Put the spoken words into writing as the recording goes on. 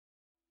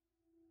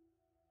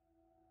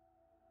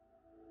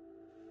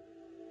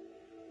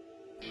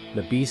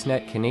The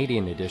BeastNet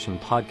Canadian Edition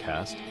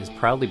podcast is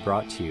proudly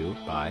brought to you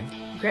by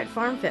Grit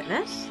Farm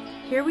Fitness.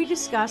 Here we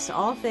discuss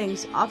all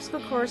things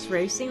obstacle course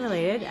racing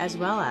related, as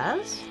well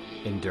as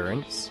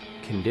endurance,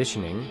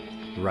 conditioning,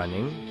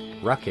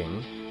 running,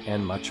 rucking,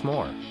 and much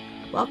more.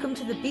 Welcome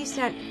to the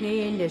BeastNet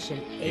Canadian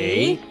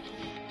Edition.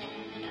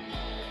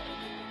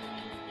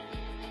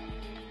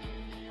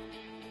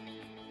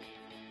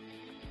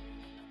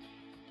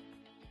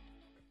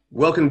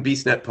 Welcome to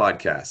BeastNet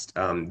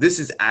Podcast. This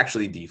is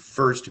actually the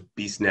first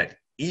BeastNet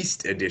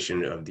East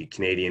edition of the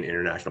Canadian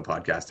International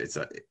Podcast.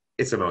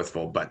 It's a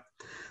mouthful, but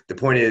the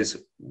point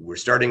is we're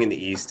starting in the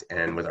East,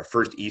 and with our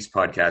first East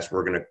podcast,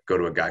 we're going to go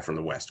to a guy from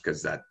the West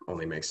because that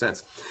only makes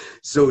sense.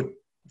 So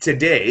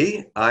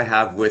today I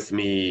have with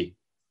me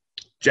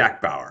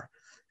Jack Bauer.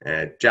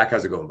 Jack,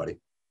 how's it going, buddy?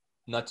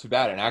 Not too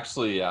bad. And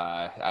actually,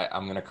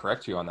 I'm going to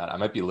correct you on that. I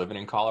might be living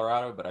in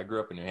Colorado, but I grew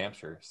up in New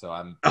Hampshire, so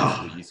I'm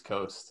the East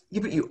Coast.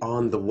 Yeah, but you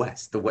on the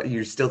West.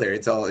 You're still there.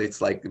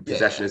 It's like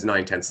possession is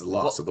 9/10 of the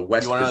law. Well, so the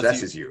West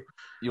possesses you.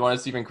 You want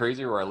to see even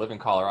crazier? Where I live in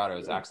Colorado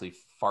is actually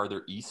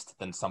farther east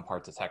than some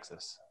parts of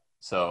Texas.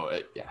 So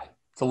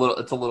it's a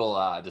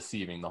little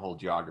deceiving, the whole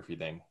geography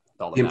thing.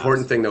 The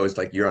important thing, though, is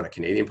like you're on a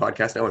Canadian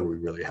podcast now, and we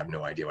really have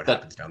no idea what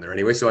happens down there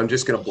anyway. So I'm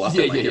just going to bluff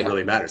it it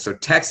really matters. So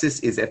Texas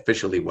is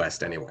officially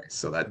West anyway.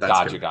 So that's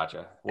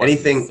gotcha.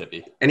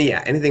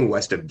 Anything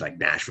west of like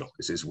Nashville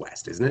is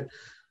west, isn't it?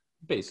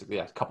 Basically,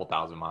 a couple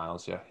thousand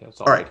miles. Yeah,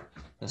 it's all right.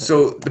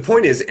 So the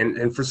point is,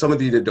 and for some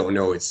of you that don't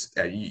know, it's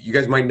you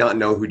guys might not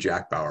know who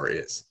Jack Bauer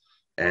is,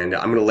 and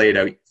I'm going to lay it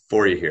out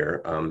for you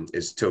here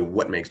as to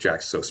what makes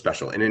Jack so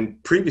special.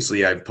 And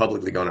previously, I've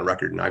publicly gone on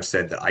record and I've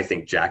said that I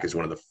think Jack is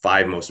one of the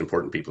 5 most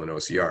important people in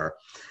OCR.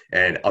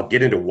 And I'll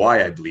get into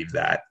why I believe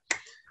that.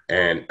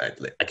 And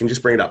I can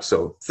just bring it up.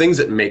 So things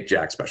that make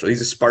Jack special. He's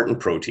a Spartan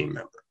Pro team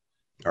member.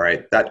 All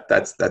right.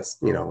 That's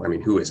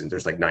who isn't?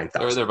 There's like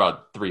 9,000. There are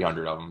about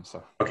 300 of them.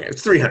 So okay,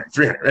 it's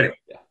 300. Anyway.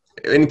 Yeah.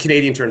 In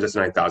Canadian terms, that's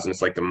 9,000.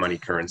 It's like the money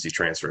currency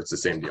transfer. It's the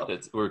same deal.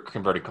 We're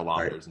converting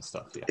kilometers and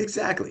stuff. Yeah.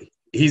 Exactly.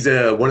 He's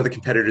one of the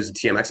competitors in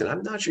TMX, and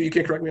I'm not sure, you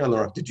can correct me on the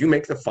wrong. Did you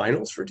make the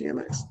finals for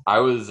TMX? I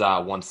was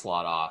one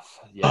slot off.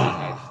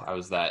 Yeah, I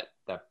was that.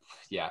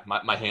 Yeah,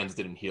 my hands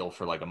didn't heal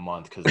for like a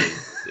month because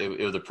it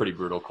was a pretty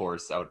brutal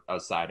course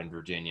outside in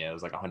Virginia. It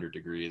was like 100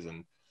 degrees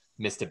and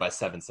missed it by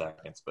 7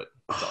 seconds, but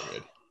it's all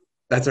good.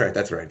 That's all right.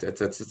 That's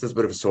a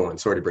bit of a sore one.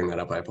 Sorry to bring that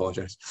up. I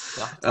apologize.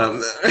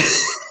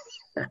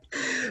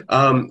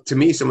 To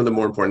me, some of the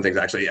more important things,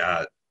 actually,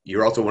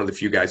 you're also one of the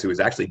few guys who has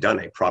actually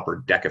done a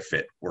proper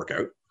DecaFit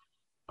workout.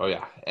 Oh,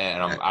 yeah.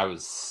 And I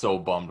was so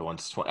bummed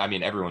once.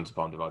 Everyone's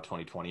bummed about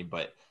 2020,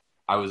 but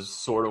I was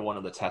sort of one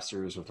of the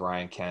testers with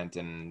Ryan Kent,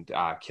 and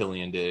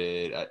Killian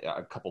did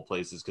a couple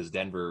places because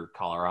Denver,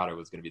 Colorado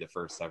was going to be the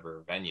first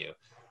ever venue.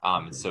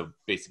 And so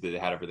basically they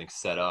had everything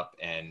set up,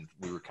 and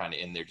we were kind of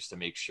in there just to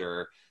make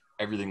sure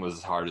everything was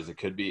as hard as it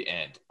could be.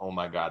 And oh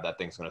my God, that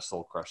thing's going to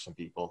soul crush some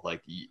people.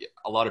 Like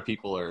a lot of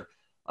people are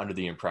under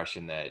the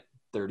impression that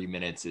 30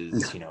 minutes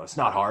is, it's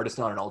not hard. It's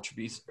not an ultra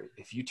beast.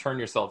 If you turn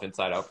yourself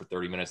inside out for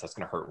 30 minutes, that's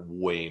going to hurt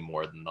way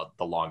more than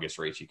the longest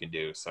race you can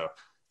do. So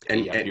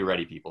you have to be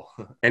ready, people.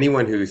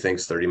 Anyone who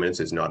thinks 30 minutes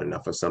is not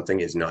enough of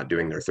something is not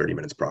doing their 30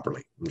 minutes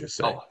properly. I'm just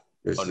saying.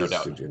 No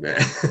doubt.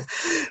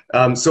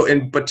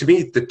 But to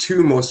me, the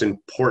 2 most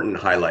important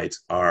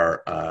highlights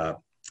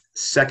are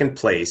second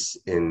place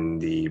in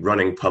the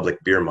running public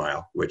beer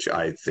mile, which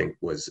I think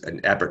was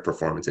an epic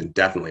performance and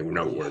definitely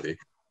noteworthy.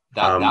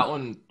 That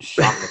one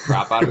shocked the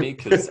crap out of me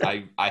because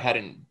I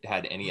hadn't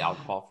had any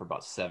alcohol for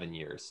about 7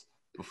 years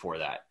before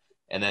that.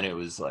 And then it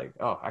was like,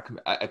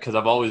 because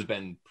I've always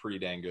been pretty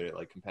dang good at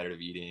like competitive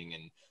eating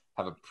and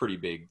have a pretty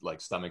big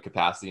like stomach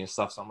capacity and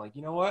stuff. So I'm like,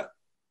 you know what?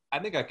 I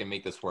think I can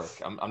make this work.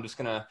 I'm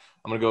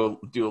gonna go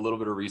do a little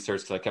bit of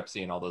research because I kept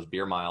seeing all those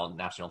beer mile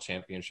national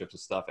championships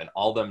and stuff, and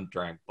all of them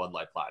drank Bud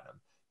Light Platinum.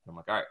 And I'm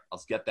like, all right,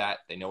 let's get that.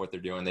 They know what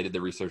they're doing. They did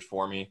the research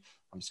for me.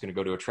 I'm just going to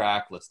go to a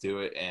track. Let's do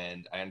it.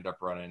 And I ended up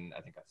running,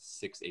 I think, a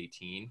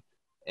 6:18.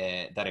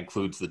 And that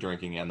includes the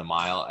drinking and the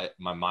mile.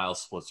 My mile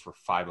splits for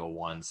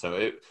 5:01. So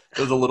it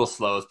was a little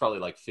slow. It's probably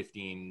like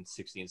 15,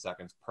 16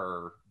 seconds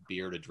per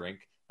beer to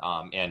drink.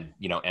 And,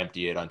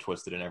 empty it,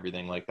 untwist it and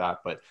everything like that.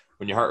 But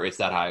when your heart rate's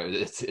that high,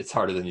 it's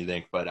harder than you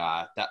think. But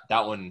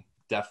that one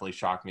definitely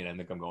shocked me. And I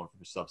think I'm going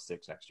for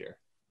sub-6 next year.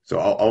 So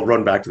I'll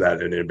run back to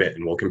that in a bit,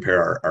 and we'll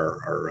compare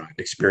our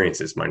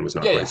experiences. Mine was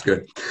not quite as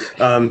good.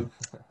 But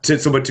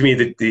to me,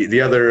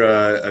 the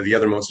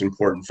other most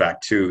important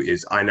fact too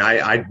is, and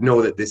I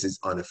know that this is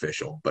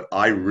unofficial, but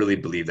I really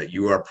believe that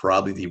you are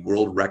probably the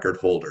world record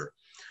holder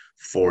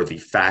for the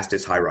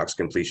fastest high rocks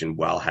completion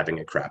while having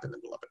a crap in the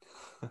middle of it.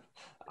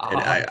 And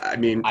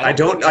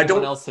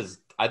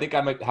I think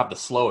I might have the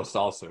slowest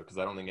also because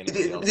I don't think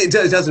anybody else. It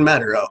doesn't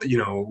matter.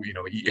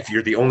 If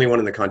you're the only one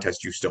in the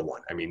contest, you still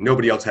won. I mean,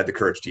 nobody else had the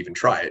courage to even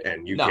try it,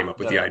 and you came up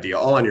with the idea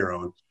all on your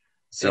own.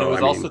 So and it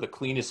was also the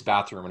cleanest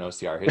bathroom in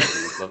OCR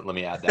history. let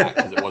me add that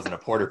because it wasn't a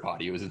porta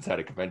potty; it was inside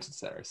a convention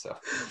center. So,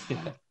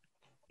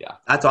 yeah,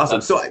 that's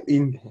awesome. So I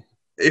mean,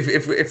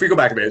 if we go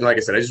back a bit, like I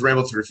said, I just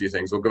rambled through a few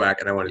things. We'll go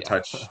back and I want to Yeah.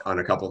 touch on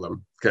a couple of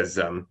them because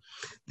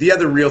the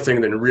other real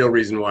thing, the real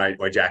reason why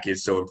Jackie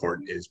is so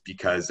important is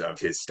because of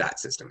his stat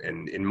system.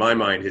 And in my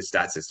mind, his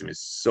stat system is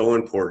so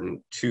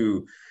important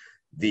to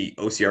the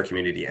OCR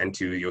community and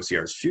to the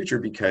OCR's future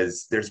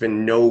because there's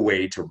been no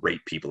way to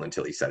rate people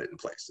until he set it in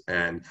place.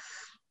 And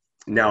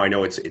now I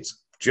know it's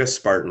just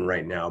Spartan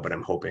right now, but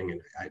I'm hoping,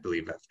 and I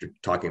believe after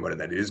talking about it,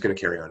 that it is going to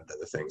carry on to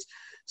other things.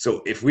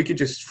 So if we could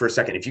just, for a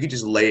second, if you could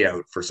just lay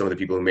out for some of the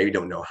people who maybe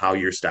don't know how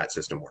your stat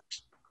system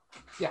works.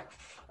 Yeah.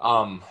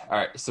 All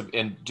right. So,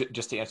 and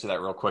just to answer that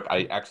real quick,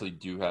 I actually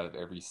do have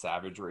every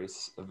Savage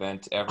Race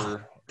event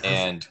ever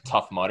and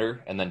Tough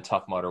Mudder, and then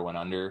Tough Mudder went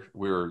under.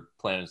 We were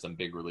planning some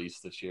big release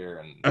this year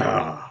and it didn't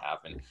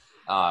happen.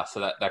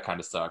 So that kind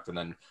of sucked. And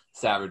then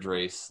Savage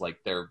Race, like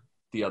they're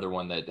the other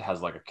one that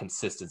has like a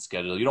consistent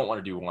schedule. You don't want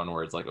to do one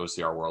where it's like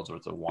OCR Worlds where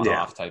it's a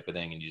one-off type of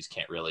thing and you just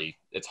can't really,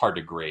 it's hard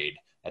to grade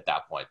at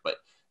that point. But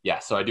yeah,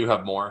 so I do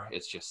have more.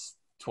 It's just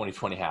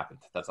 2020 happened.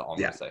 That's all I'm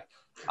going to say.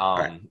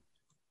 Right.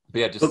 But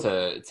yeah, just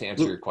to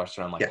answer your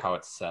question on like how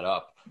it's set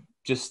up,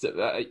 just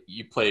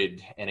you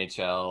played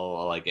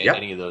NHL, like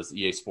any of those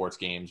EA Sports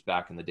games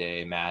back in the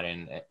day,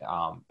 Madden,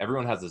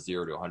 everyone has a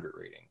 0 to 100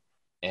 rating.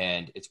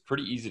 And it's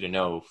pretty easy to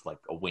know if like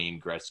a Wayne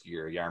Gretzky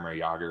or Jaromir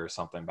Jagr or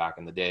something back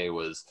in the day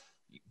was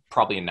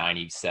probably a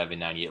 97,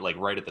 98, like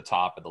right at the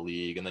top of the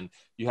league. And then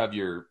you have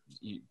your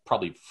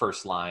probably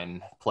first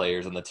line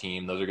players on the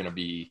team. Those are going to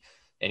be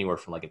anywhere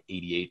from like an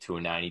 88 to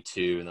a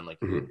 92. And then like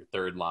your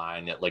third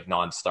line at like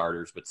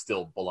non-starters, but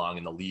still belong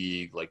in the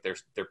league. Like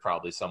they're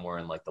probably somewhere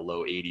in like the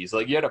low 80s.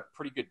 Like you had a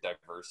pretty good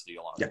diversity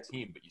along the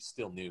team, but you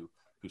still knew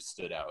who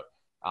stood out.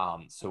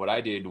 So what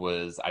I did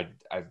was I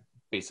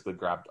basically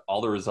grabbed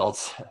all the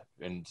results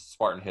in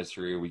Spartan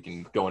history. We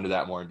can go into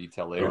that more in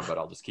detail later, but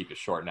I'll just keep it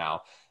short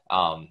now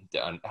on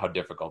how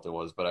difficult it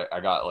was. But I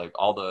got like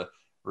all the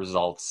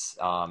results,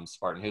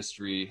 Spartan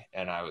history,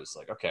 and I was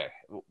like, okay,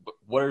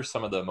 what are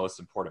some of the most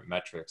important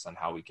metrics on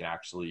how we can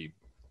actually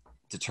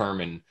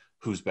determine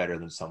who's better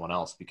than someone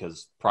else?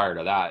 Because prior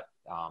to that,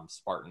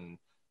 Spartan,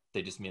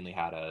 they just mainly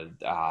had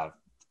a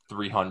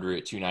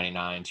 300,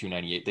 299,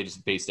 298. They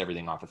just based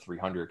everything off of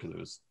 300 because it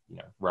was,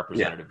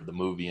 representative of the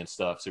movie and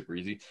stuff, super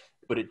easy.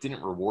 But it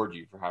didn't reward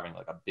you for having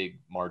like a big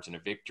margin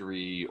of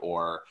victory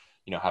or,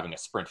 having a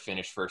sprint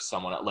finish for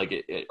someone like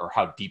it or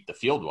how deep the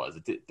field was.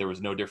 There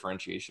was no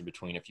differentiation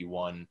between if you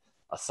won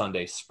a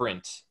Sunday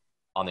sprint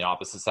on the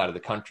opposite side of the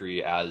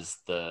country as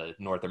the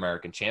North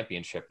American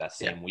Championship that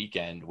same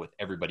weekend with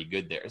everybody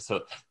good there.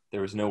 So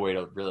there was no way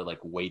to really like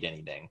weight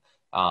anything.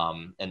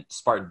 And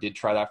Spartan did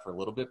try that for a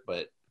little bit,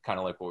 but kind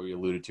of like what we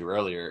alluded to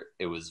earlier,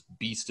 it was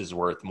Beast is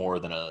worth more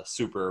than a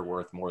super,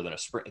 worth more than a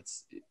sprint.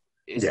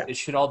 It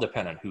should all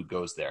depend on who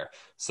goes there.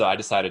 So I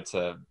decided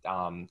to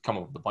come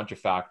up with a bunch of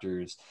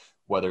factors,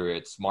 whether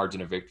it's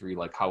margin of victory,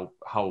 like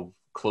how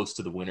close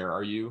to the winner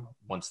are you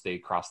once they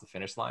cross the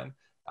finish line.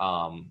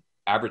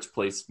 Average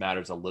place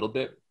matters a little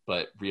bit,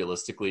 but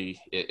realistically,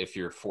 if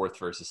you're fourth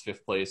versus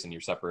fifth place and you're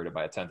separated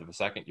by a tenth of a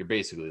second, you're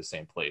basically the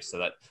same place.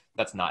 So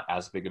that's not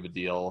as big of a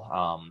deal.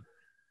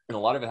 And a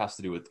lot of it has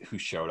to do with who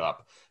showed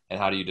up and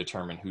how do you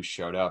determine who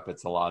showed up?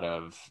 It's a lot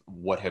of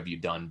what have you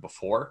done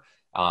before?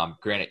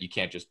 Granted, you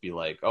can't just be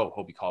like, oh,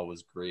 Hobie Call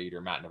was great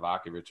or Matt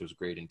Novakovic was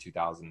great in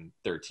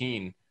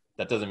 2013.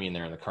 That doesn't mean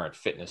they're in the current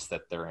fitness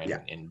that they're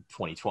in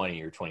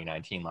 2020 or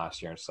 2019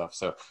 last year and stuff.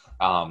 So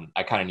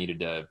I kind of needed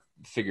to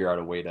figure out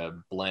a way to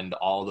blend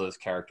all those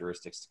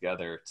characteristics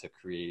together to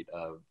create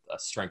a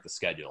strength of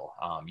schedule.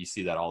 You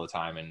see that all the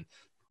time in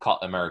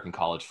American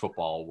college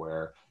football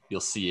where you'll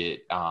see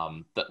it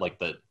that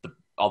like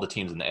all the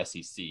teams in the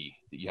SEC.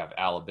 You have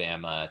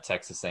Alabama,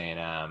 Texas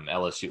A&M,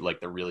 LSU, like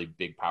the really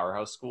big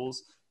powerhouse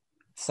schools.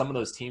 Some of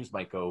those teams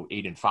might go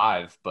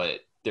 8-5,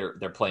 but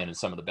they're playing in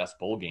some of the best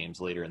bowl games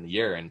later in the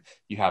year, and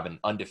you have an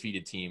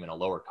undefeated team in a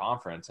lower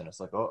conference, and it's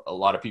like, oh, a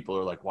lot of people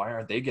are like, why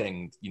aren't they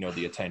getting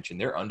the attention?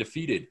 They're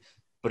undefeated,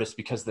 but it's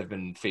because they've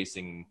been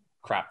facing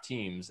crap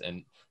teams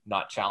and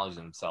not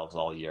challenging themselves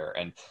all year.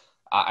 And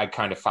I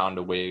kind of found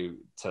a way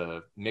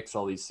to mix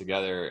all these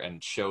together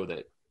and show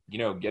that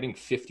getting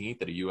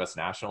 15th at a U.S.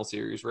 National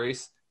Series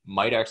race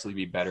might actually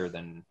be better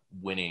than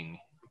winning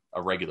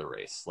a regular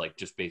race, like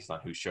just based on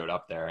who showed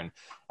up there. And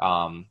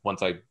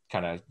once I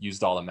kind of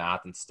used all the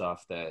math and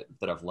stuff that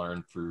I've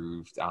learned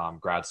through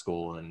grad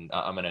school, and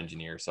I'm an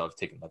engineer, so I've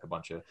taken like a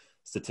bunch of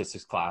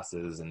statistics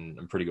classes and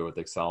I'm pretty good with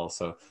Excel.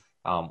 So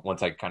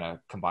once I kind of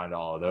combined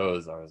all of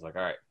those, I was like,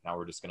 all right, now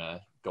we're just going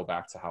to go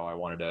back to how I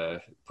wanted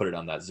to put it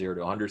on that 0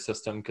 to 100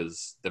 system,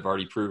 because they've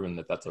already proven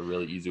that that's a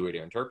really easy way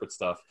to interpret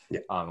stuff.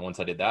 Once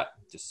I did that,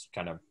 just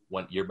kind of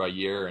went year by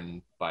year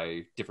and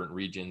by different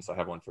regions. I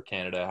have one for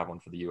Canada, I have one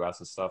for the US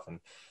and stuff, and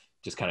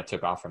just kind of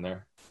took off from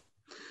there.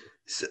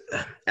 So,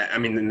 I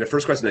mean, the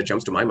first question that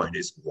jumps to my mind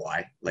is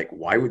why? Like,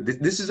 why would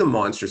this is a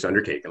monstrous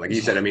undertaking? Like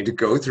you said, I mean, to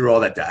go through all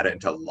that data and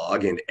to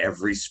log in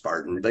every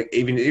Spartan, like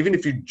even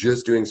if you're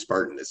just doing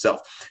Spartan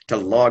itself, to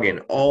log in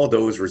all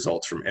those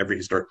results from every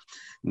historic,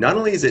 not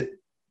only is it,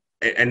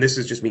 and this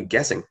is just me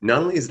guessing,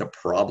 not only is it a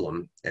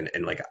problem and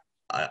like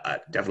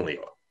definitely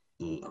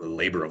a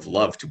labor of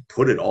love to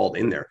put it all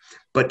in there,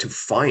 but to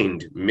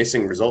find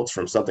missing results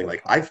from something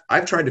like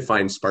I've tried to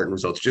find Spartan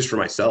results just for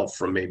myself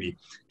from maybe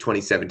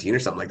 2017 or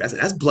something like that.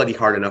 And that's bloody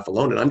hard enough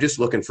alone. And I'm just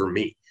looking for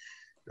me,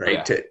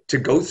 right? Yeah. To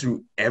go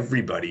through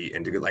everybody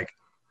and to go like,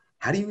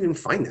 how do you even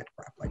find that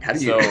crap? Like, how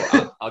do you?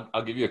 So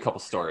I'll give you a couple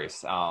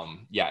stories.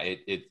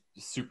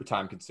 It's super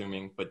time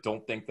consuming, but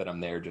don't think that I'm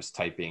there just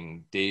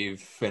typing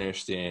Dave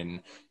finished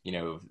in,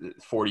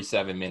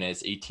 47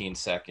 minutes, 18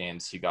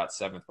 seconds. He got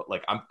seventh, but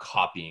like I'm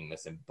copying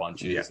this in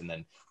bunches and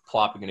then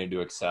plopping it into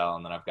Excel.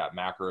 And then I've got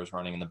macros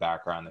running in the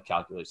background that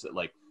calculates it.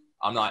 Like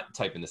I'm not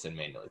typing this in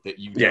manually. That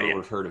you never would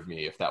have heard of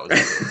me if that was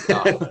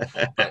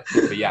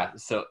but yeah.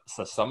 So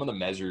some of the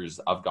measures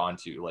I've gone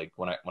to, like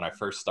when I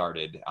first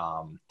started,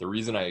 the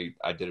reason I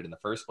did it in the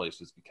first place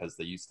was because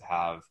they used to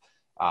have,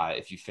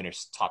 if you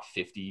finished top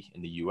 50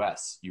 in the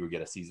US, you would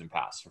get a season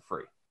pass for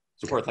free.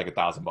 It's worth like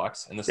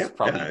 $1,000. And this is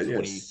probably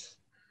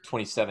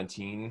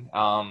 2017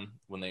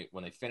 when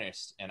they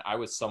finished, and I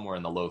was somewhere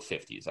in the low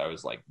 50s. I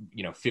was like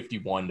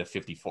 51 to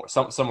 54,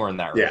 somewhere in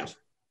that range.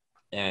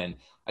 And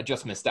I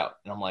just missed out.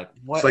 And I'm like,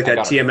 what? It's like that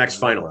TMX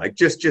final, like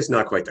just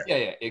not quite there.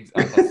 Yeah,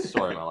 exactly. That's the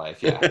story of my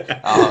life.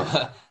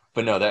 Yeah.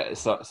 But no,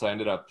 so I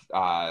ended up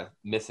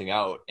missing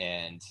out,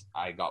 and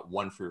I got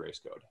one free race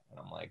code. And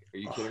I'm like, are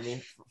you kidding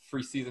me?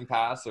 Free season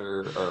pass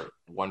or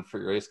one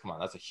free race? Come on,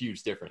 that's a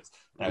huge difference.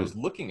 And I was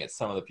looking at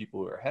some of the people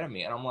who were ahead of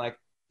me, and I'm like,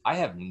 I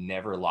have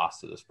never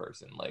lost to this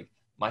person. Like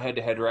my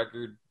head-to-head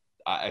record,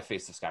 I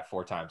faced this guy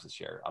 4 times this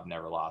year. I've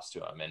never lost to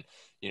him. And,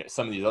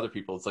 some of these other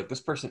people, it's like, this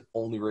person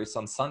only raced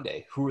on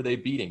Sunday. Who are they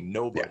beating?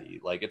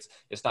 Nobody. Like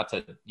it's not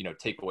to,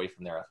 take away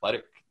from their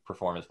athletic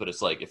performance, but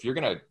it's like, if you're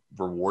going to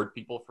reward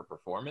people for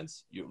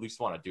performance, you at least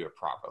want to do it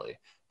properly.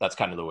 That's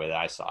kind of the way that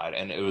I saw it.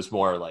 And it was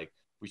more like,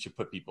 we should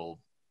put people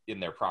in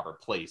their proper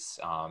place.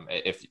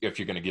 If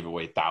you're going to give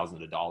away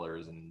thousands of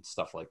dollars and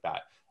stuff like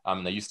that.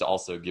 And they used to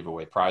also give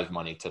away prize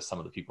money to some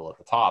of the people at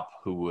the top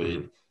who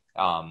would,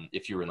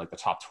 if you were in like the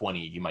top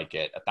 20, you might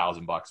get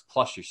 $1,000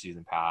 plus your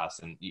season pass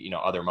and,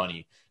 other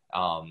money,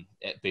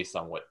 based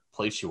on what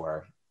place you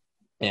are.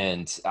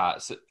 And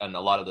a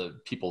lot of the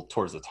people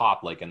towards the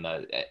top, like in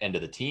the end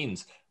of the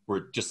teens,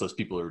 were just those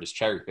people who were just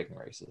cherry picking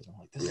races. I'm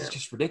like, this is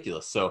just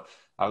ridiculous. So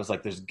I was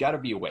like, there's got to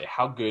be a way.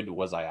 How good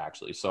was I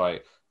actually? So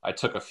I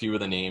took a few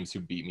of the names who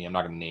beat me. I'm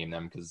not going to name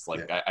them because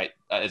I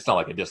it's not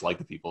like I dislike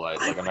the people.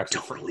 I'm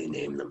actually totally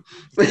name them.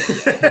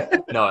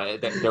 No,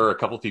 there were a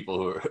couple of people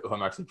who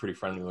I'm actually pretty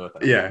friendly with.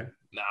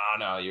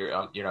 No, you're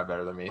not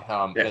better than me.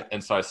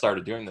 And so I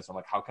started doing this. I'm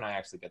like, how can I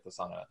actually get this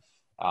on a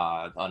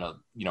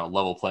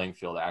level playing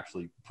field to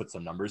actually put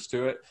some numbers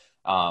to it?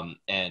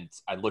 And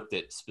I looked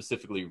at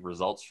specifically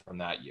results from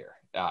that year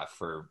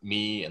for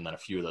me and then a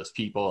few of those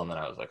people. And then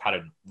I was like, how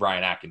did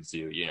Ryan Atkins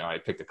do? I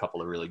picked a couple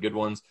of really good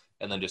ones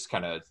and then just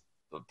kind of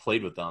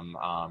played with them.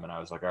 And I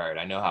was like, all right,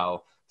 I know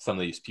how some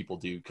of these people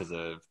do because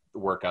of the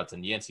workouts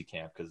in Yancey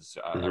camp, because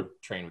I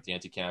trained with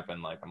Yancey camp,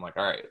 and like, I'm like,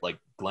 all right, like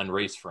Glenn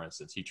Race, for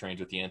instance, he trains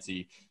with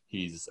Yancey.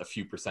 He's a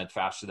few percent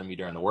faster than me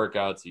during the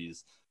workouts.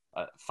 He's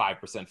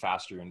 5%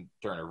 faster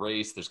during a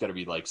race. There's got to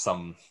be like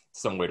some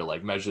way to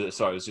like measure this.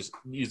 So I was just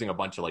using a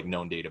bunch of like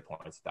known data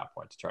points at that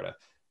point to try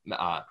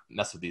to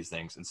mess with these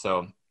things. And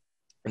so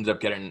ended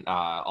up getting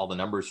all the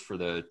numbers for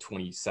the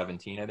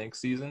 2017, I think,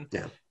 season.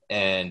 Yeah.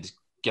 And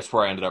guess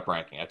where I ended up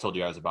ranking? I told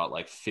you I was about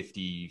like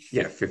 50,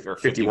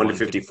 51 to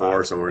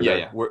 54 somewhere.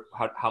 Yeah.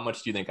 How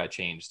much do you think I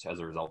changed as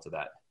a result of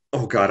that?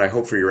 Oh God, I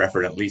hope for your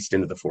effort at least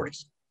into the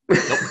 40s.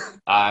 Nope.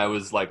 I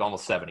was like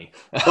almost 70.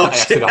 I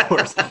actually got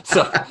worse.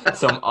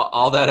 So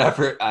all that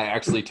effort, I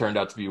actually turned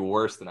out to be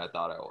worse than I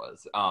thought I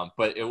was.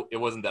 But it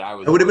wasn't that I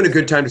was. It would have been a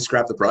good time to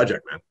scrap the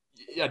project, man.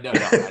 Yeah, no,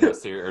 I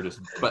know, or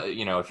just, but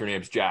if your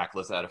name's Jack,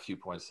 let's add a few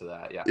points to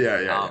that.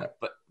 Yeah.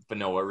 But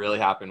no, what really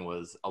happened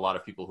was a lot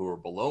of people who were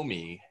below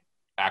me,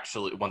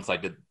 actually, once I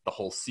did the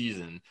whole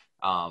season,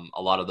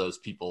 a lot of those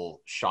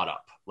people shot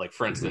up. Like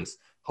for instance,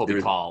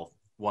 Hobie Call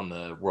won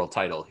the world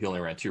title. He only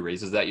ran 2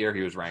 races that year.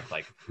 He was ranked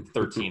like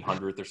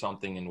 1300th or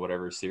something in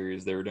whatever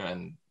series they were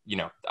doing.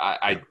 And,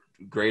 I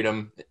grade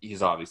him.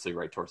 He's obviously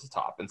right towards the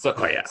top. And so,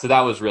 so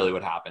that was really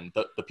what happened.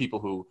 The people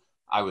who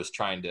I was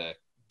trying to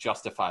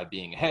justify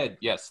being ahead,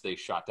 yes, they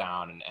shot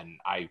down and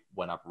I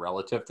went up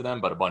relative to them,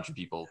 but a bunch of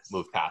people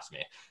moved past me.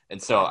 And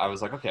so I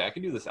was like, okay, I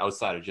can do this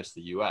outside of just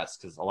the US,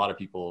 because a lot of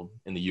people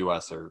in the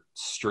US are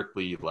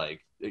strictly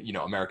like,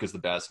 America's the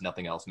best,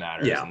 nothing else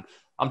matters. Yeah. And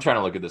I'm trying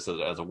to look at this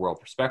as a world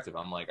perspective.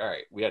 I'm like, all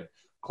right, we had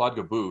Claude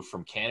Gabouf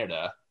from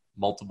Canada,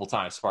 multiple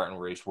times Spartan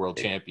race world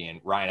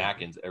champion. Ryan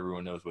Atkins,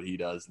 everyone knows what he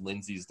does.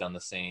 Lindsay's done the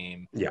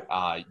same.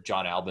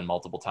 John Albin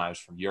multiple times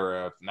from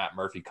Europe. Matt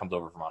Murphy comes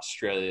over from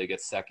Australia,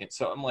 gets second.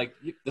 So I'm like,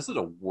 this is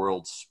a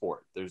world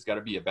sport. There's got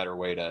to be a better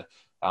way to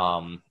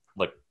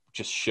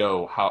just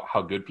show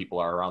how good people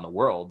are around the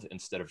world,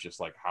 instead of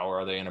just like, how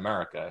are they in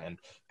America? And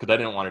because I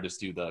didn't want to just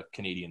do the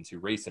Canadians who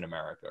race in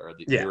America or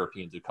the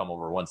Europeans who come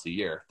over once a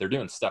year. They're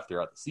doing stuff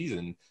throughout the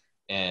season,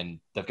 and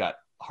they've got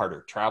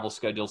harder travel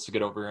schedules to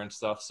get over and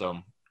stuff. So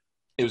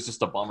it was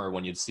just a bummer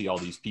when you'd see all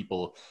these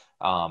people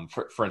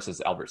For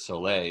instance, Albert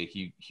Soleil,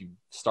 he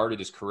started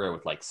his career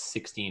with like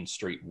 16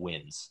 straight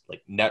wins,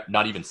 like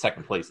not even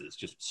second places,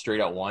 just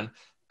straight out one.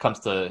 Comes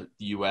to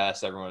the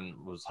US,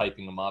 everyone was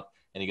hyping him up,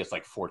 and he gets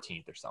like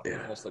 14th or something.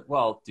 Yeah. And it's like,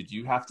 well, did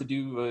you have to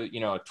do a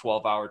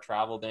 12-hour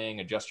travel thing,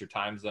 adjust your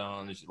time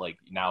zones? Like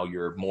now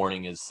your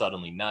morning is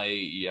suddenly night.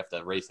 You have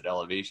to race at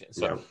elevation.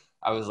 So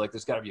I was like,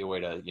 there's got to be a way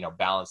to,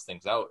 balance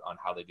things out on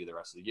how they do the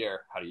rest of the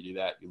year. How do you do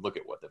that? You look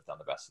at what they've done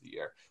the best of the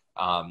year.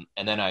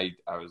 And then I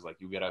was like,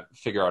 you got to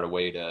figure out a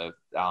way to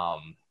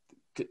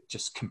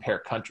just compare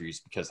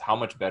countries, because how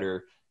much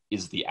better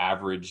is the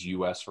average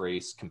US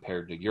race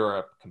compared to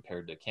Europe,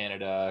 compared to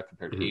Canada,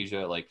 compared to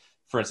Asia? Like,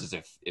 for instance,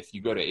 if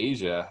you go to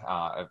Asia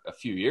a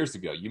few years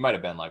ago, you might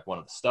have been like one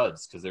of the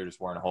studs, because there just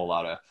weren't a whole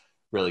lot of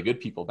really good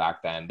people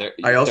back then.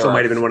 I also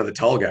might have been one of the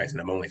tall guys, and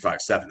I'm only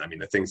 5'7". I mean,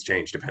 the things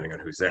change depending on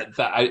who's there.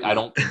 I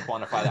don't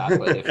quantify that,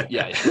 but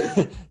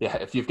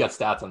if you've got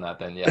stats on that,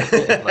 then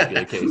it might be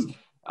the case.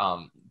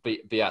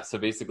 But yeah, so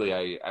basically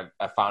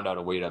I found out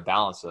a way to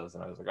balance those,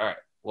 and I was like, all right,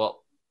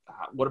 well,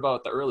 what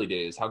about the early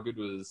days? How good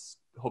was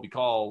Hobie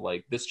Call,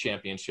 like this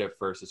championship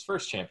versus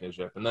first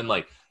championship? And then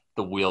like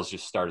the wheels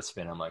just started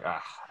spinning. I'm like,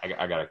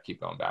 I gotta keep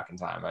going back in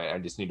time. I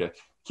just need to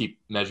keep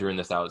measuring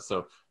this out.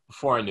 So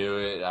before I knew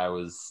it, I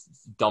was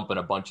dumping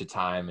a bunch of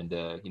time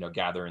into,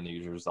 gathering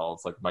these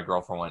results. Like my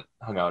girlfriend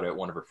hung out at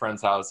one of her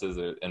friends' houses,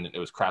 and it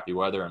was crappy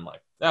weather. I'm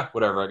like,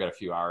 whatever. I got a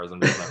few hours. I'm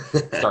just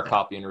gonna start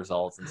copying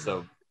results. And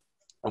so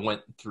I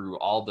went through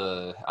all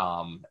the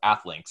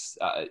Athlinks.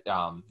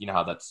 You know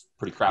how that's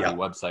pretty crappy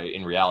website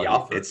in reality.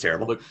 Yeah, it's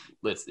terrible. Look,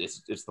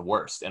 it's the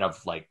worst. And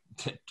I've like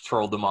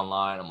trolled them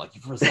online. I'm like,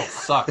 your results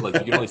suck. Like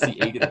you can only see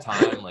 8 at a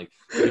time. Like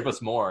give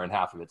us more, and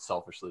half of it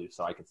selfishly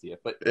so I can see it.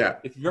 But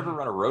if you've ever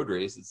run a road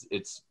race,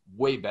 it's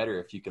way better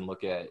if you can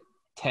look at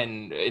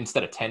 10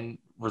 instead of 10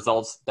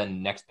 results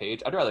then next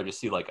page. I'd rather just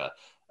see like a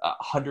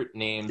 100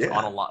 names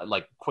on a line,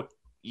 like quick,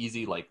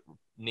 easy, like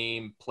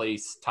name,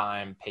 place,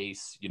 time,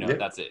 pace,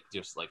 that's it,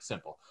 just like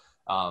simple.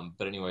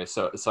 But anyway,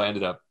 so I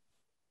ended up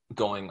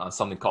going on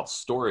something called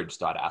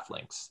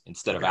storage.athlinks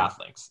instead of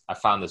Athlinks. I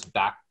found this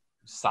back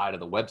side of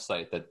the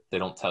website that they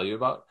don't tell you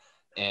about,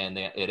 and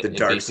the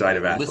dark side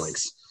of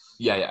Athlinks.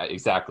 Yeah,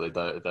 exactly.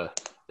 The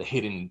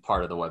hidden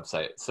part of the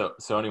website. So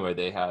anyway,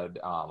 they had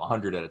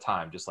 100 at a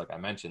time, just like I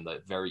mentioned,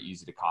 like very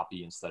easy to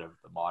copy instead of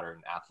the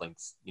modern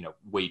Athlinks,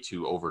 way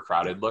too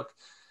overcrowded look.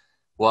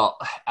 Well,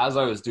 as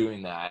I was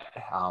doing that,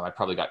 I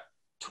probably got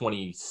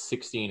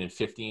 2016 and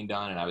 15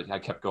 done, and I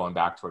kept going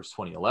back towards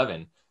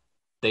 2011.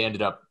 They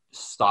ended up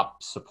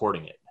stopped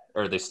supporting it.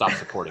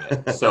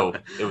 So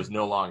it was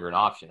no longer an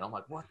option. I'm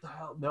like, what the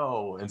hell?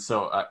 No. And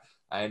so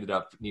I ended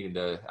up needing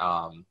to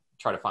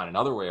try to find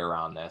another way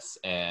around this.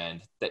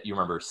 And that, you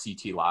remember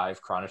CT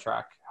Live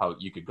Chronotrack, how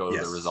you could go to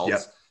the results?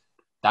 Yep.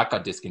 That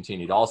got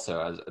discontinued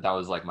also. That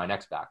was like my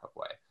next backup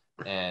way.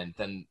 And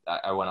then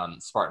I went on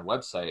the Spartan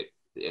website,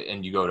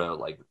 and you go to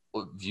like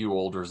view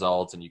old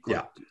results, and you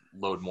click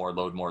load more.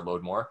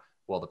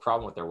 Well, the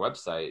problem with their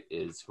website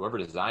is whoever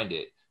designed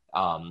it,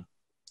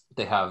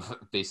 they have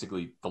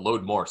basically the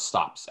load more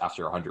stops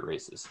after 100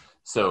 races.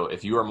 So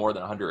if you are more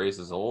than 100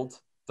 races old, it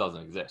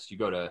doesn't exist. You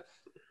go to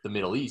the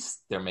Middle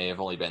East, there may have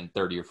only been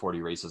 30 or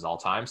 40 races all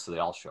time, so they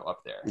all show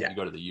up there. You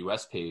go to the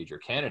US page or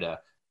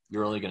Canada,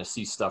 you're only going to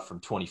see stuff from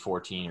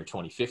 2014 or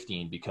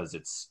 2015 because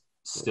it's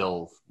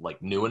still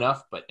like new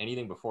enough, but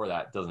anything before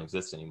that doesn't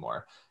exist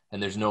anymore.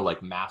 And there's no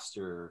like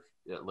master,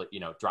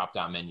 drop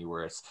down menu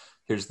where it's,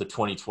 here's the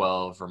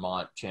 2012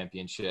 Vermont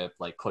championship,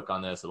 like click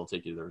on this, it'll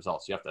take you to the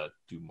results. You have to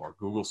do more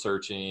Google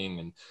searching.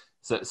 And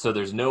so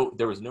there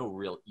was no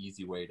real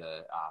easy way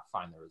to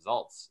find the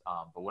results.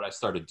 But what I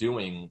started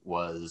doing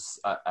was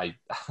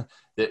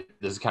this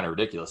is kind of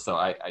ridiculous. So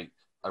I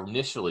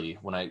initially,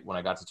 when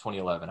I got to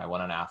 2011, I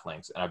went on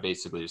Athlinks, and I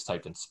basically just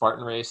typed in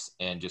Spartan race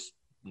and just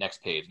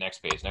next page.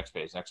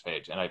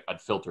 And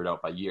I'd filter it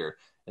out by year,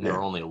 and there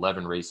were only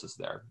 11 races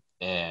there.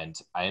 And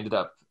I ended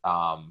up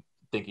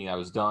thinking I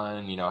was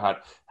done,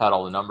 had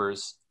all the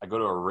numbers. I go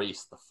to a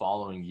race the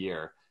following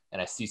year,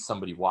 and I see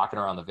somebody walking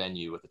around the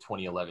venue with a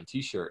 2011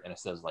 t-shirt, and it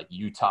says like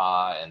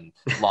Utah and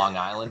Long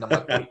Island. I'm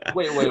like,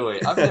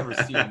 wait, I've never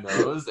seen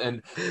those.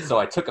 And so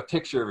I took a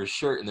picture of his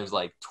shirt, and there's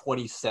like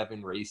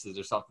 27 races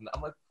or something.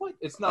 I'm like, what?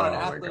 It's not on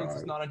Athlinks.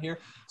 It's not on here.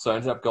 So I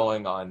ended up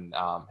going on,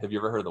 have you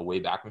ever heard of the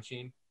Wayback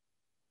Machine?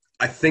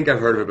 I think I've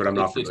heard of it, but I'm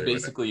not familiar with it.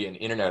 It's basically an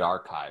internet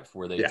archive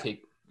where they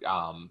take,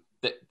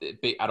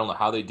 I don't know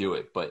how they do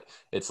it, but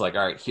it's like,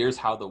 all right, here's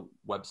how the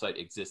website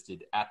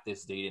existed at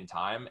this date and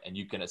time. And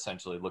you can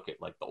essentially look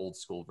at like the old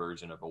school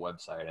version of a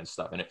website and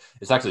stuff. And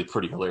it's actually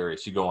pretty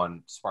hilarious. You go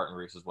on Spartan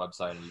Race's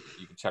website, and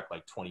you can check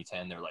like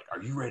 2010. They're like,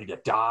 are you ready to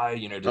die?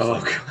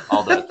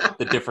 All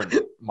the different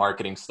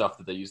marketing stuff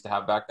that they used to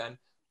have back then.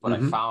 But I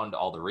found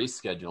all the race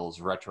schedules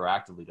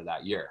retroactively to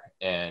that year.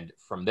 And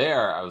from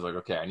there, I was like,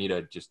 okay, I need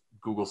to just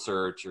Google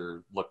search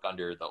or look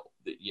under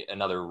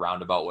another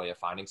roundabout way of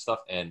finding stuff.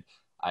 And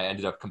I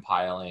ended up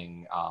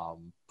compiling,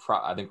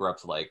 I think we're up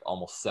to like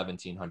almost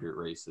 1,700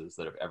 races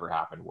that have ever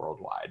happened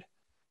worldwide.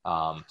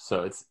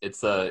 So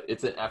it's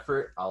an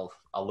effort. I'll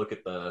look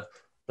at the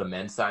the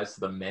men's side.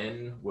 So the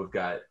men, we've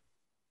got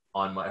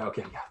on my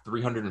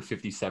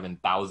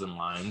 357,000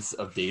 lines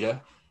of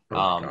data,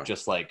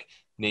 just like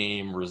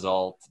name,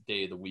 result,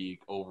 day of the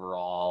week,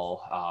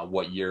 overall,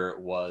 what year it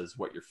was,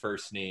 what your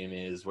first name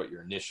is, what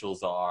your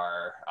initials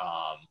are,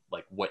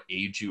 like what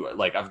age you are.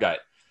 Like I've got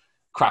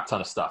crap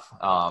ton of stuff,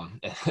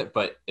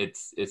 but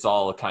it's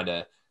all kind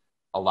of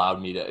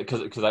allowed me to,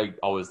 because I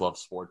always loved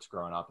sports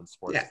growing up and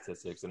sports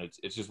statistics, and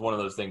it's just one of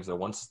those things that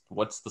once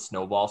the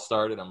snowball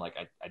started, I'm like,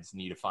 I just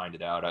need to find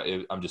it out.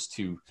 I'm just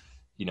too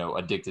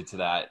addicted to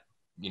that,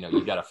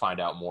 you got to find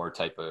out more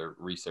type of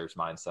research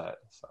mindset.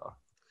 So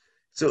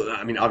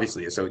I mean,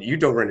 obviously, so you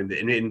don't run into,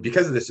 and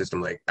because of the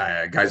system, like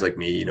guys like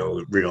me,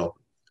 real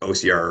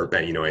OCR,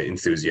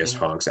 enthusiasts,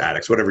 honks,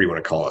 addicts, whatever you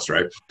want to call us,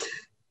 right?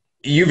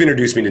 You've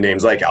introduced me to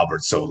names like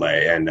Albert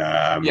Soleil and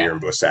Miriam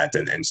Bosset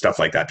and stuff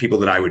like that, people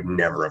that I would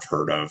never have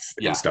heard of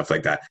and stuff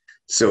like that.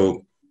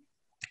 So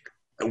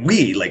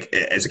we, like,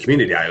 as a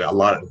community, a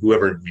lot of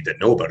whoever that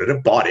know about it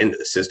have bought into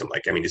the system.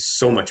 Like, I mean, it's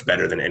so much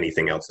better than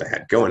anything else they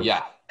had going.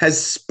 Yeah.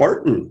 Has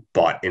Spartan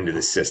bought into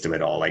the system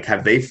at all? Like,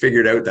 have they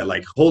figured out that,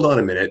 like, hold on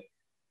a minute,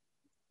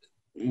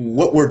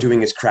 what we're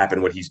doing is crap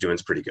and what he's doing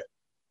is pretty good?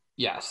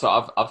 Yeah.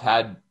 So I've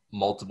had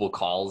multiple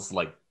calls.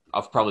 Like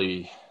I've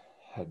probably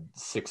had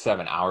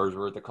 6-7 hours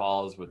worth of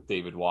calls with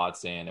David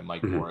Watson and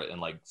Mike Moore and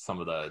like some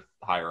of the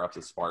higher ups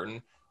at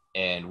Spartan.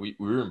 And we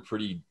were in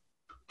pretty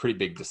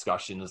big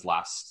discussions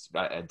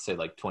I'd say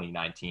like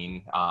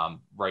 2019,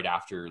 right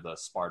after the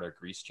Sparta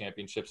Greece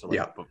championship. So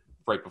like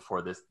right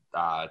before this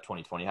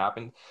 2020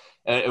 happened.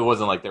 And it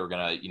wasn't like they were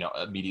going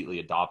to, immediately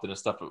adopt it and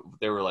stuff, but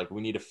they were like,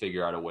 we need to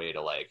figure out a way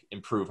to like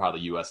improve how the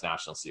US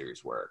National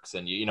Series works.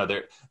 And,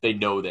 they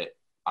know that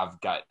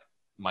I've got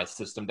my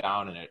system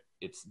down and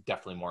it's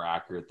definitely more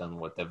accurate than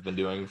what they've been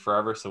doing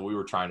forever. So we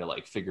were trying to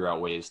like figure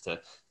out ways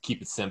to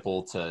keep it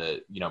simple,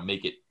 to,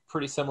 make it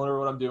pretty similar to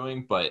what I'm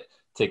doing, but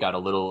take out a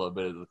little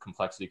bit of the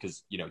complexity,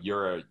 because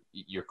you're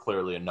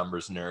clearly a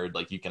numbers nerd,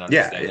 like you can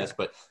understand this,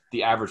 but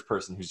the average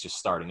person who's just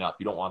starting up,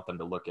 you don't want them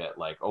to look at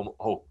like,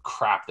 oh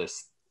crap,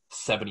 this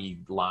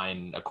 70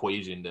 line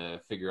equation to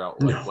figure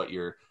out like what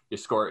your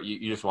score.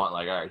 You just want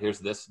like, all right, here's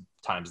this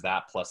times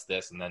that plus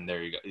this, and then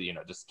there you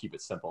go, just keep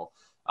it simple.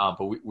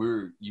 But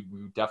we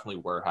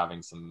definitely were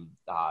having some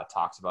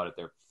talks about it.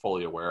 They're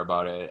fully aware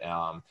about it.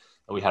 And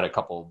we had a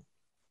couple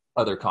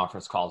other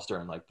conference calls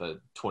during like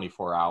the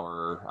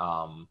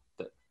 24-hour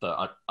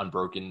the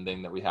unbroken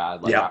thing that we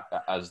had, like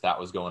as that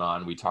was going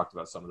on. We talked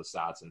about some of the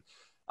stats, and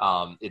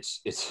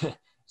it's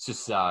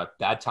just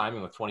bad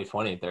timing with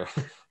 2020 there.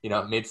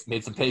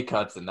 Made some pay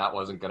cuts, and that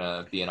wasn't going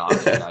to be an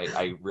option.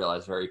 I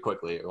realized very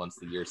quickly once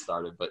the year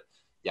started. But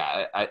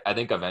yeah, I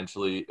think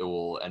eventually it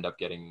will end up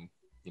getting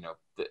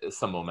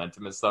some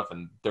momentum and stuff,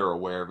 and they're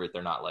aware of it.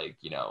 They're not like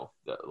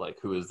like,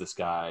 who is this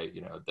guy?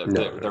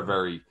 They're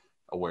very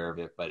aware of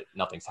it, but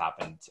nothing's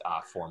happened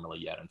formally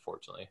yet,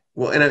 unfortunately.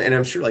 Well, and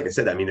I'm sure, like I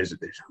said, I mean, there's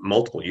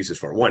multiple uses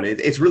for it. One,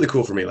 it's really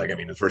cool for me. Like, I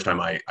mean, the first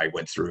time I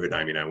went through it,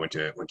 I mean, I went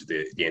to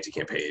the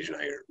Anti-Camp page, and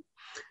I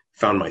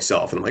found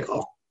myself, and I'm like,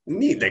 oh,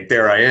 neat. Like,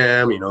 there I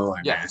am,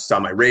 I saw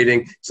my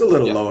rating. It's a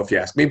little low if you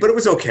ask me, but it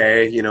was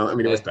okay. I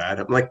mean, it was bad.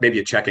 I'm like maybe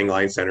a checking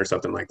line center or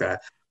something like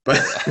that. But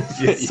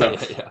so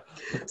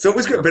it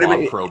was good. But I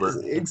mean,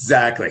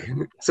 exactly.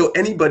 So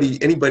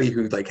anybody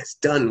who like has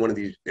done one of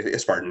these, a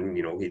Spartan,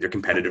 either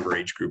competitive or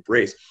age group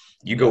race,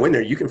 you go in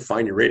there, you can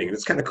find your rating, and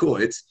it's kind of cool.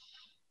 It's,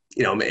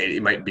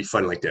 it might be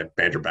fun, like, to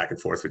banter back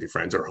and forth with your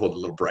friends or hold a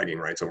little bragging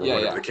rights over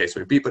whatever the case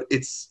may be. But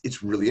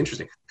it's really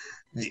interesting.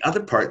 The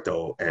other part,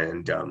 though,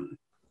 and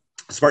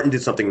Spartan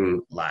did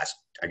something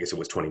I guess it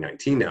was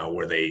 2019 now,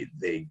 where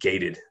they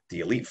gated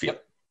the elite field,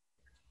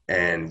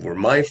 and where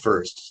my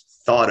first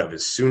thought of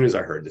as soon as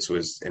I heard this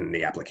was in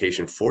the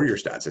application for your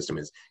stat system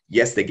is,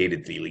 yes, they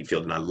gated the elite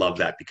field. And I love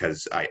that,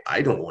 because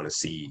I don't want to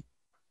see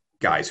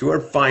guys who are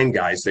fine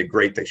guys say,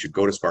 great, they should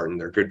go to Spartan.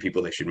 They're good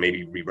people. They should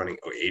maybe be running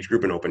age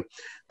group and open,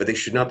 but they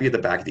should not be at the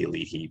back of the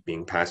elite heat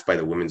being passed by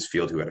the women's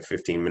field who had a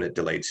 15-minute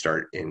delayed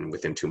start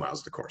within 2 miles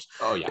of the course.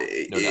 Oh yeah.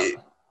 No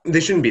doubt. They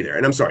shouldn't be there.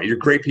 And I'm sorry, you're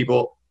great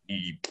people.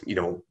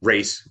 You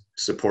race,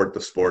 support the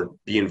sport,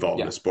 be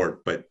involved in the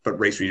sport, but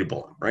race where you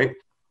belong, right?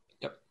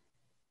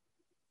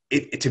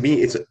 To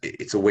me,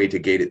 it's a way to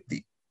gate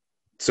it.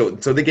 So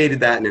they gated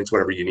that, and it's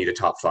whatever you need, a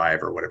top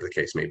 5 or whatever the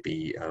case may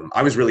be.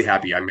 I was really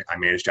happy. I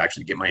managed to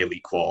actually get my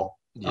elite qual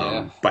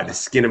by the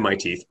skin of my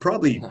teeth.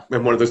 Probably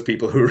I'm one of those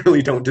people who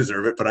really don't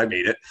deserve it, but I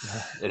made it.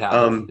 It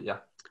happens.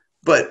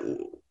 But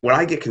what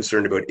I get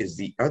concerned about is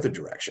the other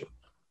direction,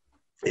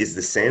 is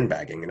the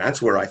sandbagging, and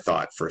that's where I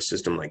thought for a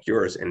system like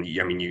yours. And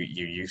I mean,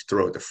 you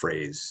throw out the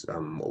phrase,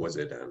 what was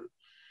it?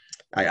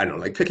 I don't know,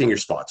 like picking your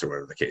spots or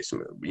whatever the case,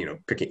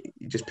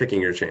 picking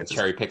your chances.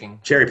 Cherry picking.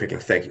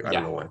 Thank you. I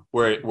don't know why.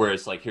 Where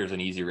it's like, here's an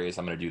easy race,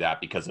 I'm going to do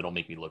that because it'll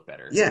make me look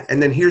better. Yeah. And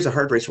then here's a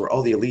hard race where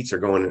all the elites are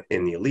going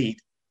in the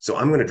elite. So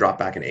I'm going to drop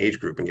back an age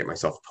group and get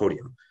myself a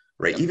podium.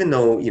 right? Even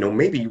though,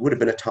 maybe you would have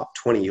been a top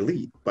 20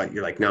 elite, but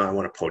you're like, no, I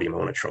want a podium, I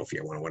want a trophy,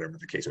 I want whatever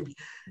the case may be.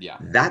 Yeah.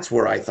 That's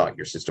where I thought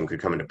your system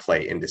could come into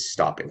play into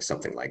stopping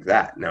something like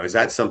that. Now, is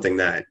that something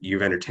that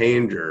you've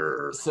entertained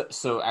or?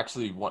 So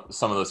actually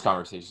some of those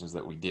conversations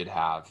that we did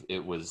have,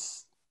 it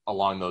was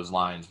along those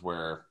lines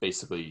where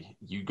basically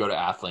you go to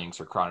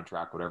Athlinks or Chrono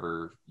Track,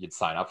 whatever you'd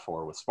sign up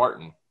for with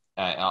Spartan.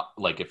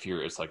 Like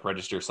it's like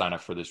register, sign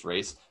up for this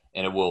race,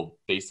 and it will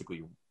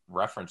basically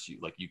reference you.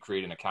 Like you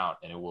create an account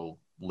and it will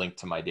link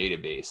to my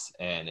database,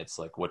 and it's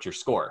like, what's your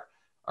score?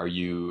 Are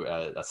you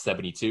a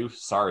 72?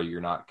 Sorry,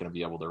 you're not going to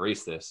be able to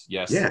race this.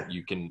 Yes,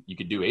 you can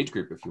do age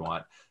group if you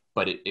want,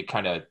 but it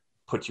kind of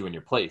puts you in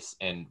your place.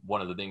 And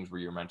one of the things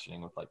where you're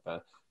mentioning with like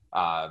the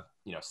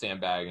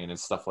sandbagging and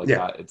stuff like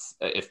that, it's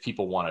if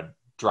people want to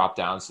drop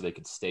down so they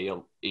could stay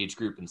age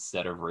group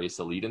instead of race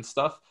elite and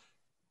stuff,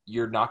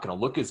 you're not going to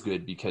look as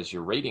good because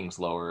your rating's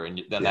lower,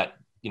 and then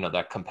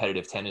that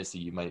competitive tendency,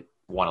 you might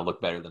want to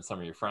look better than some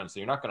of your friends. So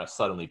you're not going to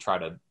suddenly try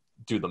to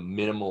do the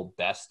minimal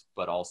best,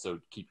 but also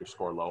keep your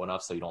score low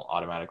enough so you don't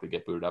automatically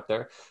get booted up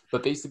there.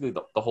 But basically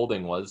the whole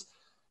thing was,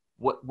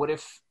 what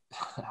if,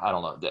 I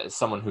don't know,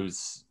 someone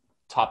who's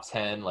top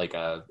 10, like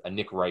a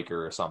Nick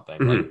Riker or something,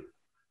 like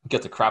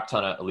gets a crap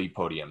ton of elite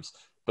podiums,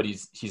 but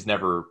he's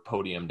never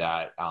podiumed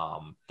at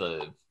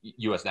the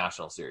U.S.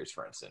 National Series,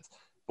 for instance.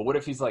 But what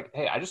if he's like,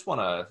 hey, I just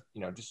want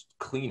to, just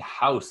clean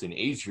house in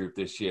age group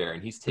this year,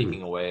 and he's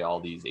taking away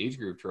all these age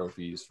group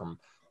trophies from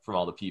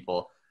all the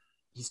people.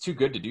 He's too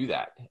good to do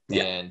that.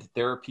 Yeah. And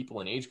there are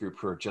people in age group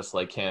who are just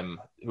like him,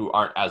 who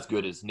aren't as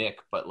good as Nick,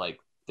 but like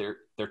they're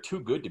too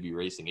good to be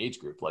racing age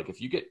group. Like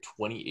if you get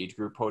 20 age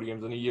group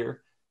podiums in a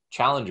year,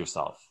 challenge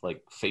yourself,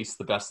 like face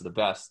the best of the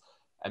best.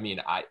 I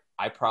mean,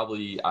 I've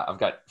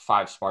got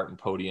 5 Spartan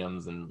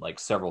podiums and like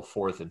several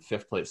 4th and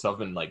 5th place. So I've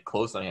been like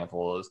close on a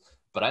handful of those,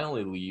 but I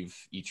only leave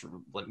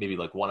maybe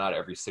like 1 out of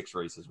every 6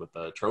 races with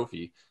a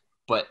trophy.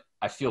 But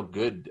I feel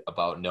good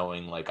about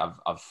knowing like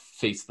I've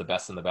faced the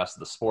best of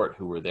the sport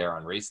who were there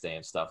on race day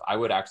and stuff. I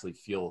would actually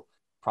feel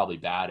probably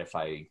bad if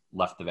I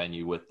left the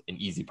venue with an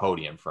easy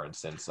podium, for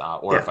instance,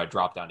 or if I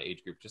dropped down to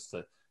age group just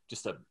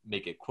to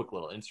make a quick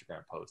little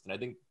Instagram post. And I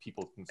think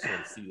people can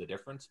sort of see the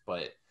difference,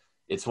 but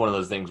it's one of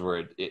those things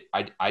where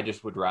I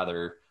just would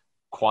rather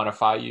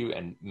quantify you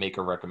and make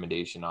a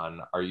recommendation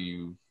on, are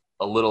you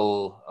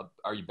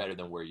better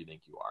than where you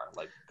think you are?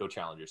 Like, go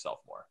challenge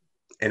yourself more.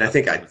 And I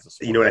think I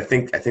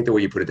think the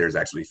way you put it there is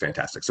actually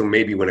fantastic. So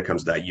maybe when it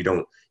comes to that, you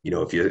don't,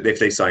 if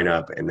they sign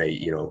up and they,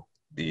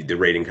 the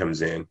rating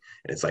comes in and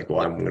it's like, well,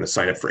 I'm going to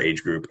sign up for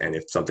age group. And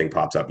if something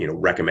pops up,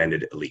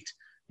 recommended elite,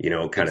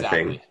 kind of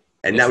thing.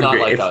 And it's that would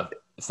be great.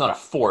 It's not a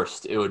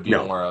forced, it would be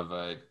more of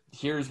a,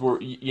 here's where,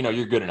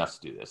 you're good enough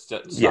to do this.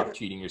 Stop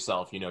cheating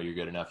yourself. You're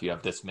good enough. You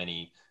have this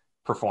many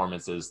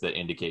performances that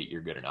indicate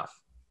you're good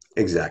enough.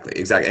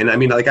 Exactly. And I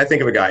mean, like, I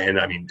think of a guy, and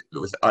I mean,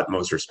 with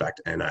utmost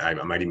respect, and I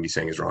might even be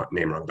saying his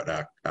name wrong,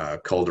 but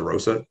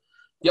Calderosa,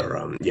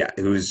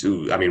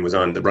 who I mean was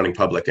on the Running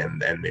Public,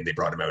 and they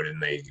brought him out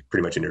and they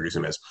pretty much introduced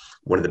him as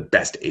one of the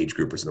best age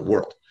groupers in the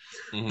world.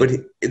 Mm-hmm. But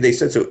they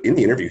said so in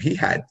the interview, he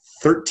had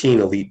 13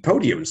 elite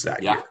podiums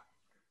that year.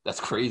 That's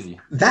crazy.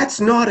 That's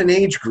not an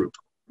age group.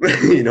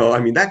 I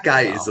mean, that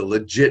guy is a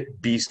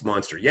legit beast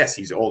monster. Yes,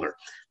 he's older,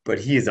 but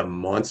he is a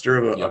monster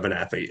of an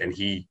athlete, and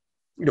he.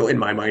 In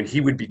my mind,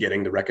 he would be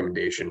getting the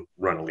recommendation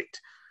run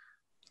elite.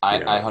 I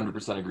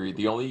 100% agree.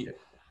 The only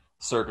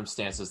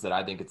circumstances that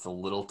I think it's a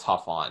little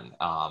tough on,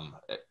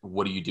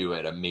 what do you do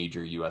at a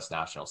major U.S.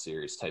 National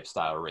Series type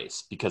style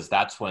race? Because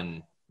that's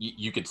when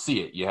you could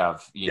see it. You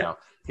have,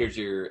 here's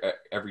your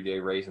everyday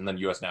race, and then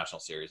U.S. National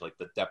Series, like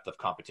the depth of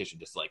competition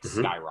just like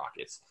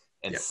skyrockets.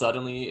 And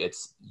suddenly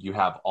you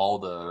have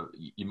all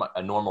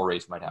a normal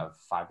race might have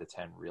 5 to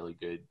 10 really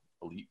good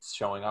elites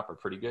showing up, are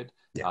pretty good.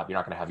 You're not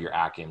going to have your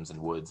Akims and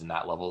Woods and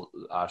that level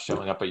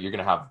showing up, but you're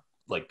going to have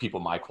like people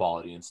my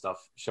quality and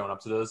stuff showing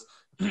up to those.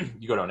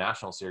 You go to a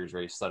national series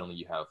race, suddenly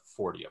you have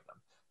 40 of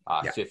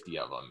them, 50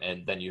 of them.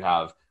 And then you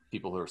have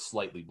people who are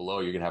slightly below,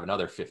 you're going to have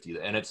another 50.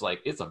 And it's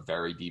like, it's a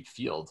very deep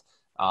field.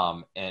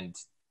 And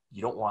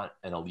you don't want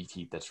an elite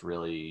heat that's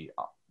really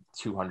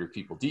 200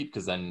 people deep,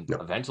 because then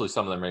eventually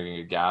some of them are going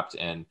to get gapped,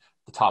 and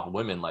the top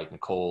women like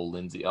Nicole,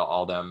 Lindsay,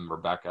 all them,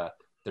 Rebecca,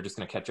 they're just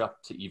going to catch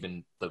up to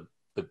even the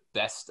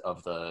best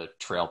of the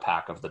trail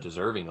pack of the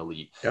deserving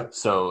elite. Yep.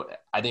 So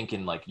I think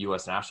in like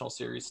U.S. National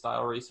Series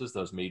style races,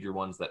 those major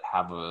ones that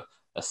have a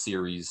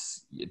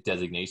series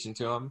designation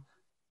to them,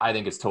 I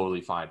think it's totally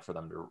fine for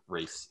them to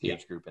race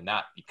age group, and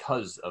that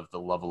because of the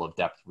level of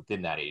depth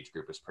within that age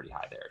group is pretty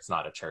high there. It's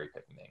not a cherry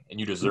picking thing, and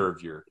you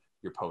deserve your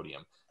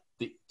podium.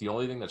 The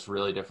only thing that's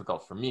really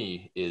difficult for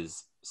me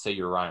is, say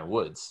you're Ryan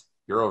Woods,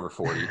 you're over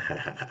 40.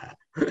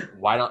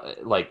 Why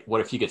don't, like,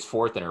 what if he gets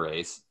 4th in a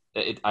race?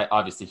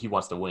 Obviously he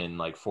wants to win,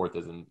 like 4th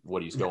isn't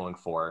what he's going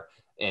for.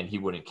 And he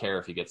wouldn't care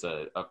if he gets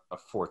a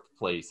 4th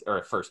place or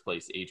a 1st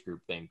place age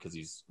group thing, because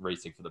he's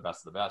racing for the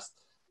best of the best.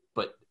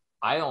 But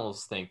I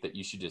almost think that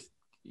you should just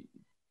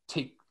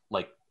take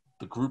like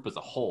the group as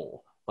a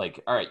whole.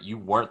 Like, all right, you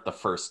weren't the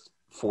first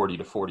 40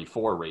 to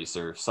 44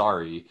 racer.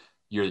 Sorry.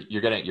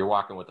 you're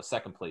walking with the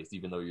second place,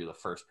 even though you're the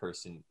first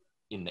person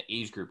in the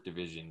age group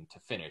division to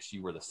finish.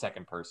 You were the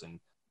second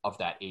person of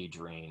that age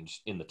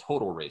range in the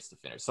total race to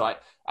finish. So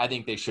I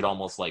think they should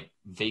almost like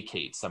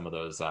vacate some of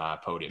those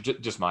podiums.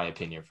 Just my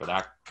opinion for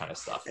that kind of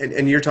stuff.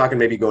 And you're talking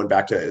maybe going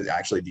back to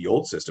actually the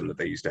old system that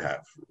they used to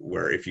have,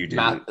 where if you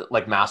didn't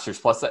like Masters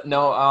plus that.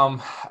 No,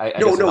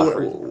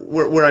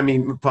 where I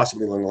mean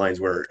possibly along the lines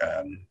where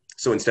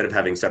so instead of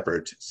having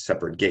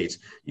separate gates,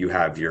 you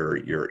have your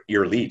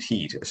elite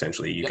heat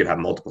essentially. You could have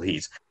multiple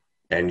heats,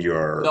 and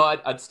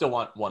I'd still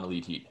want one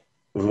elite heat.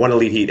 With one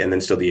elite heat and then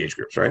still the age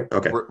groups, right?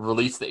 Okay.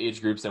 Release the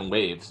age groups and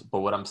waves. But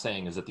what I'm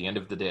saying is at the end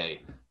of the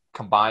day,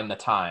 combine the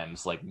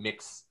times, like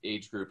mix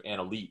age group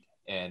and elite.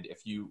 And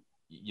if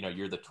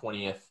you're the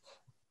 20th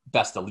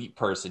best elite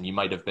person, you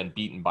might have been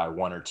beaten by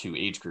one or two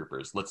age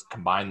groupers. Let's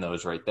combine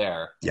those right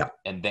there. Yeah.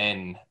 And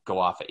then go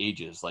off of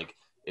ages. Like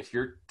if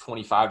you're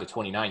 25 to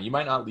 29, you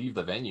might not leave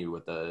the venue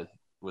with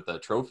a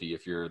trophy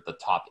if you're the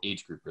top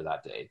age grouper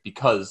that day,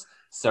 because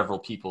several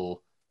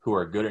people who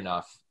are good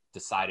enough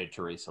decided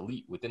to race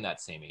elite within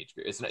that same age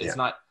group. It's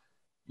not,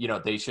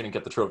 they shouldn't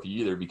get the trophy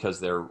either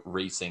because they're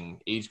racing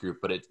age group,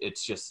 but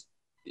it's just,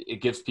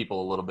 it gives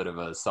people a little bit of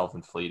a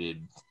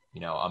self-inflated,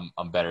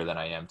 I'm better than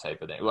I am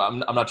type of thing.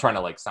 Well, I'm not trying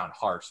to like sound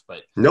harsh,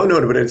 but no,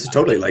 but it's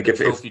totally like the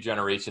trophy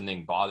generation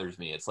thing bothers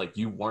me. It's like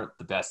you weren't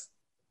the best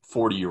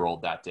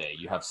 40-year-old that day.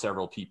 You have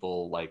several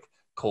people like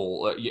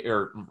Cole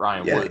or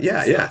Ryan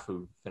Woods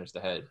who finished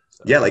ahead.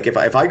 So. Yeah, like if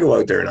I go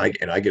out there and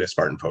I get a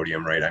Spartan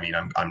podium, right? I mean,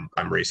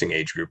 I'm racing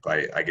age group.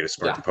 I get a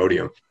Spartan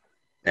podium,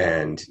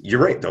 and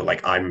you're right though.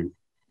 Like I'm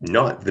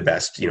not the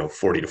best,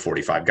 40 to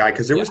 45 guy,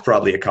 because there was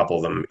probably a couple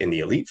of them in the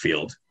elite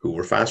field who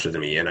were faster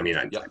than me. And I mean,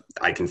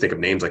 I can think of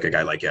names like a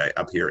guy like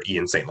up here,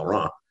 Ian St.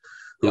 Laurent,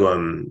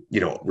 who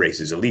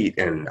races elite,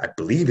 and I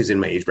believe is in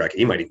my age bracket.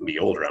 He might even be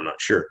older. I'm not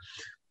sure,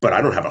 but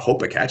I don't have a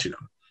hope of catching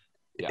him.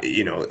 Yeah.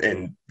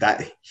 And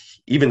that,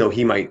 even though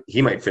he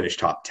might finish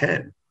top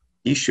 10,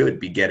 he should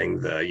be getting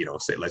the,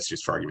 say, let's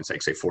just for argument's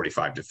sake, say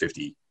 45 to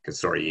 50, because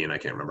sorry, Ian, I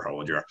can't remember how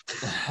old you are,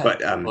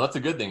 but, well, that's a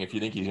good thing if you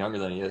think he's younger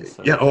than he is.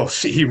 So. Yeah. Oh,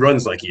 he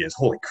runs like he is.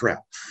 Holy crap.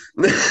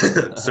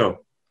 So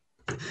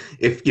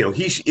if,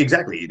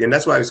 exactly. And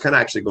that's why I was kind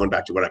of actually going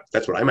back to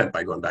that's what I meant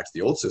by going back to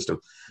the old system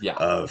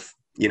of,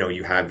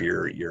 you have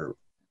your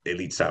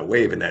elite style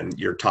wave, and then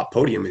your top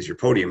podium is your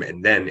podium.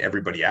 And then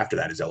everybody after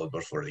that is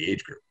eligible for the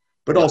age group,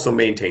 but also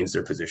maintains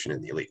their position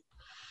in the elite.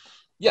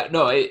 Yeah,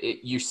 no,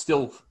 you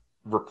still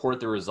report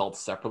the results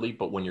separately,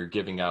 but when you're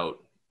giving out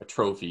a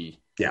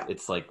trophy,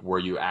 it's like, were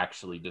you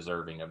actually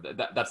deserving of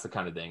that? That's the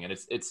kind of thing. And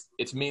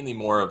it's mainly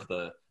more of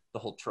the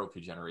whole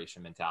trophy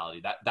generation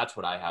mentality. That's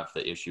what I have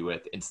the issue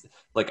with. It's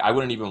like, I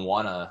wouldn't even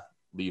want to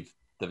leave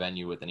the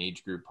venue with an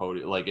age group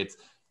podium. Like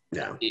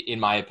in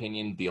my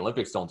opinion, the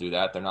Olympics don't do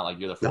that. They're not like,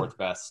 you're the fourth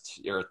best,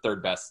 you're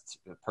third best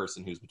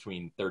person who's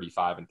between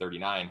 35 and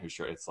 39.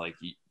 It's like,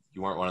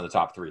 you weren't one of the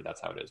top three.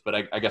 That's how it is.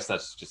 But I guess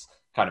that's just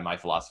kind of my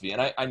philosophy.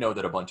 And I know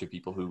that a bunch of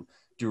people who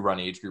do run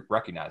age group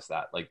recognize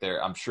that. Like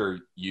I'm sure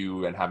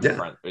you and having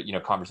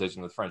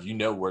conversation with friends,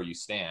 where you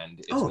stand.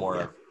 It's more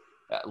of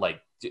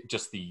like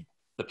just the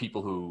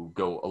people who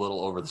go a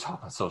little over the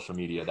top on social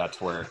media. That's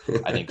where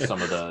I think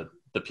some of the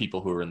people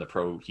who are in the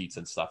pro heats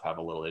and stuff have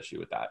a little issue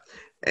with that.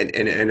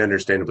 And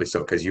understandably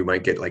so, because you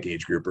might get like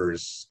age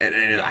groupers. And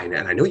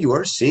I know you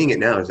are seeing it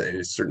now. To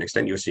a certain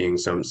extent, you're seeing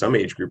some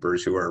age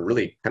groupers who are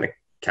really kind of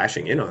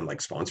cashing in on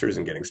like sponsors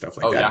and getting stuff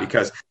like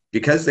that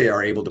because they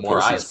are able to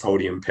post these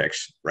podium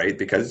pics, right?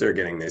 Because they're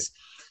getting this,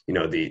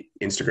 the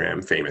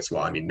Instagram famous.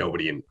 Well, I mean,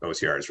 nobody in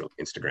OCR is really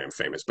Instagram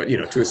famous, but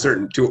to a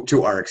certain,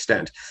 to our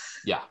extent.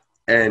 Yeah.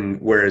 And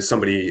whereas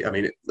somebody, I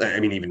mean,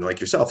 even like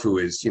yourself, who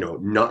is,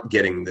 not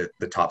getting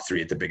the top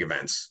three at the big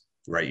events,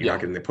 right? You're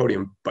not getting the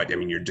podium, but I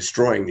mean, you're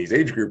destroying these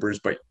age groupers,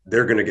 but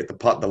they're going to get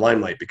the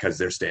limelight because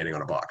they're standing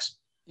on a box.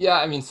 Yeah,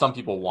 I mean, some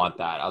people want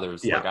that.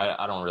 Others, like,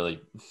 I don't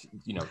really,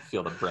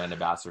 feel the brand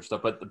ambassador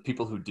stuff. But the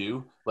people who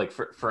do, like,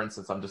 for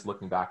instance, I'm just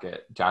looking back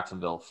at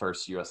Jacksonville,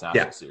 first U.S.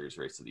 National Series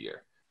race of the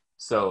year.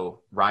 So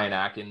Ryan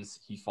Atkins,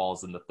 he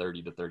falls in the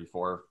 30 to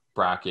 34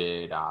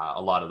 bracket.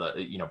 A lot of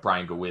the,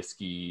 Brian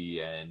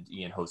Gowiski and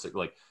Ian Hosick.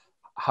 Like,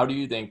 how do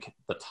you think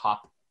the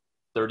top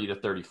 30 to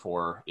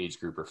 34 age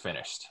grouper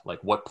finished?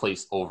 Like, what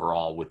place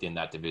overall within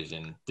that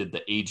division did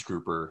the age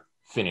grouper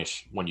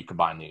finish when you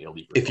combine the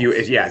elite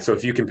results? So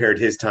if you compared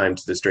his time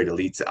to the straight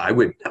elites, I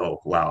would,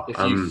 if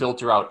you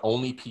filter out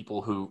only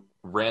people who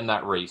ran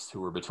that race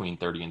who were between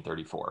 30 and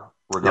 34,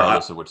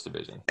 regardless of which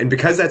division. And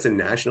because that's a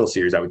national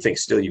series, I would think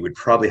still you would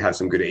probably have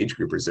some good age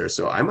groupers there.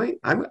 So I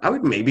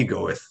would maybe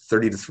go with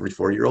 30 to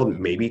 34-year-old,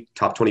 maybe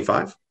top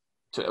 25.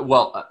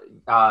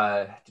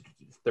 32nd.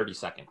 30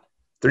 seconds.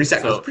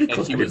 So, pretty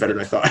close. I did better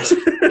than I thought.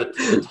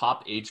 The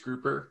top age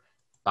grouper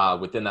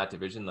within that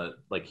division,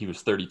 he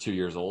was 32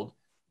 years old.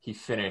 He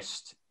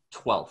finished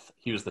 12th.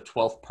 He was the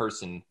 12th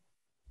person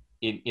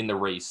in the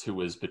race who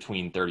was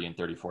between 30 and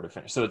 34 to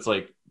finish. So it's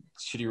like,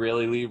 should he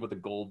really leave with a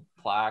gold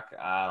plaque?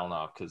 I don't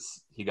know,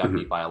 because he got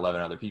beat by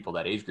 11 other people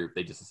that age group.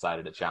 They just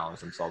decided to challenge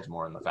themselves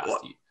more in the fast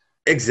heat.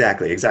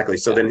 Exactly.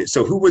 So then,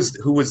 who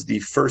was the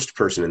first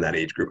person in that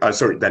age group?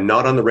 Sorry, that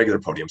not on the regular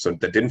podium. So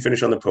that didn't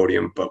finish on the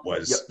podium, but Yep.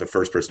 was the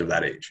first person of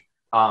that age.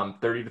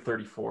 30 to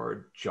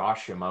 34,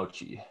 Josh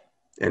Yamauchi.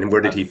 And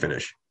where did he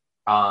finish?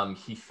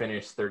 He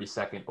finished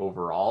 32nd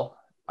overall.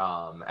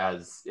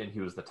 And he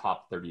was the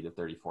top 30 to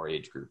 34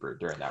 age grouper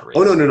during that race.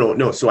 Oh,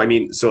 no. So I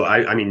mean,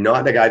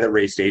 not the guy that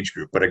raced age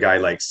group, but a guy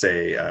like,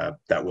 say,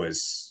 that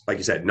was, like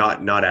you said,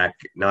 not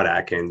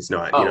Atkins,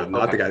 not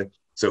the guy.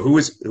 So who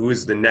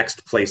was the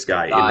next place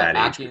guy in that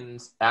age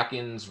group?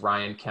 Atkins,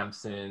 Ryan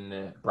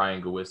Kempson,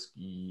 Brian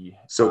Gowiski.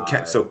 So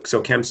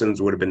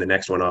Kempson's would have been the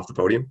next one off the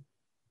podium?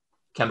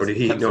 Or did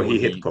he? No, he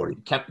hit the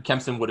podium.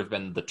 Kempson would have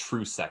been the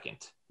true second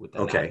with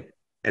that. Okay.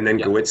 And then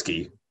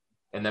Gowitzki.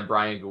 And then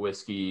Brian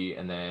Gowiski,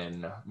 and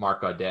then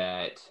Mark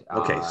Audette.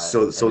 Okay,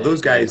 so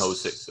those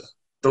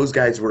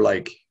guys were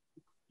like,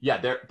 yeah,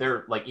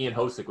 they're like, Ian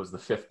Hosick was the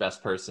fifth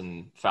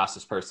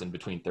fastest person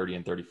between 30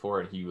 and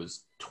 34, and he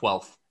was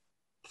 12th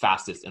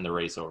fastest in the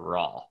race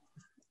overall.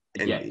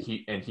 And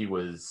he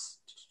was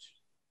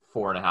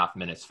 4.5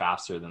 minutes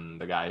faster than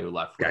the guy who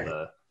left with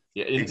the.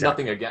 Yeah, it's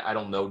nothing again. I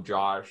don't know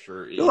Josh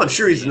or. No, I'm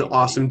sure he's an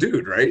awesome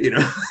dude, right? And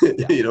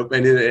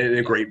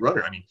a great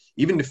runner. I mean,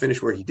 even to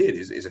finish where he did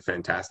is a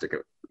fantastic,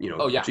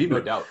 achievement. No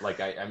doubt. Like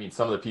I mean,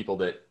 some of the people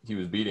that he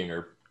was beating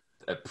are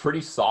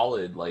pretty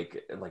solid.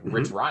 Like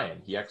Rich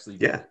Ryan, he actually.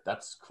 Yeah.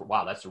 That's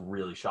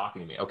really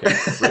shocking to me. Okay,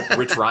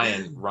 Rich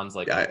Ryan runs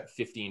like a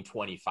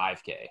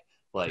 15-25K.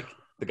 Like,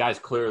 the guy's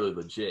clearly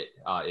legit.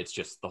 It's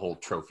just the whole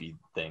trophy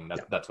thing.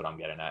 That's what I'm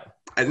getting at.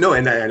 No,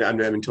 and I'm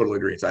in total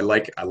agreement. I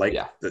like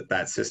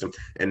that system.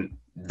 And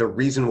the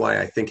reason why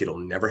I think it'll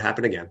never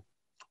happen again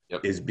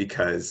is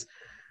because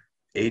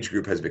age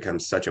group has become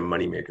such a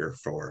moneymaker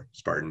for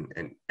Spartan,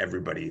 and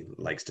everybody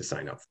likes to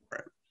sign up for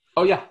it.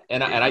 Oh yeah,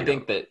 I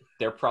think that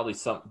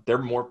they're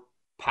more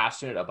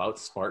passionate about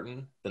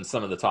Spartan than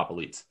some of the top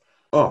elites.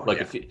 Oh,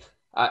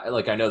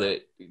 I know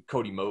that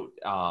Cody Moat.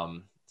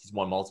 He's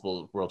won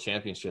multiple world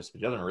championships, but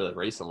he doesn't really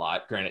race a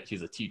lot. Granted,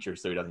 he's a teacher,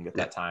 so he doesn't get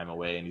that time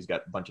away, and he's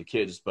got a bunch of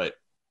kids. But,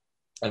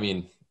 I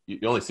mean, you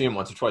only see him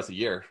once or twice a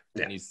year,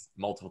 and he's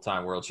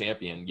multiple-time world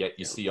champion. Yet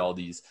you see all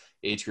these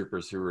age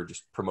groupers who are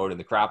just promoting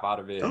the crap out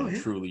of it and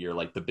truly are,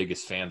 like, the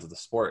biggest fans of the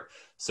sport.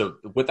 So,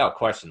 without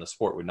question, the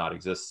sport would not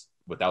exist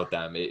without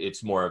them.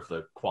 It's more of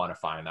the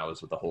quantifying. That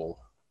was with the whole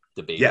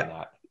debate on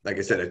that. Like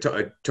I said,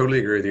 I totally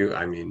agree with you.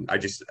 I mean,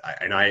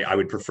 I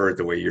would prefer it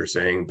the way you're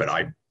saying, but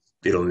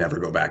it'll never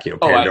go back.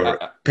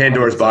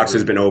 Pandora's box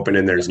has been open,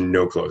 and there's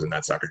no closing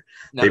that sucker.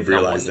 They've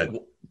realized that.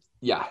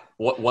 Yeah.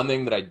 One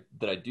thing that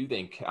I do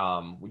think,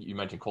 you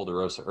mentioned Col de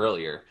Rosa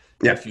earlier.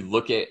 Yeah. If you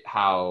look at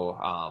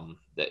how,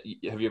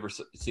 have you ever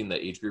seen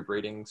the age group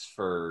ratings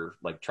for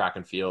like track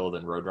and field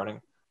and road running?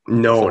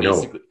 No.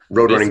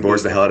 Road running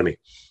bores the hell out of me.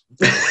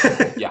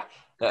 Yeah.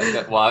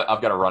 Well,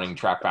 I've got a running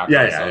track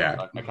background,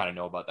 so I kind of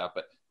know about that.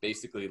 But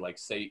basically, like,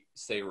 say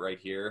right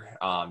here,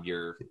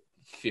 you're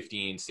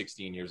 15,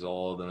 16 years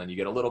old, and then you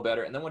get a little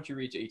better. And then once you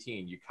reach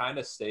 18, you kind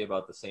of stay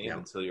about the same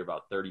until you're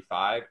about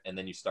 35. And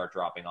then you start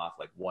dropping off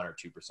like 1 or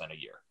 2% a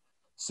year.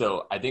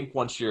 So I think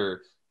once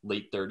you're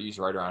late 30s,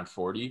 right around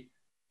 40,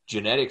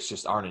 genetics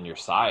just aren't on your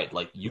side.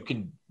 Like, you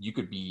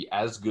could be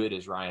as good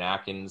as Ryan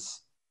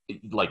Atkins,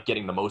 like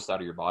getting the most out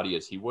of your body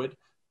as he would,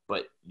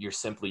 but you're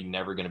simply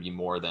never going to be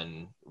more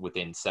than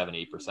within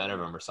 7-8% of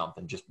them or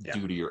something, just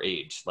due to your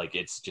age. Like,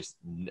 it's just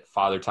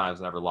father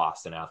time's never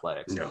lost in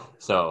athletics. No.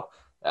 So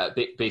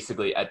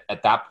basically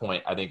at that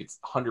point, I think it's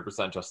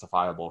 100%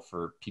 justifiable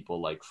for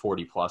people like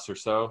 40 plus or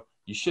so.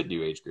 You should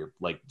do age group.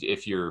 Like,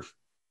 if you're,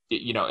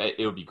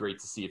 it would be great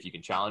to see if you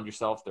can challenge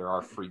yourself. There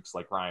are freaks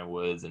like Ryan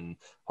Woods and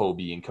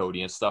Hobie and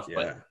Cody and stuff,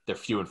 but they're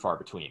few and far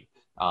between.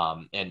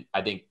 And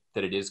I think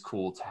that it is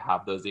cool to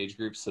have those age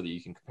groups so that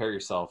you can compare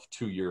yourself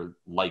to your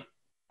like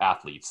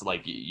athletes.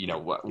 Like,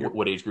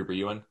 what age group are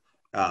you in?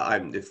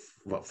 I'm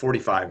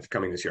 45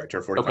 coming this year. I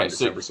turned 45 in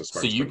December,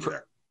 so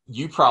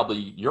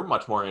you're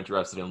much more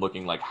interested in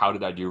looking like, how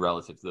did I do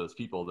relative to those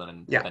people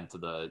than to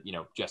the,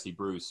 Jesse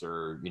Bruce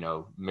or,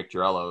 Mick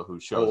Girello who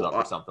shows up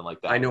or something like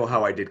that. I know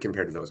how I did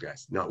compared to those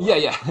guys. Not well.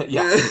 Yeah.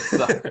 It's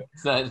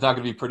not going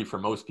to be pretty for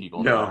most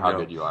people, no matter how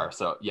good you are.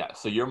 So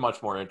so you're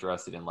much more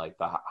interested in like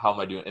how am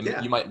I doing?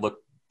 And you might look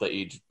the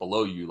age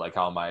below you, like,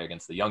 how am I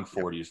against the young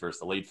 40s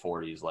versus the late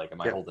 40s? Like, am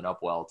I holding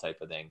up well,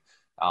 type of thing.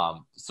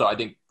 So I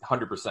think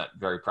 100%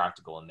 very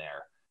practical in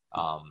there.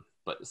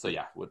 But so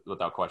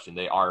without question,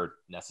 they are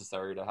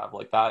necessary to have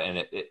like that.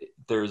 And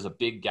there's a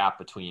big gap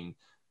between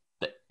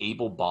the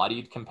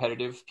able-bodied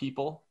competitive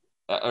people.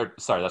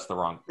 Sorry, that's the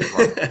wrong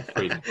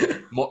phrasing.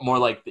 More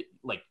like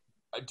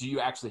do you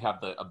actually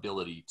have the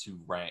ability to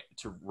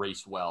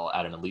race well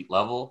at an elite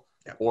level,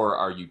 or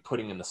are you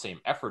putting in the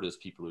same effort as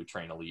people who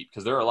train elite?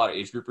 Because there are a lot of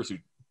age groupers who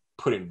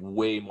put in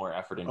way more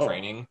effort in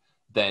training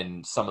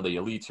than some of the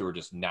elites who are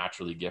just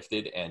naturally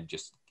gifted and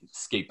just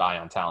skate by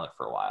on talent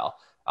for a while.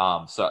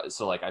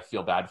 So like, I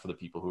feel bad for the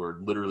people who are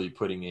literally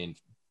putting in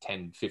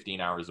 10,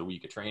 15 hours a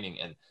week of training,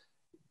 and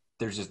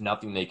there's just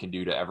nothing they can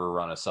do to ever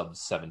run a sub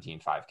 17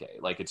 5K.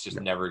 Like it's just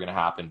never going to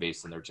happen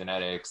based on their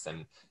genetics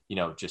and, you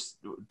know, just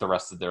the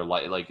rest of their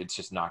life. Like it's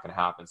just not going to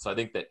happen. So I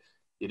think that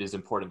it is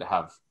important to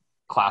have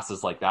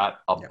classes like that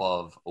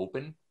above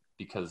open,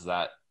 because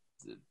a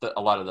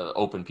lot of the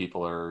open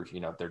people are, you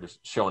know, they're just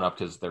showing up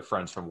because their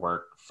friends from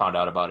work found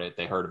out about it.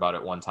 They heard about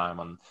it one time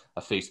on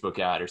a Facebook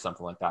ad or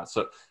something like that.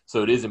 So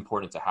it is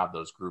important to have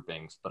those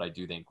groupings. But I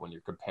do think when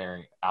you're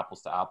comparing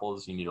apples to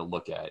apples, you need to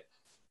look at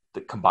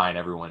combine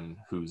everyone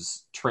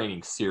who's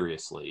training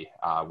seriously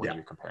when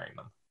you're comparing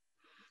them.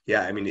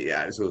 Yeah. I mean, yeah,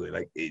 absolutely.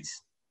 Like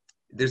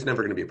there's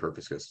never going to be a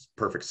perfect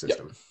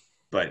system. Yep.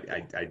 But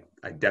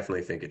I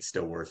definitely think it's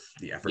still worth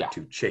the effort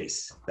to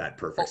chase that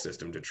perfect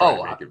system to try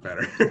to make it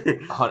better.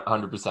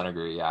 100%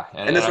 agree. Yeah.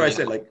 And that's why I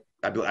said, like,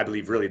 I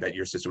believe really that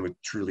your system would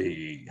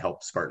truly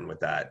help Spartan with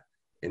that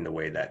in the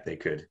way that they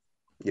could,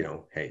 you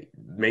know, hey,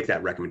 make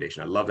that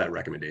recommendation. I love that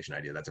recommendation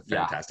idea. That's a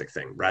fantastic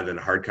thing, rather than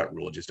a hard cut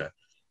rule, just a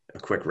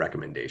quick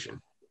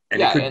recommendation.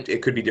 And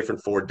it could be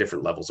different for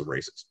different levels of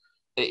races.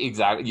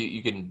 Exactly.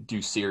 You can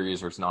do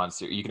series versus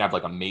non-series. You can have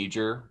like a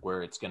major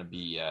where it's going to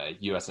be a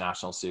U.S.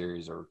 National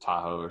Series or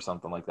Tahoe or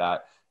something like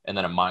that. And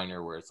then a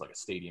minor where it's like a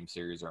stadium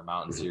series or a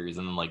mountain series.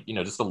 And then like, you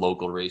know, just a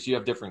local race. You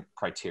have different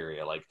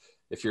criteria. Like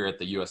if you're at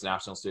the U.S.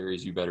 National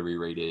Series, you better be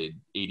rated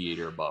 88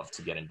 or above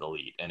to get into the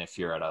elite. And if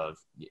you're at a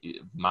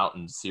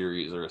mountain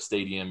series or a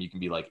stadium, you can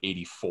be like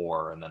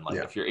 84. And then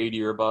like if you're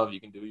 80 or above, you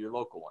can do your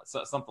local one.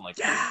 So something like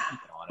that.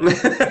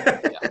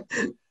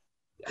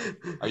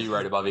 Are you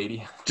right above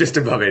 80? Just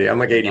above 80. I'm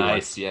like 81.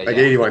 Nice. Yeah,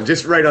 81,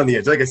 just right on the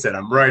edge. Like I said,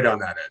 I'm right on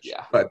that edge.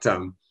 Yeah. But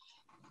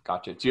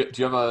gotcha. Do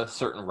you have a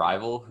certain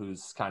rival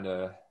who's kind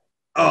of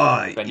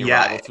been your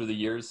rival through the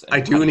years?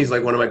 I do, and he's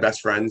like one of my best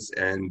friends,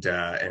 and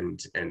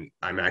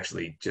I'm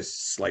actually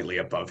just slightly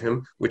above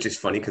him, which is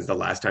funny because the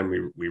last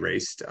time we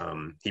raced,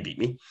 he beat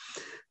me.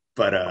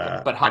 But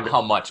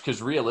how much?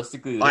 Because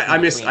realistically, I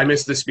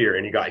missed the spear,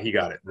 and he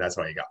got it, and that's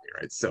why he got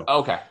me, right? So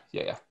okay,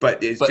 yeah.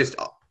 But it's just.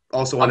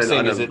 Also,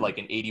 is it like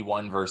an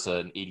 81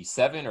 versus an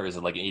 87, or is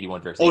it like an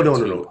 81 versus? Oh,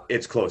 no.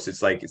 It's close.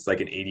 It's like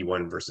an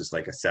 81 versus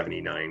like a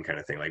 79 kind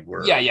of thing. Like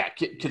we're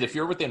Because if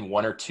you're within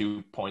 1 or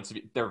 2 points,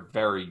 they're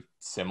very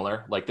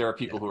similar. Like there are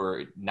people who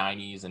are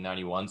 90s and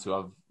 91s who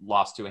have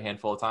lost to a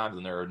handful of times,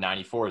 and there are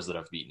 94s that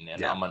I've beaten,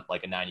 and I'm on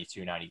like a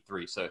 92,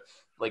 93. So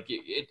like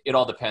it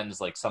all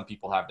depends. Like some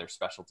people have their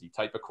specialty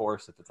type of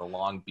course. If it's a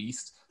long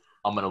beast,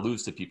 I'm going to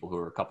lose to people who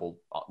are a couple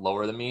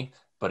lower than me.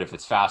 But if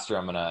it's faster,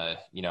 I'm going to,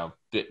 you know,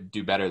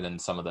 do better than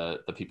some of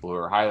the people who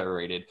are higher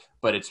rated.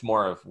 But it's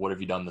more of what have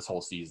you done this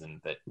whole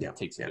season that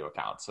takes into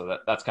account. So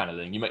that's kind of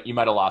the thing. You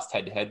might have lost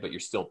head to head, but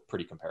you're still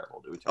pretty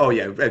comparable to each other. Oh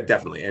yeah,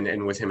 definitely.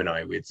 And with him and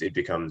I, we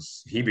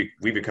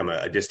become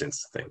a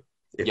distance thing.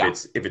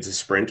 If it's a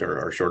sprint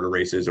or shorter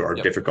races or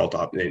difficult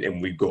and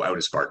we go out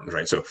as Spartans,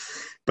 right? So,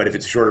 but if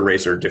it's a shorter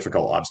race or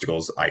difficult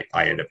obstacles, I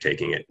end up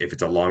taking it. If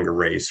it's a longer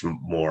race,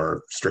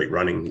 more straight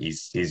running,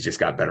 he's just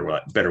got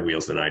better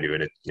wheels than I do,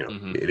 and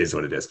it is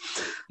what it is.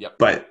 Yep.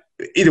 But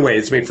either way,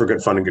 it's made for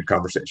good fun and good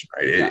conversation,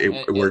 right?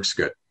 It works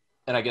good.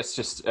 And I guess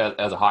just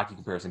as a hockey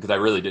comparison, because I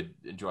really did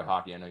enjoy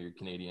hockey. I know you're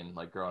Canadian,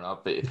 like growing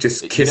up.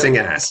 Kissing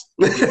ass.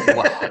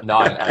 No,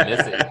 I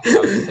miss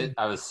it.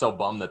 I was so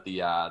bummed that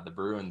the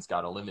Bruins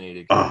got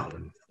eliminated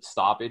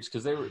stoppage,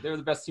 because they were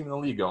the best team in the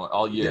league going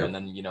all year. Yeah. And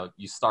then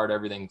you start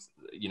everything.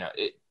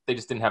 They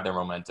just didn't have their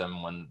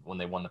momentum when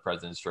they won the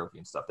President's Trophy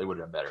and stuff. They would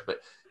have done better. But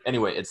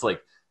anyway, it's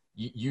like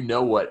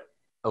what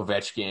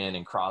Ovechkin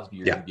and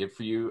Crosby are going to give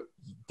for you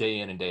day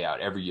in and day out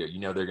every year.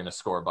 They're going to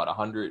score about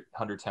 100,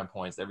 110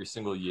 points every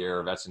single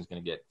year. Ovechkin's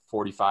going to get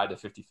 45 to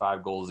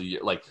 55 goals a year.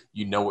 Like,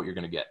 what you're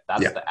going to get.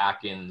 That's the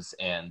Atkins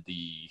and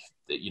the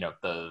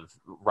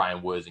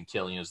Ryan Woods and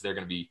Killians. They're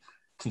going to be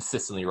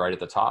consistently right at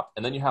the top.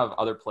 And then you have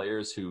other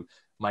players who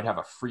might have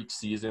a freak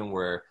season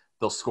where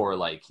they'll score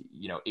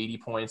 80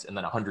 points and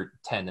then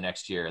 110 the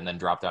next year and then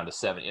drop down to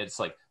 70. It's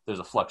like there's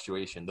a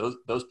fluctuation.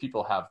 Those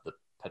people have the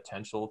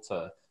potential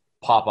to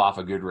pop off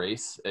a good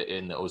race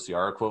in the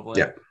OCR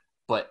equivalent,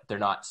 but they're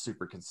not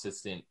super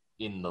consistent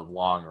in the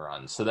long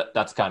run. So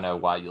that's kind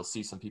of why you'll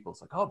see some people,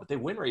 it's like, oh, but they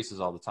win races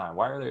all the time.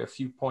 Why are they a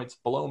few points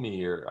below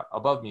me or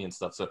above me and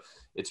stuff? So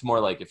it's more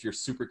like if you're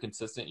super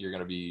consistent, you're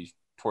going to be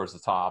towards the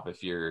top.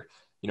 If you're,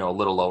 a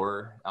little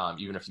lower,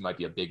 even if you might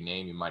be a big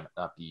name, you might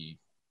not be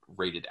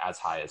rated as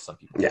high as some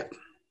people. Yeah.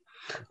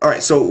 All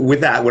right. So with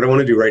that, what I want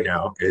to do right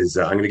now is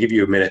I'm going to give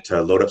you a minute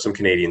to load up some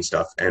Canadian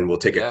stuff, and we'll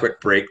take a quick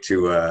break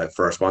for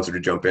our sponsor to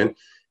jump in.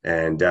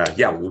 And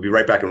we'll be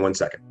right back in 1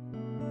 second.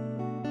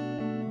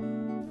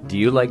 Do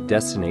you like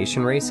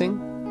destination racing?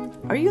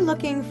 Are you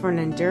looking for an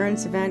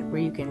endurance event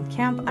where you can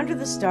camp under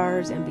the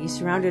stars and be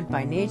surrounded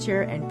by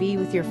nature and be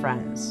with your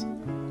friends?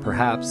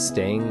 Perhaps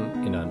staying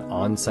in an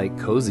on-site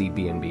cozy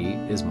B&B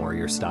is more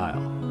your style.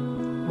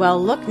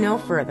 Well, look no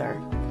further.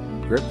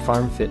 Grip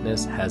Farm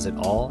Fitness has it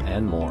all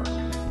and more.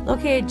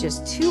 Located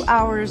just 2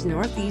 hours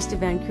northeast of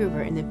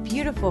Vancouver in the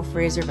beautiful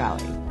Fraser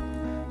Valley.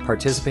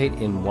 Participate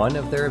in one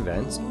of their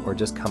events or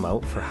just come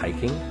out for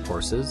hiking,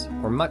 horses,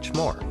 or much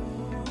more.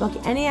 Book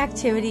any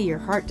activity your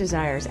heart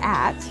desires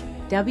at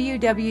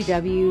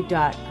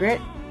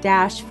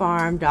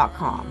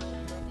www.grit-farm.com.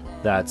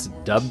 That's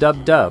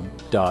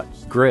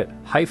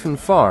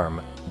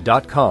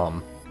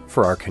www.grit-farm.com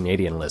for our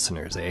Canadian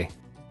listeners, eh?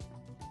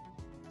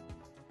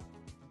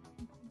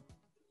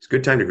 It's a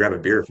good time to grab a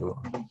beer if you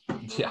want.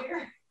 Yeah.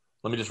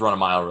 Let me just run a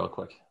mile real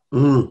quick.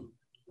 Mm.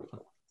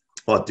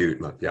 Well,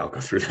 dude, yeah, I'll go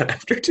through that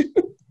after too.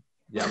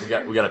 Yeah,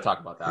 we got to talk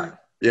about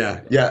that.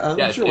 Yeah.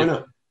 Sure, why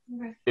not?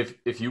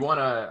 If you want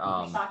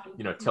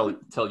to,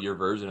 tell your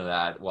version of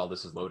that while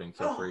this is loading,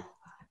 feel free.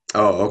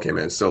 Oh, okay,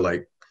 man. So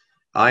like,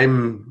 Or if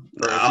you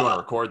want to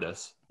record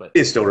this, but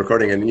it's still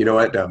recording, and you know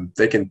what?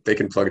 They can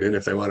plug it in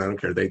if they want. I don't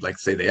care. They like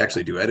say they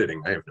actually do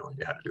editing. I have no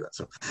idea how to do that.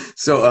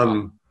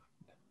 So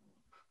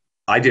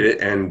I did it,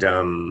 and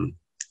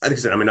like I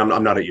said, I mean,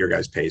 I'm not at your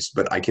guys' pace,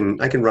 but I can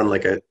run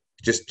like a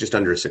just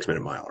under a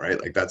 6-minute mile, right?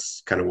 Like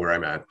that's kind of where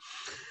I'm at.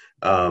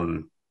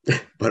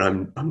 But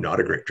I'm not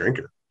a great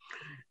drinker,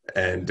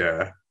 and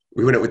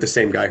we went out with the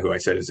same guy who I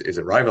said is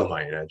a rival of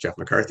mine, Jeff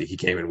McCarthy. He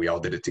came and we all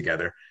did it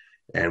together.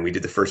 And we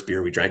did the first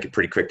beer. We drank it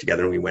pretty quick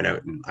together, and we went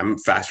out. And I'm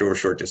faster over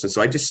short distance,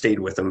 so I just stayed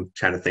with him,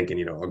 kind of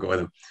thinking, I'll go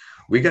with him.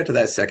 We got to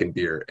that second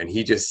beer, and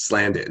he just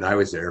slammed it, and I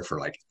was there for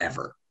like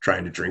ever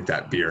trying to drink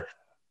that beer.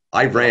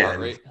 I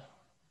ran.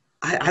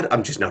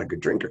 I'm just not a good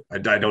drinker. I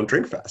don't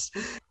drink fast,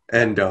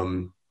 and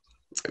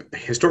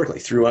historically,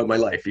 throughout my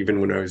life, even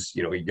when I was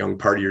a young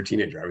partier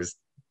teenager, I was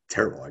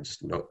terrible. I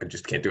just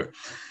can't do it.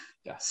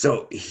 Yeah.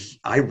 So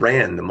I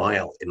ran the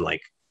mile in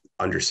like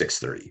under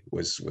 6:30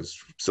 was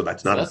so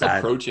that's not that's a bad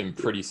approaching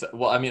pretty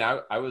well. I mean,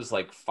 I was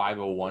like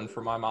 5:01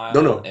 for my mile.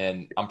 No.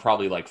 And I'm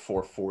probably like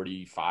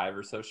 4:45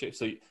 or so shape.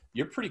 So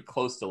you're pretty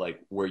close to like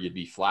where you'd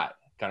be flat.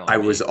 Kind of like I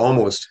was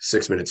almost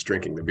 6 minutes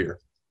drinking the beer.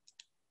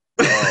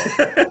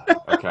 Oh,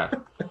 okay.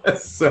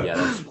 So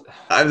yeah,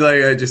 I'm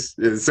like,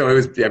 so it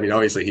was, I mean,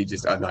 obviously he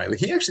just annihilated.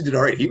 He actually did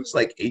all right. He was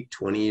like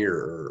 8:20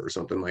 or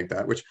something like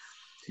that, which,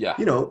 yeah,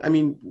 I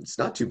mean, it's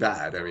not too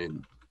bad. I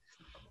mean,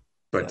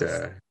 but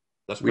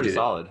that's pretty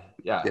solid.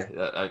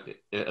 Yeah.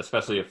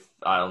 Especially if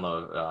I don't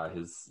know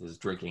his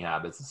drinking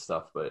habits and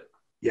stuff, but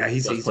yeah,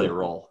 he's play a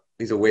role.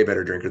 He's a way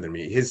better drinker than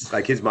me. His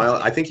mile,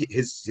 I think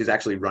his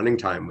actually running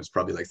time was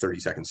probably like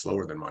 30 seconds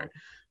slower than mine,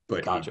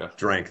 but he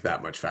drank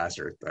that much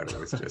faster. That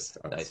was just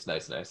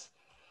nice.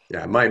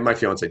 Yeah, my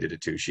fiance did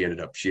it too. She ended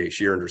up she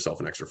earned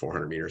herself an extra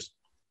 400 meters.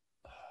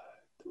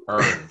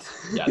 Earned.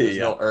 Yeah, there's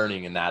no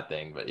earning in that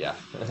thing, but yeah.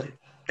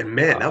 And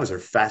man, that was her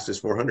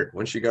fastest 400.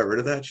 Once she got rid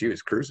of that, she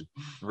was cruising.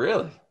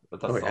 Really? But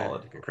that's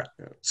solid.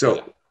 Yeah.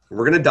 So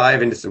we're going to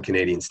dive into some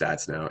Canadian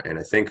stats now. And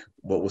I think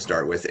what we'll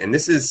start with, and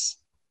this is,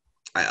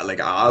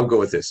 I'll go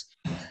with this.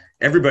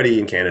 Everybody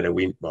in Canada,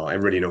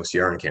 everybody knows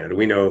CR in Canada.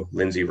 We know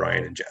Lindsay,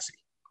 Ryan, and Jesse.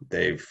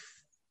 They've,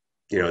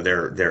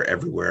 they're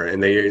everywhere,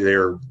 and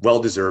they're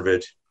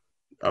well-deserved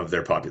of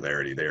their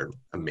popularity. They're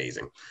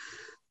amazing.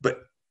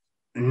 But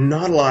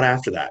not a lot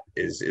after that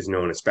is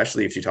known,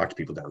 especially if you talk to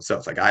people down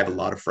south. Like I have a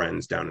lot of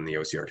friends down in the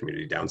OCR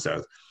community down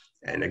south.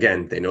 And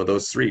again, they know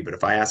those three, but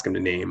if I ask them to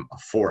name a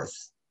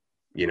fourth,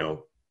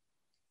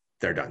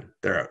 they're done.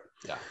 They're out.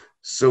 Yeah.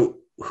 So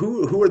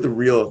who are the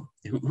real,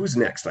 who's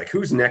next? Like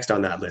who's next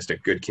on that list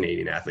of good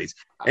Canadian athletes?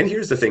 And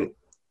here's the thing.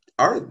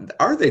 Are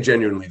they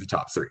genuinely the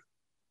top three?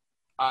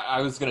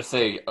 I was going to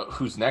say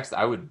who's next.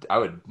 I would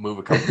move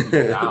a couple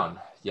people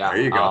down. Yeah.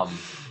 There you go.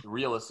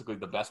 Realistically,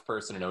 the best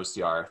person in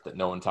OCR that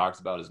no one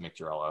talks about is Mick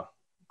Girello.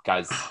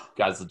 Guy's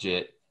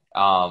legit.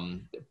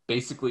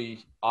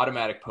 Basically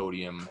automatic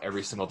podium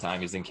every single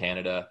time he's in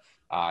Canada.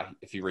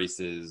 If he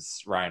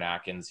races Ryan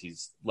Atkins,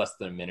 he's less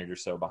than a minute or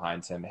so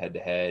behind him head to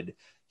head.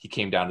 He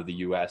came down to the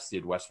US,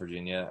 did West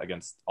Virginia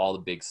against all the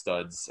big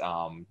studs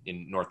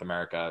in North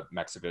America,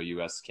 Mexico,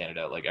 US,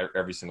 Canada, like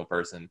every single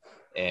person.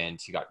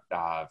 And he got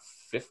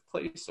 5th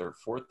place or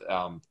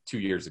 4th 2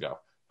 years ago,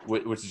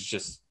 which is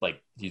just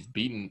like he's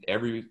beaten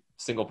every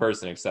single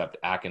person except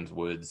Atkins,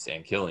 Woods,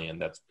 and Killian.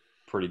 That's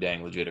pretty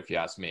dang legit if you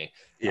ask me.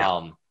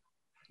 Yeah.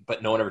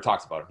 But no one ever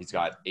talks about him. He's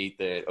got 8th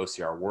at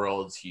OCR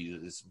Worlds.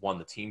 He's won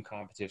the team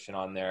competition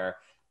on there.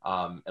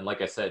 And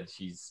like I said,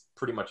 he's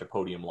pretty much a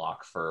podium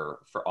lock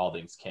for all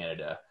things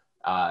Canada.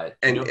 Sorry,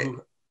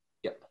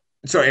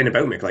 and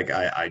about Mick, like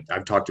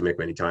I've talked to Mick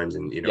many times,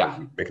 and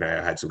Mick and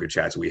I had some good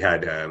chats. We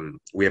have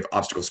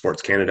Obstacle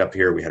Sports Canada up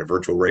here. We had a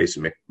virtual race,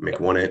 and Mick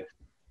won it.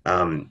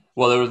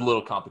 Well, there was a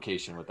little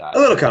complication with that. A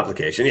little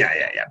complication,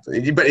 yeah.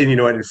 But you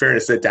know what? In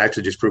fairness, to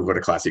actually just prove what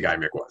a classy guy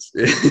Mick was.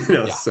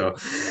 So.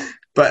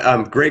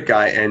 But great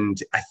guy, and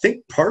I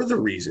think part of the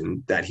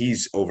reason that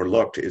he's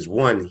overlooked is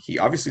one, he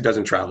obviously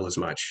doesn't travel as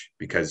much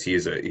because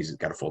he's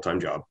got a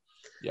full-time job.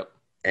 Yep.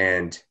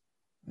 And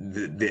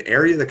the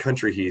area of the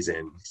country he's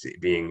in,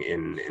 being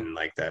in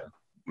like that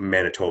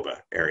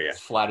Manitoba area, it's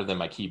flatter than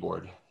my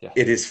keyboard. Yeah.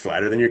 It is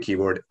flatter than your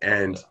keyboard,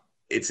 and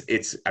it's.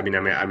 I mean,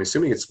 I'm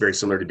assuming it's very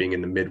similar to being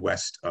in the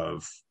Midwest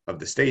of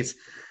the States.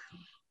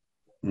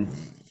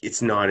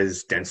 It's not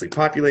as densely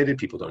populated.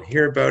 People don't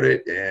hear about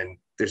it, and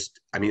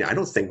I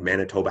don't think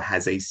Manitoba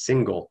has a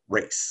single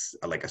race,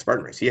 like a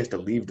Spartan race. He has to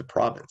leave the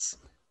province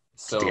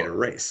to get a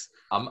race.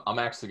 I'm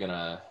actually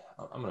I'm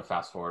gonna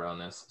fast forward on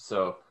this.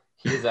 So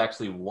he has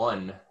actually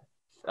won,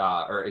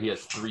 or he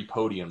has 3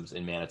 podiums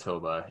in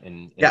Manitoba.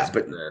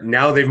 But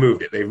now they've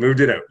moved it. They've moved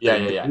it out.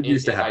 Yeah. They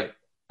used to have it.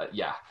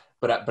 Yeah.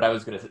 But I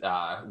was going to,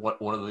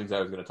 one of the things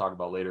I was going to talk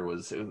about later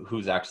was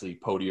who's actually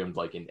podiumed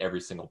like in every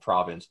single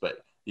province, but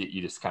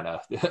you just kind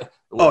of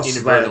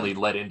inadvertently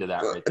led into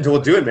that right there.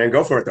 We'll do it, man.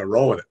 Go for it. Then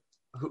roll with it.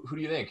 Who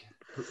do you think?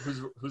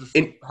 Who's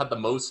had the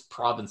most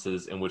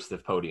provinces in which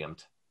they've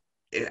podiumed?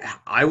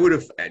 I would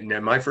have,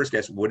 my first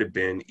guess would have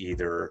been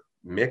either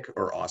Mick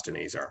or Austin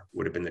Azar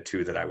would have been the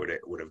 2 that I would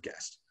have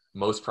guessed.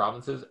 Most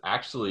provinces?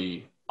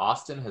 Actually,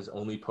 Austin has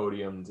only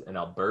podiumed in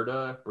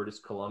Alberta, British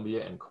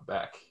Columbia, and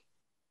Quebec.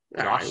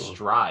 Josh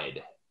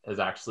Stride has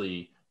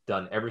actually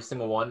done every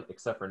single one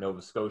except for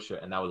Nova Scotia,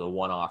 and that was a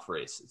one-off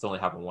race. It's only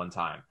happened one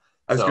time.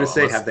 I was going to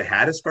say, have they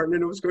had a Spartan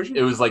in Nova Scotia?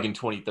 It was like in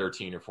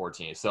 2013 or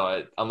 14.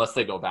 So unless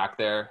they go back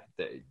there,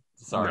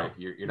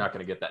 you're not going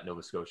to get that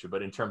Nova Scotia.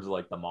 But in terms of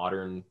like the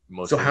modern,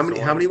 most. So how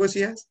many was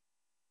he has?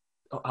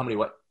 How many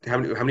what? How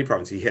many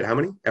provinces? He hit how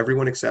many?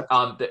 Everyone except?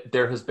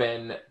 There has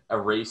been a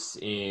race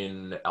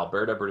in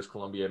Alberta, British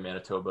Columbia,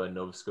 Manitoba,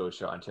 Nova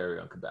Scotia,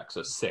 Ontario, and Quebec.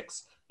 So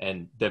 6.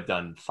 And they've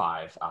done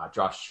 5.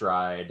 Josh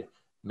Stride,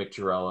 Mick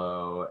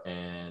Girello,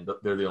 and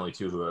they're the only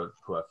 2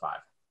 who have 5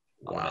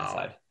 on the men's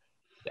side.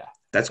 Yeah,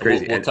 that's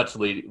crazy. We'll touch the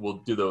lady. We'll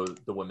do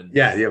the women.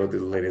 Yeah, we'll do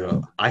the lady.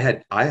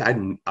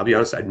 I'll be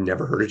honest, I'd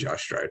never heard of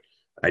Josh Stride.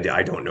 I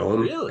don't know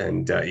him. Really?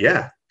 And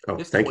yeah. Oh,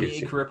 thank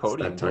you. Career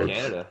podium in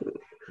Canada.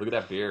 Look at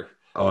that beer.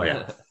 Oh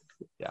yeah.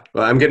 Yeah.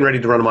 Well, I'm getting ready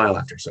to run a mile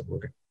after, so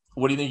okay.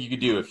 What do you think you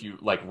could do if you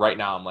like right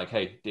now? I'm like,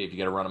 hey, Dave, you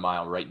got to run a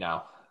mile right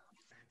now.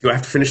 Do I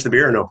have to finish the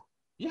beer or no?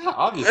 Yeah,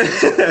 obviously.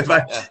 if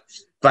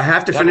I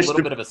have to finish a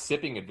little bit of a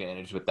sipping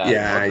advantage with that.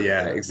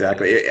 Yeah,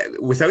 exactly.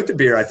 Without the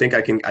beer, I think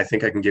I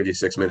can give you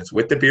 6 minutes.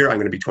 With the beer, I'm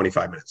going to be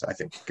 25 minutes. I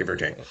think, give or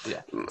take.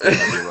 Yeah,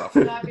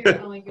 that'd be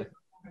rough.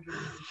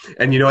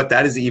 And you know what?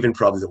 That is even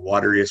probably the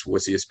wateriest,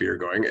 wussiest beer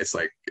going. It's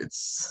like it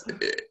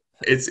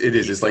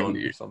is. It's like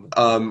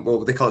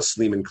well, they call it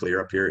Sleeman Clear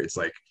up here. It's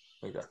like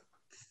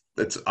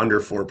it's under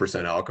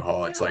 4%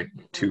 alcohol. It's like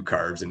 2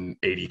 carbs and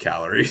 80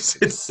 calories.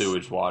 It's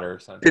sewage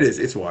water. It is.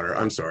 It's water.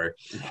 I'm sorry.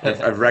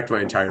 I've wrecked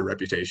my entire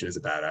reputation as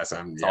a badass.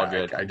 All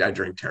good. I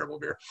drink terrible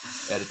beer.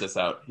 Edit this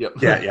out. Yep.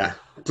 Yeah.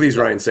 Please,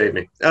 Ryan, save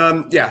me.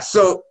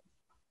 So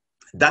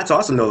that's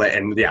awesome though.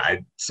 And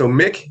so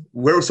Mick,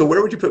 where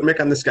would you put Mick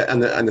on this guy on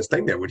this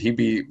thing there? Would he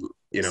be,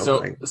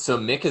 So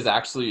Mick has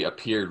actually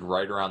appeared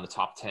right around the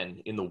top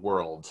 10 in the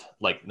world,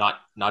 like not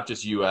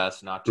just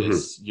US, not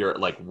just Europe,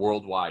 like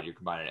worldwide. You're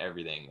combining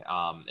everything.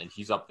 And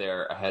he's up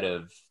there ahead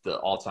of the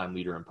all-time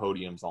leader in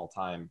podiums all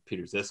time,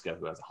 Peter Ziska,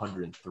 who has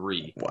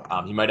 103.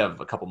 Wow. He might have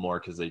a couple more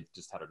because they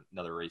just had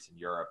another race in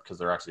Europe because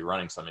they're actually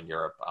running some in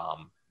Europe,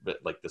 but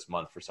like this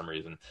month for some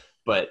reason.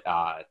 But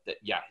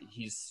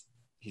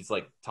he's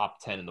like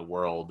top 10 in the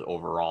world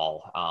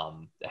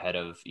overall, ahead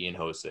of Ian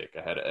Hosick,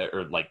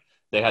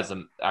 they had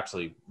some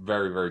actually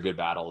very, very good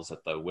battles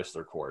at the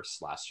Whistler course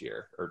last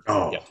year,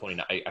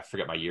 I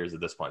forget my years at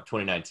this point,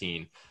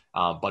 2019.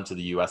 A bunch of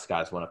the US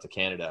guys went up to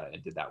Canada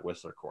and did that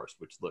Whistler course,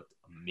 which looked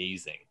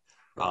amazing.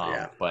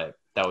 But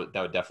that would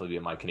definitely be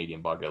on my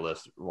Canadian bucket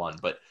list one.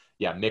 But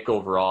yeah, Mick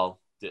overall,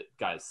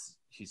 guys,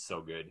 he's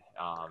so good,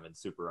 and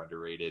super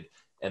underrated.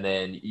 And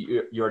then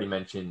you already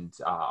mentioned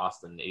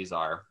Austin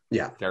Azar.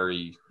 Yeah.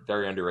 Very,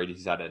 very underrated.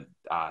 He's had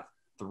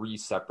 3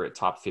 separate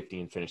top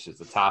 15 finishes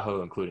at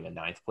Tahoe, including a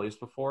 9th place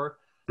before.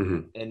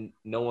 Mm-hmm. And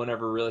no one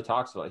ever really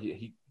talks about it.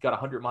 He got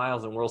 100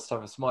 miles in World's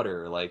Toughest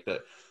Mudder. Like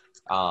that.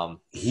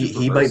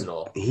 He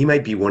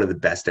might be one of the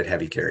best at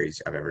heavy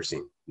carries I've ever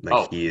seen.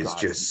 He is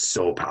just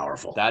so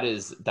powerful.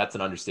 That's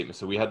an understatement.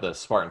 So we had the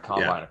Spartan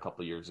Combine a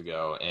couple of years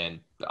ago, and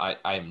I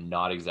am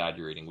not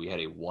exaggerating. We had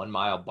a 1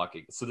 mile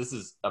bucket. So this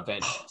is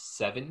event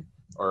 7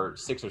 or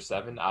 6 or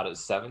 7 out of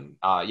 7.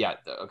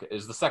 Okay. It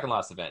was the second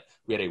last event.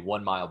 We had a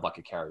 1 mile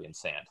bucket carry in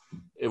sand.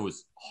 It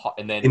was hot.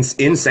 And then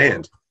in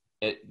sand.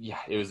 It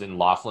was in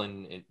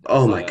Laughlin.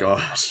 My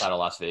gosh. Outside of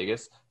Las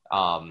Vegas.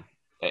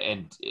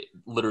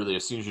 Literally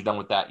as soon as you're done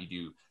with that, you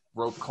do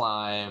rope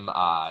climb,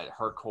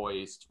 herc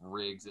hoist,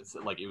 rigs. It's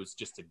like, it was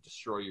just to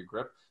destroy your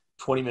grip.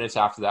 20 minutes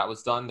after that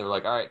was done, they were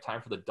like, all right,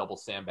 time for the double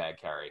sandbag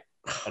carry.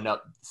 And now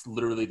it's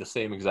literally the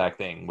same exact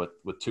thing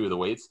with 2 of the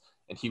weights.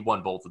 And he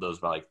won both of those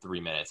by like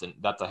 3 minutes. And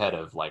that's ahead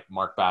of like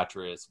Mark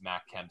Batris,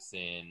 Matt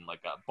Kempson,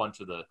 like a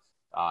bunch of the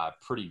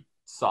pretty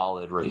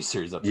solid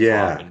racers up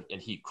top.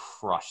 And he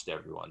crushed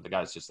everyone. The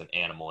guy's just an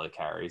animal that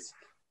carries.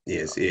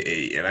 Yes.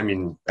 I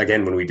mean,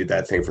 again, when we did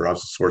that thing for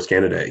Sports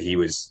Canada,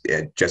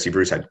 Jesse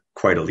Bruce had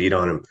quite a lead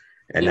on him.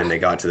 And then they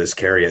got to this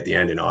carry at the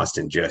end, and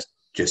Austin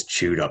just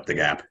chewed up the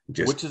gap.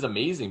 Which is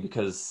amazing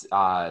because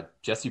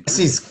Jesse Bruce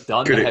has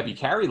done the heavy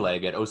carry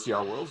leg at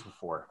OCR Worlds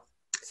before.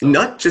 So,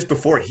 not just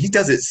before. He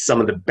does it some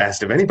of the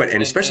best of anybody.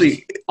 And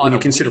especially when you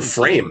consider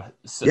frame.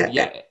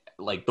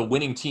 Like the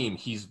winning team,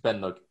 he's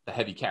been the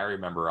heavy carry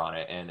member on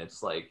it. And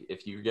it's like,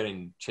 if you're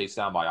getting chased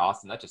down by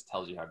Austin, that just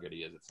tells you how good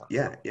he is.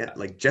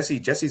 Like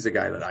Jesse's the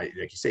guy that like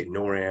you say,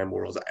 NORAM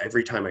Worlds.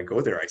 Every time I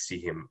go there, I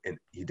see him, and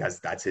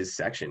that's his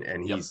section.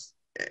 And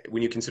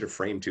when you consider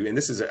frame too, and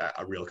this is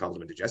a real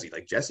compliment to Jesse.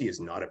 Like Jesse is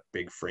not a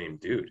big frame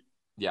dude.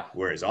 Yeah.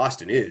 Whereas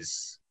Austin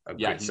is a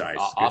good size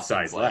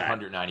Austin's like lad.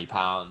 190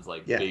 pounds,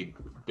 like big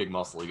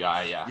muscly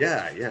guy.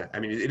 Yeah. Yeah. I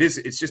mean,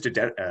 it's just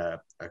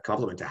a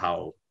compliment to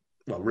how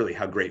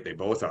great they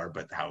both are,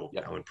 but how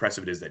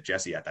impressive it is that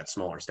Jesse at that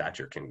smaller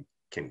stature can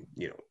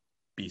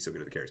be so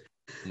good at the carries.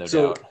 No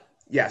doubt.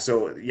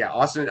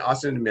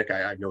 Austin and Mick,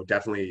 I know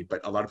definitely,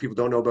 but a lot of people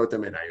don't know about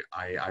them, and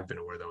I've been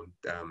aware of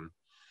them.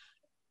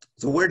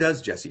 So where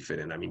does Jesse fit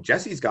in? I mean,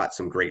 Jesse's got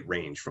some great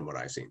range from what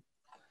I've seen.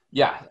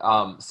 Yeah.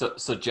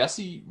 So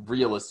Jesse,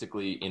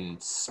 realistically, in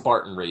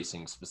Spartan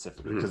racing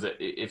specifically, because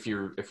if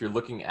you're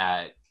looking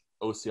at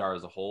OCR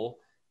as a whole,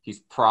 he's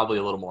probably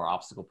a little more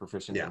obstacle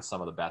proficient than some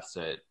of the best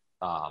at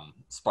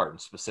Spartan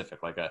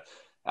specific, like a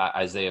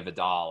Isaiah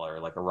Vidal or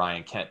like a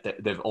Ryan Kent.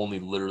 They've only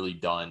literally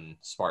done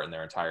Spartan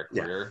their entire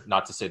career.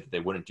 Not to say that they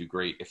wouldn't do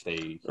great if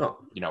they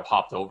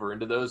hopped over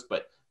into those,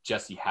 but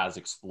Jesse has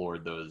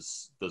explored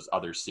those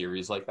other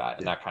series like that,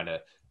 and that kind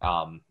of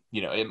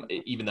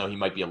even though he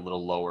might be a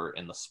little lower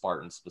in the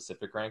Spartan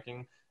specific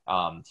ranking,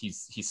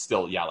 he's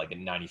still like a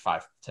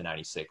 95 to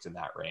 96 in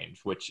that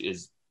range, which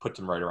puts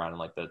him right around in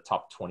like the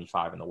top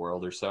 25 in the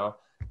world or so.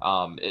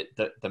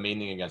 The main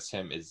thing against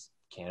him is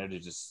Canada.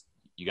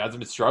 You guys have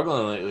been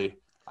struggling lately.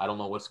 I don't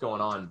know what's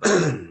going on,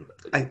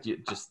 but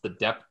just the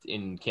depth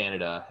in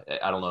Canada.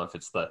 I don't know if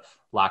it's the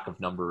lack of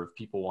number of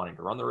people wanting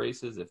to run the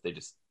races, if they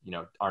just,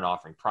 aren't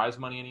offering prize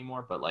money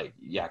anymore. But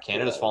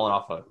Canada's fallen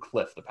off a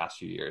cliff the past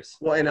few years.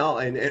 Well,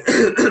 and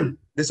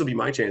this will be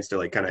my chance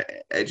to kind of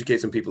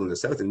educate some people in the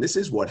South. And this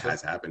is what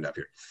has happened up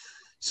here.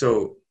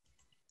 So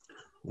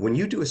when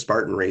you do a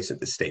Spartan race at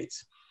the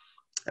States,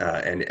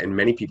 and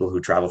many people who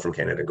travel from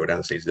Canada and go down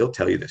the States, they'll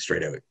tell you this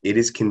straight out. It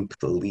is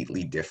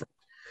completely different.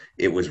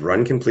 It was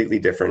run completely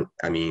different.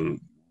 I mean,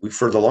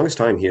 for the longest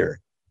time here,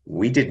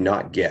 we did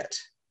not get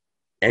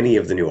any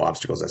of the new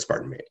obstacles that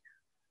Spartan made.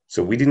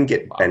 So we didn't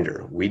get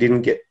Bender. We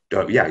didn't get,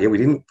 we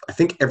didn't. I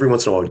think every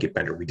once in a while we'd get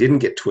Bender. We didn't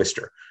get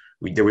Twister.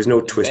 There was no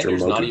Twister,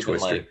 Bender's monkey not even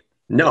Twister.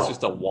 No. It's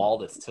just a wall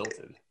that's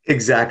tilted.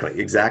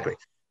 Exactly.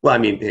 Well, I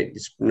mean,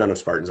 none of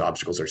Spartan's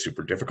obstacles are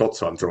super difficult,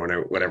 so I'm throwing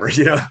out whatever,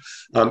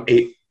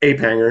 ape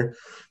hanger,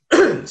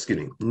 excuse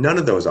me. None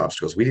of those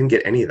obstacles. We didn't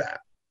get any of that.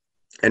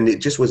 And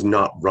it just was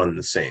not run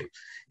the same.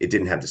 It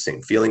didn't have the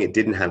same feeling. It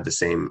didn't have the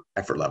same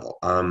effort level.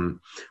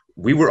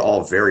 We were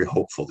all very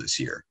hopeful this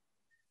year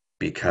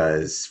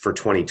because for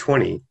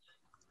 2020,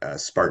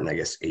 Spartan, I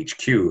guess,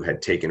 HQ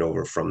had taken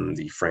over from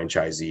the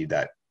franchisee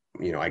that,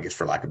 I guess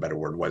for lack of a better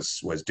word,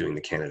 was doing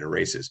the Canada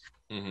races.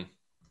 Mm-hmm.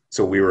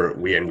 So we were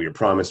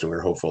promised and we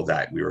were hopeful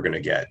that we were going to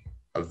get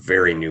a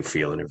very new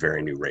feel and a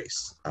very new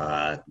race.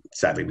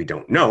 Sadly, we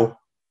don't know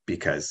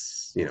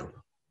because,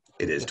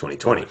 it is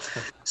 2020.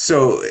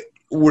 So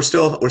we're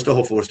still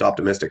hopeful. We're still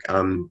optimistic.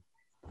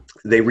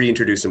 They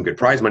reintroduced some good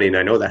prize money, and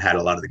I know that had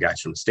a lot of the guys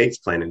from the States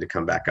planning to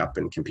come back up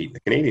and compete in the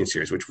Canadian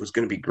series, which was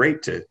going to be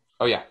great to.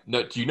 Oh yeah,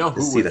 no. Do you know who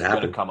was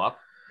going to come up?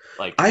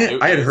 Like I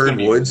had heard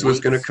Woods was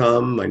going to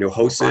come. I know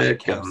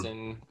Hosick.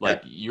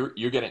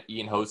 You're getting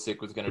Ian Hosick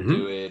was going to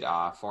do it.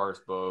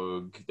 Forrest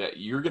Bogue. That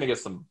you're going to get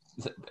some.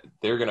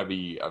 They're going to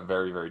be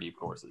very, very deep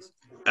courses.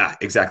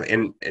 Exactly.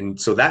 And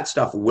so that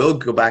stuff will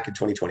go back in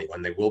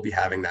 2021. They will be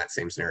having that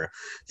same scenario.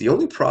 The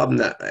only problem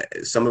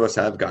that some of us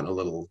have gotten a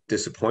little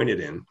disappointed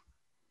in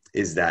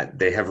is that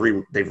they've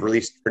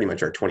released pretty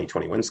much our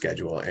 2021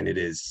 schedule, and it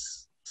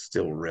is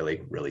still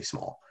really, really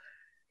small.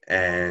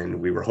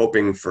 And we were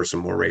hoping for some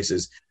more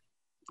races.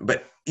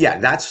 But yeah,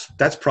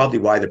 that's probably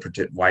why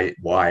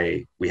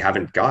we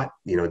haven't got,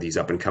 these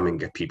up and coming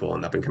people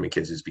and up and coming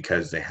kids, is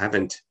because they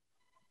haven't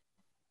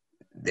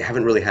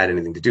really had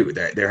anything to do.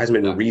 There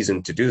hasn't been a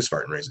reason to do the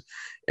Spartan races.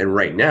 And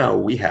right now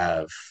we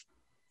have,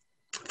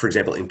 for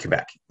example, in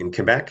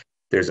Quebec,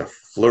 there's a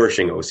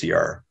flourishing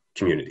OCR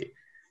community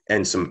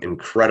and some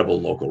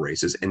incredible local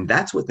races. And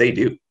that's what they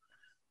do.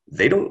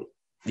 They don't,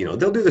 they'll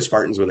do the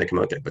Spartans when they come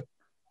out there, but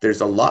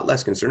there's a lot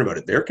less concern about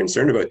it. They're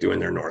concerned about doing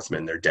their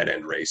Northman, their dead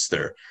end race.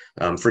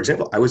 For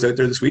example, I was out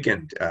there this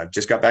weekend,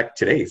 just got back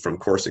today from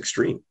Course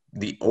Extreme,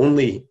 the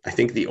only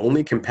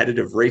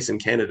competitive race in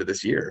Canada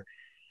this year.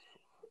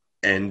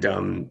 And,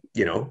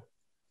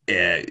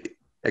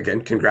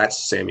 again,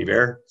 congrats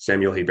to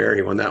Samuel Hebert.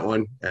 He won that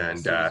one. And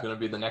he's going to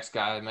be the next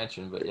guy I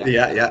mentioned, but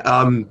yeah.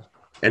 Yeah.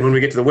 And when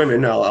we get to the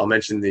women, I'll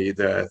mention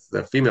the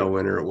female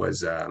winner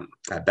was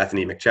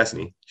Bethany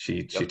McChesney.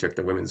 She took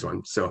the women's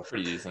one. So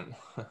pretty decent.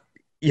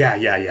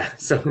 Yeah.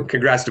 So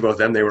congrats to both of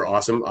them. They were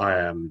awesome.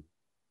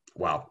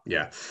 Wow.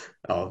 Yeah.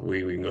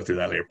 We can go through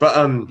that later.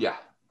 But yeah.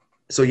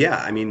 So yeah,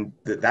 I mean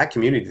that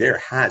community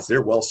there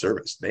they're well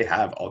serviced. They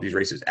have all these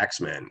races,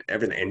 X-Men,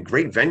 everything, and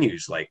great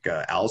venues like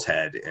Owl's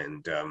Head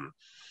and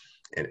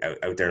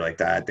out there like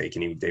that. They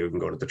even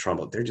go to the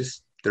Trumbull.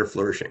 They're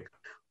flourishing,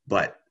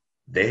 but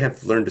they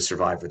have learned to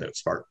survive without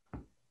Spartan.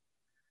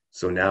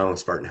 So now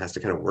Spartan has to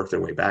kind of work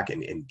their way back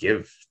and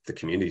give the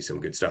community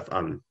some good stuff.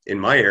 In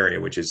my area,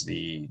 which is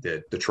the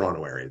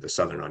Toronto area, the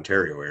Southern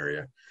Ontario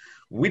area,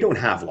 we don't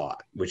have a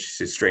lot,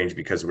 which is strange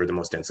because we're the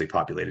most densely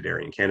populated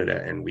area in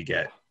Canada, and we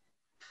get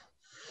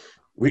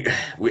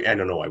I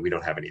don't know why we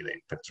don't have any of the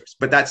influencers,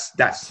 but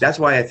that's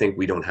why I think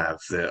we don't have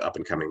the up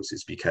and comings,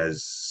 is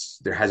because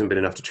there hasn't been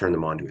enough to turn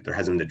them on to it. There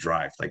hasn't been the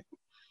drive. Like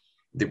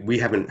we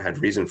haven't had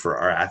reason for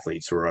our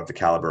athletes who are of the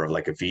caliber of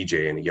like a VJ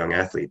and a young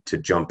athlete to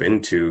jump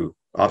into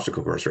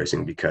obstacle course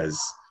racing,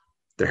 because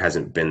there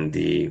hasn't been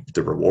the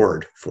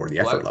reward for the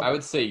effort level. I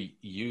would say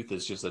youth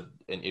is just an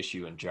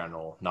issue in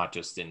general, not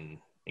just in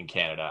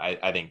Canada.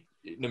 I think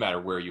no matter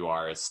where you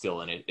are, it's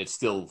still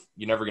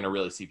you're never going to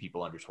really see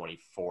people under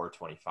 24,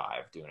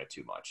 25 doing it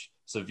too much.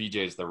 So VJ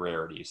is the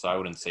rarity. So I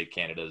wouldn't say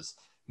Canada's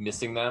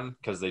missing them,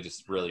 because they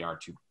just really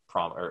aren't too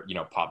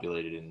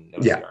populated in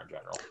OCR in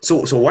general.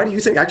 So why do you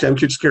think, actually, I'm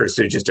just curious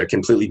to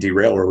completely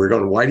derail where we're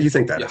going. Why do you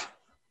think that is?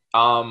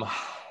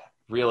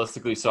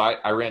 Realistically, so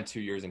I ran 2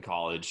 years in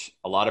college.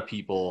 A lot of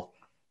people,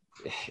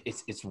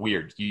 it's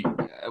weird.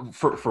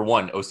 For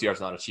one, OCR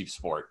is not a cheap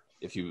sport.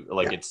 If you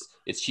like,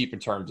 it's cheap in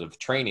terms of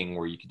training,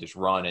 where you can just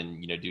run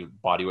and, do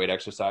body weight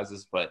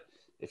exercises. But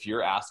if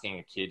you're asking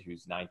a kid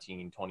who's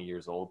 19, 20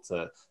 years old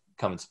to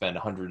come and spend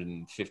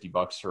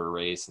 $150 for a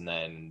race, and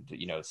then,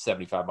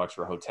 $75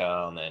 for a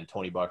hotel, and then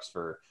 $20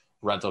 for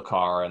rental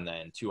car, and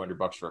then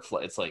 $200 for a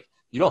flight, it's like,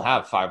 you don't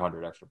have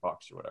 500 extra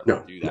bucks or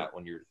whatever to do that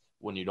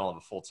when you don't have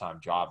a full-time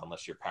job,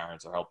 unless your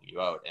parents are helping you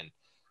out. And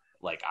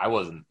like, I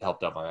wasn't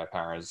helped out by my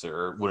parents,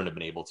 or wouldn't have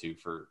been able to,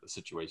 for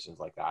situations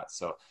like that.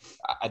 So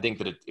I think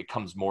that it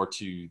comes more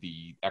to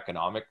the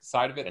economic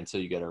side of it.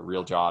 Until you get a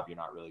real job, you're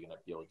not really going to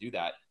be able to do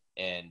that.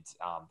 And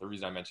the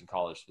reason I mentioned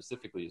college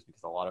specifically is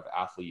because a lot of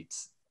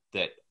athletes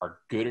that are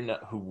good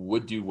enough, who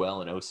would do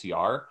well in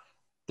OCR,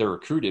 they're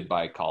recruited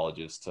by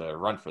colleges to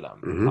run for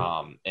them.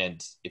 Mm-hmm.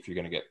 And if you're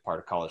going to get part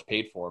of college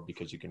paid for,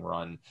 because you can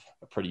run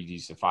a pretty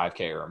decent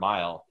 5K or a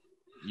mile,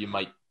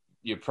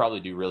 you'd probably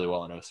do really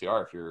well in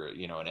OCR if you're, an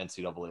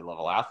NCAA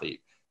level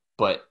athlete.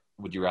 But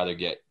would you rather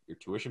get your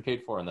tuition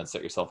paid for and then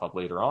set yourself up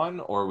later on?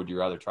 Or would you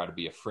rather try to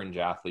be a fringe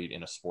athlete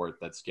in a sport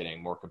that's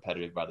getting more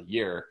competitive by the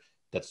year,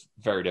 that's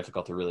very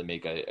difficult to really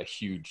make a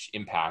huge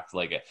impact?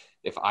 Like,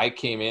 if I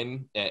came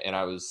in and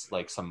I was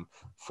like some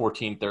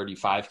 14:30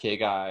 5K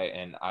guy,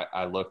 and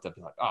I looked up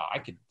and like, I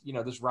could,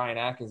 this Ryan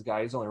Atkins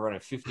guy, he's only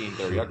running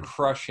 15:30, I'd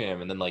crush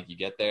him. And then like, you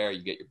get there,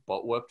 you get your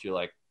butt whooped, you're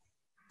like,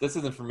 this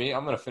isn't for me.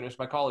 I'm going to finish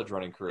my college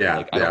running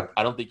career.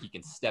 I don't think you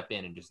can step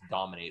in and just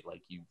dominate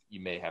like you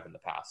may have in the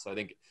past. So I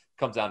think it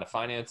comes down to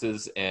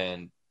finances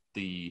and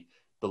the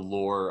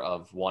lure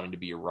of wanting to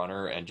be a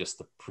runner, and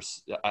just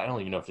I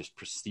don't even know if there's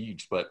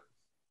prestige, but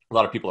a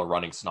lot of people are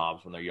running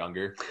snobs when they're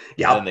younger.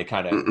 Yeah. And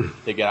then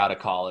they get out of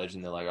college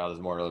and they're like, there's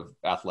more of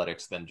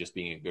athletics than just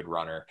being a good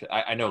runner.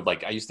 I know,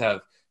 like, I used to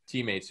have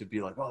teammates who'd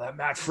be like, that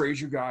Matt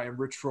Frazier guy and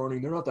Rich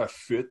Froning, they're not that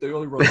fit. They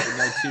only run like a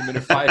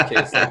 19-minute 5K.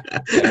 It's like,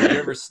 have you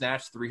ever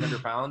snatched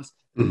 300 pounds?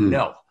 Mm-hmm.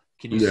 No.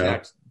 Can you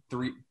snatch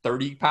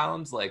 30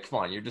 pounds? Like, come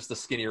on, you're just a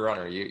skinny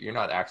runner. You're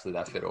not actually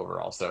that fit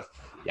overall. So,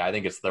 yeah, I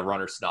think it's the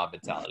runner snob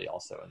mentality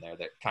also in there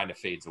that kind of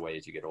fades away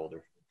as you get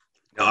older.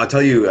 No, I'll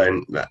tell you,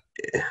 and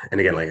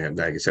again,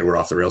 like I said, we're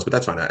off the rails, but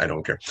that's fine. I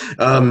don't care.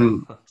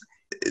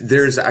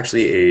 There's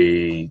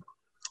actually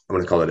I'm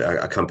going to call it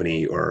a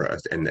company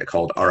and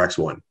called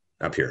RX1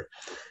 up here.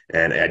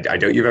 And I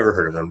doubt you've ever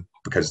heard of them,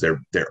 because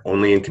they're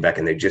only in Quebec,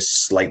 and they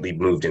just slightly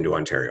moved into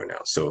Ontario now.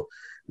 So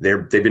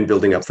they've been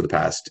building up for the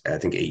past, I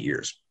think, 8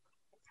 years.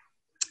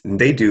 And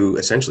they do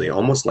essentially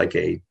almost like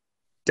a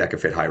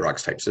DecaFit High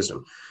Rocks type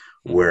system,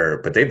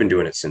 but they've been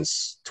doing it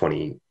since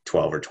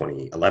 2012 or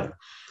 2011.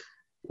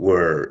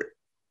 Where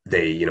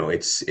they,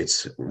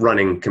 it's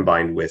running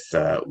combined with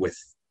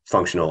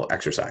functional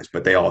exercise,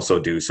 but they also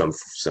do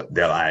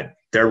they'll add,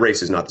 their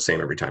race is not the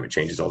same every time. It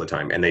changes all the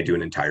time. And they do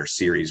an entire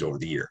series over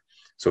the year.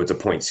 So it's a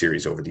point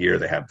series over the year.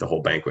 They have the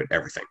whole banquet,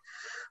 everything.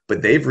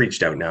 But they've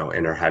reached out now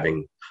and are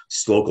having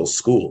local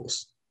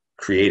schools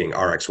creating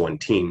RX1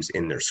 teams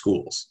in their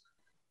schools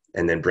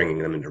and then bringing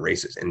them into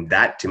races. And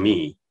that, to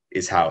me,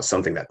 is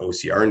something that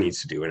OCR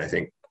needs to do. And I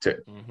think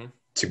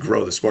to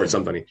grow the sport,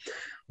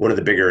 one of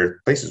the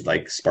bigger places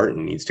like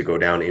Spartan needs to go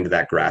down into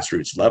that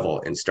grassroots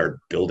level and start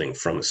building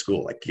from a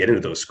school. Like, get into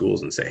those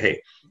schools and say,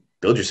 hey,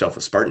 build yourself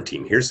a Spartan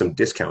team. Here's some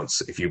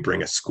discounts if you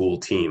bring a school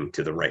team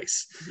to the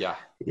race. Yeah.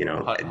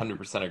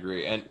 100%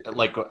 agree. And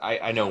like,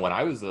 I know when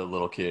I was a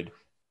little kid,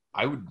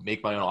 I would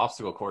make my own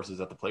obstacle courses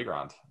at the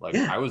playground. Like,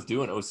 I was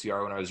doing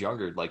OCR when I was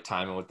younger, like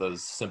timing with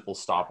those simple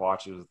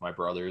stopwatches with my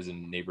brothers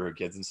and neighborhood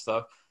kids and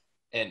stuff.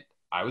 And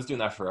I was doing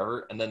that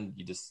forever. And then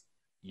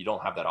you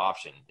don't have that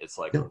option. It's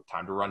like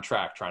time to run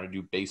track, trying to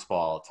do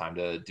baseball, time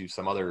to do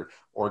some other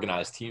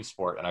organized team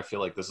sport. And I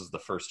feel like this is the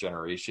first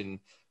generation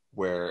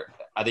where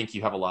I think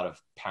you have a lot of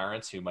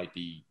parents who might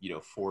be,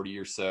 40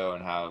 or so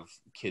and have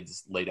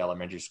kids late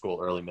elementary school,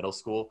 early middle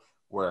school,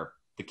 where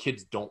the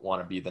kids don't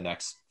want to be the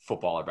next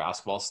football or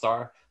basketball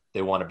star.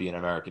 They want to be an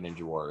American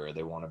Ninja Warrior.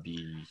 They want to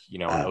be, an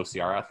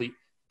OCR athlete.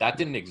 That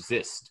didn't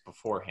exist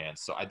beforehand.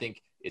 So I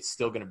think it's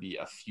still going to be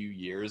a few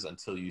years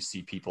until you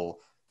see people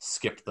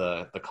skip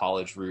the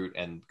college route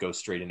and go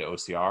straight into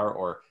OCR,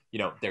 or,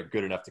 they're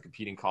good enough to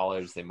compete in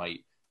college. They might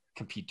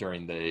compete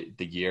during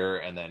the year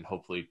and then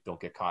hopefully don't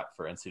get caught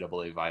for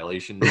NCAA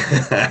violations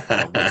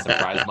and win some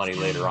prize money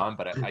later on.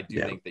 But I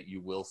do think that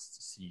you will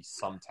see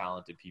some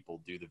talented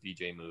people do the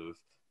VJ move,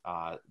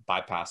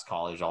 bypass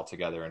college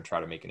altogether and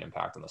try to make an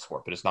impact on the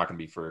sport. But it's not going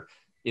to be for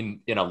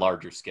in a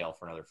larger scale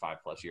for another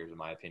 5+ years, in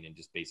my opinion,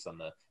 just based on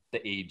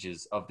the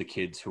ages of the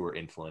kids who are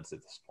influenced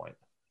at this point.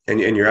 And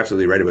you're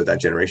absolutely right about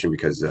that generation,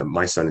 because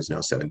my son is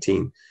now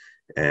 17,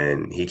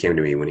 and he came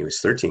to me when he was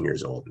 13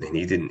 years old, and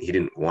he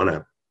didn't want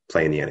to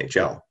play in the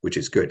NHL, which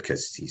is good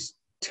because he's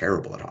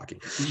terrible at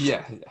hockey.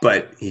 Yeah.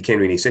 But he came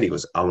to me and he said,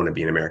 I want to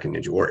be an American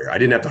Ninja Warrior. I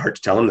didn't have the heart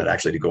to tell him that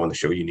actually to go on the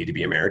show, you need to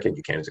be American.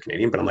 You can't as a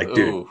Canadian. But I'm like,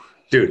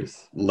 dude,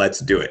 let's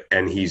do it.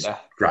 And he's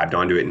grabbed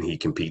onto it, and he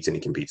competes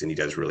and he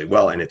does really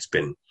well. And it's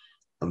been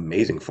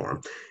amazing for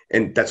him.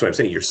 And that's what I'm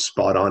saying. You're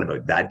spot on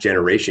about that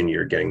generation.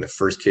 You're getting the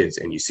first kids,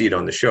 and you see it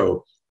on the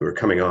show who are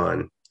coming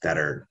on that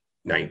are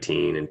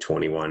 19 and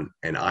 21.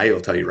 And I'll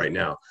tell you right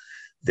now,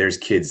 there's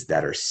kids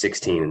that are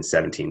 16 and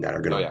 17 that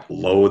are going to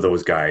blow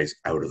those guys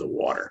out of the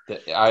water.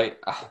 The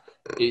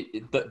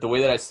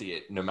way that I see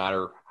it, no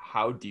matter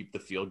how deep the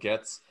field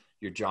gets,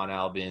 your John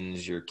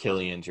Albins, your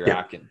Killians, your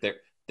Atkins,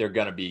 they're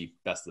going to be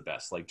best of the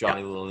best. Like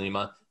Johnny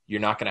Lima, you're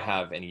not going to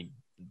have any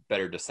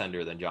better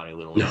descender than Johnny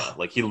Lima. No.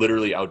 Like he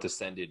literally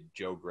out-descended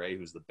Joe Gray,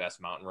 who's the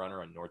best mountain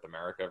runner in North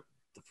America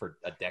for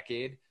a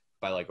decade,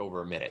 by like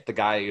over a minute. The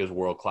guy is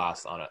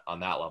world-class on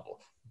that level.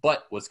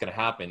 But what's going to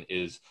happen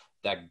is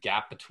that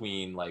gap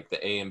between like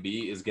the A and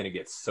B is going to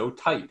get so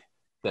tight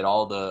that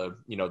all the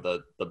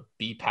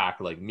B pack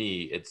like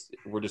me,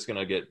 we're just going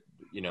to get,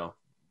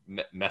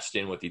 meshed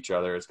in with each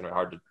other. It's going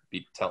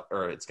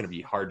to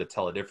be hard to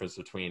tell a difference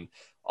between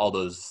all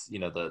those,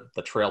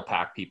 the trail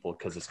pack people,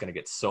 because it's going to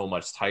get so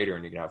much tighter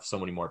and you're going to have so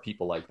many more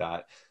people like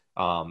that.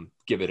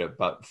 Give it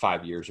about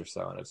 5 years or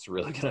so, and it's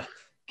really going to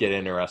get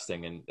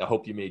interesting. And I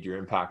hope you made your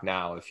impact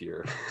now if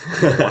you're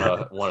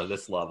one of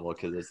this level,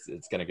 because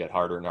it's going to get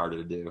harder and harder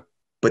to do.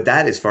 But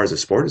that, as far as the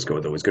sport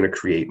goes, though, is going to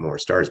create more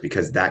stars,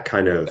 because that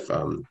kind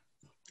of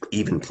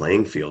even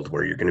playing field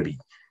where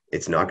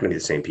it's not going to be the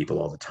same people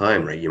all the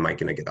time, right? You might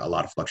going to get a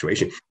lot of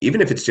fluctuation,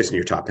 even if it's just in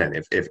your top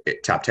 10. If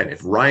top 10,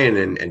 if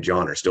Ryan and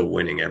John are still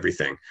winning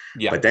everything,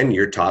 but then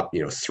your top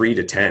 3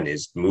 to 10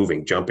 is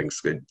moving, jumping,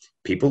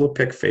 people will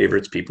pick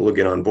favorites. People will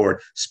get on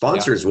board.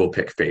 Sponsors will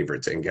pick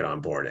favorites and get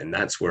on board, and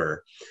that's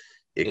where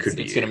it's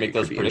going to make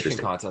those prediction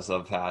contests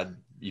I've had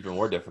even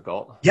more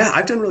difficult. Yeah,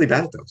 I've done really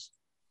bad at those.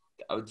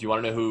 Do you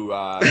want to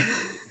know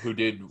who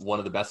did one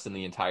of the best in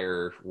the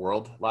entire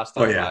world last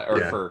time?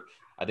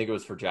 I think it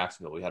was for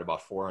Jacksonville. We had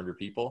about 400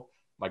 people.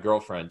 My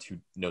girlfriend, who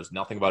knows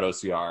nothing about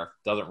OCR,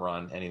 doesn't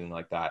run anything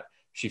like that,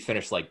 she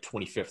finished like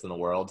 25th in the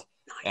world.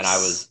 Nice.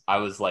 And I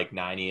was like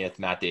 90th.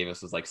 Matt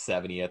Davis was like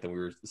 70th, and we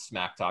were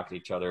smack talking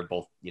to each other.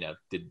 Both,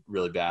 did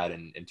really bad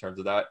in terms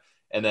of that.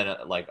 And then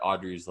like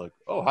Audrey's like,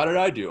 "Oh, how did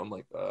I do?" I'm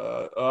like,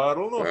 I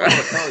don't know if I'm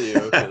gonna tell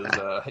you.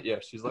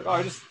 'Cause, she's like, "Oh,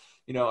 I just,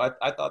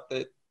 I thought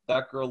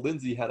that girl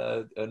Lindsay had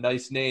a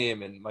nice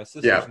name, and my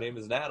sister's name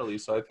is Natalie,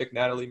 so I picked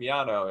Natalie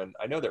Miano, and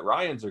I know that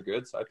Ryans are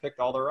good, so I picked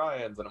all the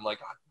Ryans." And I'm like,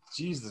 oh,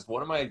 Jesus,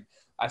 what am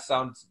I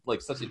sound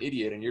like such an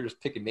idiot, and you're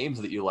just picking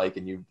names that you like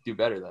and you do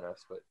better than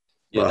us. But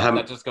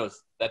that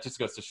just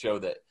goes to show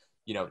that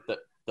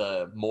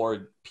the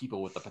more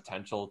people with the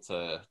potential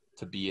to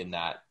be in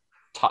that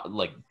top,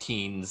 like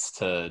teens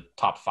to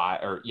top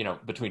 5, or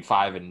between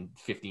 5 and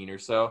 15 or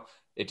so,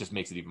 it just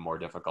makes it even more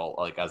difficult,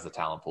 like as the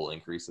talent pool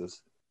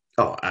increases.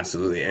 Oh,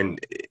 absolutely.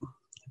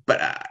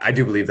 But I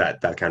do believe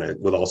that kind of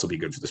will also be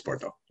good for the sport,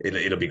 though.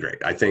 It'll be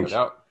great. I think.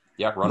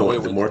 Yeah, runaway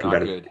wins are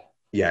not good.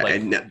 Yeah,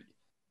 like,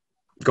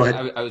 go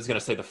ahead. I was going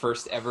to say the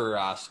first ever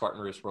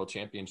Spartan Race World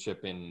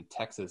Championship in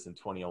Texas in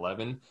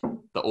 2011,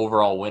 the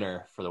overall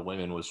winner for the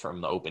women was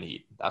from the open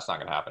heat. That's not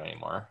going to happen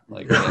anymore.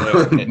 Like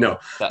no,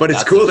 but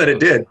it's cool that it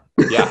did.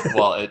 Yeah,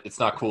 well, it's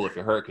not cool if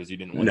you're hurt because you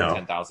didn't win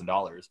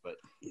 $10,000. But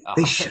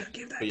they should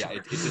give that. But yeah,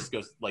 it just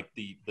goes like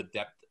the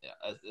depth,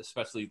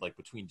 especially like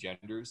between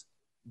genders.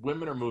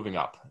 Women are moving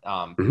up,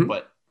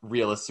 but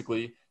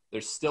realistically,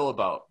 there's still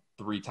about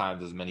 3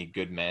 times as many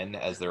good men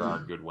as there are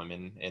good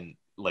women, and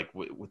like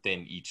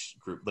within each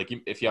group. Like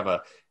if you have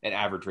an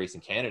average race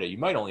in Canada, you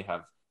might only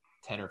have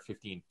 10 or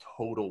 15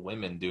 total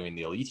women doing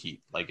the elite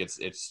heat. Like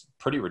it's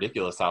pretty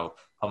ridiculous how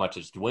much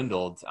it's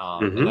dwindled.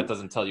 And that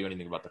doesn't tell you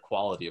anything about the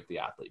quality of the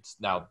athletes.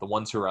 Now, the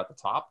ones who are at the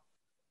top,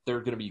 they're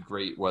going to be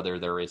great, whether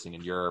they're racing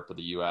in Europe or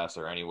the US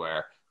or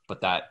anywhere,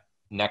 but that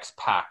next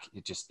pack,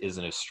 it just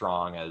isn't as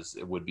strong as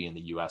it would be in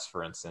the US,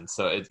 for instance.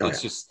 So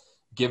it's just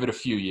give it a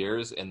few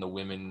years and the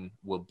women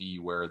will be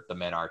where the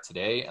men are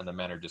today, and the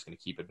men are just going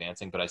to keep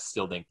advancing. But I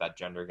still think that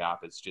gender gap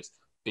is just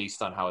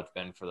based on how it's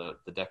been for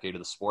the decade of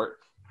the sport.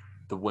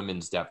 The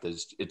women's depth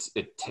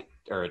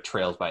it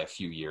trails by a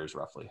few years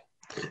roughly.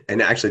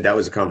 And actually, that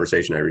was a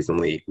conversation I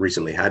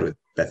recently had with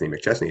Bethany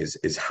McChesney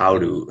is how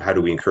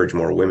do we encourage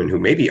more women who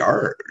maybe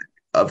are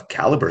of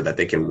caliber that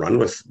they can run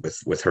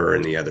with her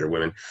and the other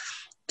women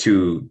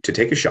to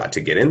take a shot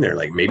to get in there.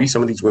 Like maybe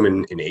some of these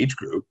women in age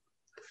group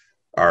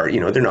are,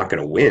 they're not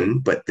going to win,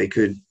 but they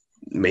could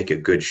make a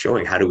good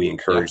showing? How do we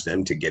encourage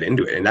them to get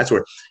into it? And that's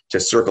where, to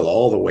circle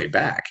all the way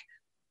back,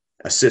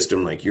 a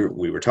system like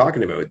we were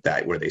talking about,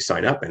 that where they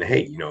sign up and,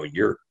 hey,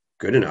 you're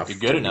good enough. You're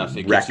good enough.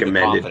 It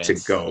recommended to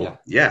go.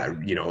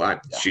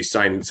 She's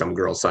signing, some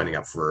girl signing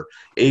up for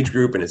age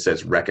group, and it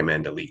says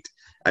recommend elite.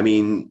 I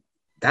mean,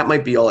 that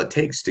might be all it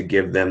takes to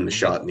give them the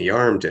shot in the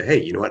arm to,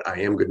 hey, you know what? I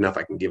am good enough.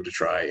 I can give it a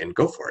try and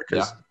go for it.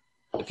 Because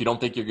if you don't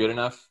think you're good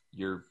enough,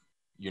 you're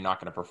not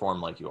going to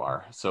perform like you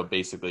are. So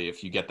basically,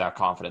 if you get that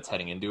confidence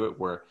heading into it,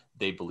 where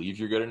they believe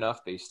you're good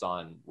enough based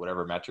on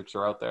whatever metrics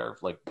are out there,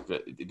 like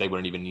they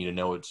wouldn't even need to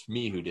know it's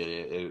me who did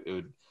it.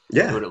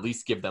 It would at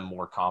least give them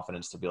more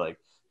confidence to be like,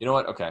 you know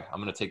what? Okay, I'm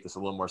going to take this a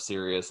little more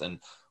serious. And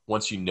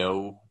once you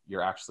know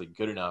you're actually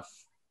good enough,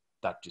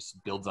 that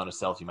just builds on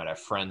itself. You might have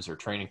friends or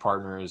training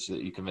partners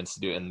that you convince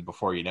to do it. And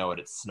before you know it,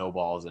 it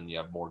snowballs and you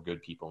have more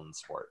good people in the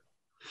sport.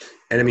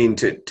 And I mean,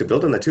 to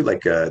build on that too,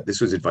 like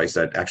this was advice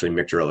that actually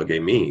Mick Girello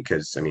gave me,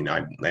 because I mean,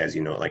 as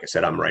you know, like I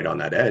said, I'm right on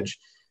that edge.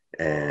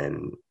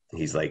 And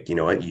he's like, you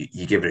know what,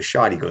 you give it a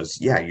shot. He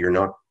goes, yeah, you're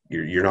not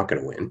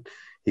going to win.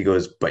 He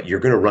goes, but you're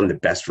going to run the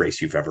best race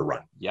you've ever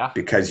run. Yeah.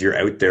 Because you're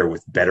out there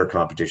with better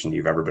competition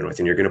you've ever been with,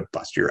 and you're going to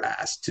bust your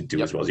ass to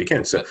do as well as you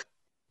can. So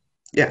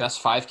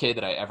best 5K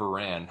that I ever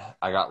ran,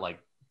 I got like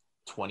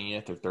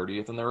 20th or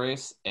 30th in the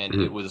race, and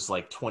it was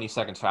like 20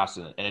 seconds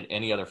faster than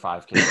any other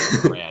 5K I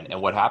ever ran.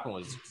 And what happened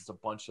was just a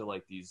bunch of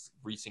like these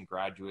recent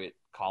graduate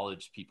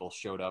college people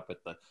showed up at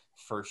the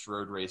first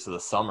road race of the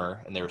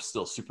summer, and they were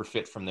still super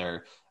fit from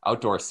their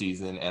outdoor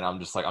season. And I'm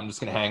just going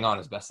to hang on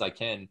as best I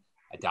can.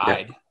 I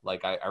died.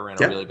 Like I ran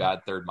a really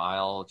bad third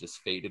mile, just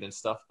faded and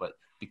stuff. But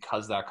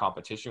because that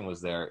competition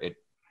was there, it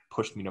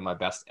pushed me to my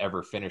best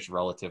ever finish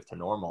relative to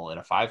normal in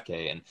a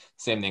 5K. And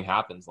same thing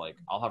happens. Like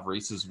I'll have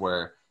races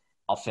where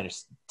I'll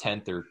finish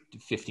 10th or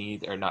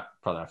 15th, or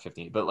probably not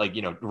 15th, but like,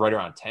 right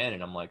around 10.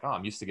 And I'm like, oh,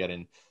 I'm used to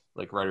getting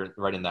like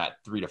right in that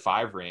 3 to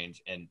 5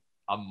 range. And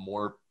I'm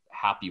more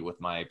happy with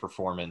my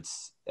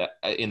performance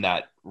in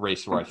that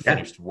race where I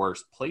finished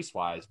worst place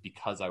wise,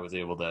 because I was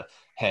able to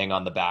hang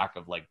on the back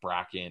of like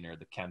Bracken or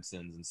the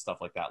Kempsons and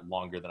stuff like that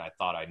longer than I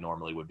thought I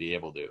normally would be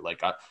able to.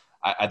 Like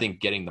I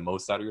think getting the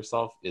most out of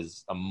yourself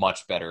is a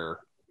much better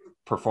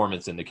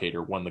performance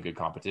indicator when the good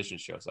competition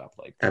shows up,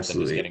 like than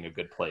just getting a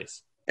good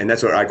place. And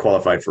that's what I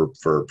qualified for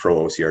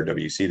Pro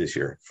OCRWC this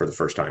year for the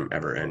first time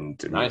ever.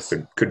 And nice.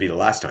 could be the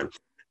last time,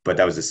 but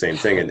that was the same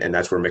thing. And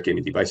that's where Mick gave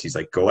me the advice. He's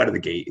like, go out of the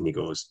gate, and he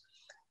goes,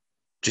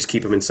 just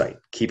keep them in sight.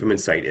 Keep them in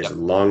sight as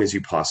long as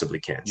you possibly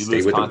can. You Stay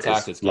lose with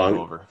contact, them it's game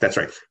over. That's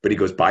right. But he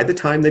goes, by the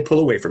time they pull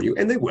away from you,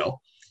 and they will,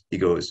 he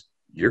goes,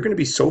 you're going to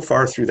be so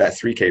far through that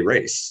 3K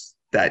race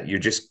that you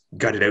just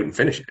gut it out and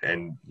finish it.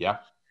 And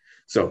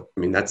so, I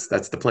mean, that's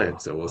the plan.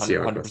 So we'll see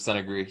how it goes. 100%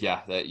 agree.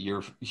 Yeah, that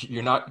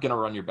you're not going to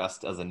run your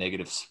best as a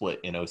negative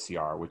split in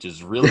OCR, which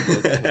is really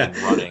good because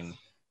in running,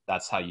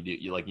 that's how you do.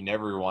 You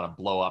never want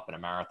to blow up in a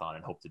marathon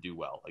and hope to do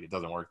well. Like it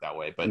doesn't work that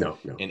way. But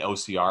in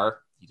OCR,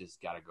 you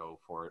just got to go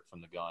for it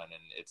from the gun,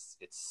 and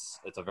it's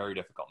a very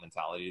difficult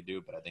mentality to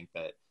do. But I think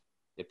that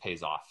it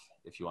pays off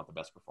if you want the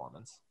best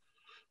performance.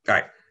 All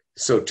right.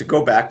 So to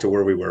go back to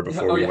where we were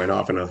before we went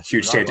off on a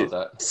huge tangent,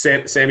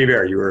 Samuel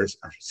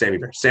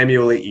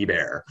E.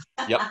 Bear.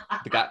 Yep.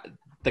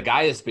 The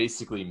guy is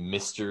basically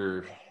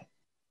Mr.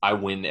 I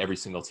win every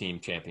single team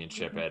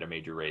championship at a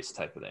major race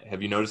type of thing.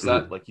 Have you noticed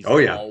that? Like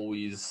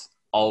he's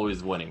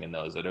always winning in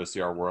those at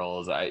OCR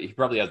Worlds. He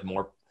probably has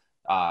more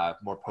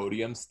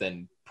podiums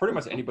than pretty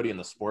much anybody in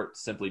the sport,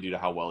 simply due to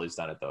how well he's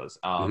done at those.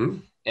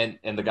 And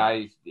the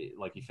guy,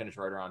 like, he finished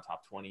right around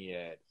top 20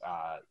 at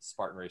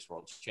Spartan Race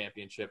World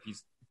Championship.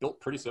 He's built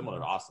pretty similar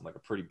to Austin, like a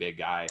pretty big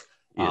guy.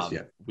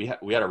 We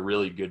had a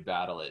really good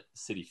battle at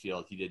Citi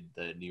Field. He did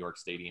the New York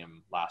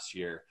Stadium last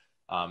year.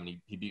 And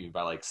he beat me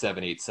by like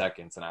 7-8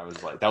 seconds. And I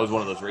was like, that was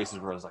one of those races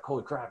where I was like,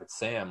 holy crap, it's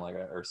Sam,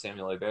 or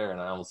Samuel A. Bear.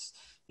 And I almost,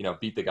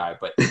 beat the guy,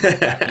 but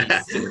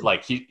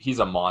he's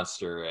a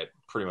monster at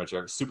pretty much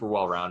every, super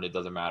well-rounded.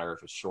 Doesn't matter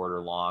if it's short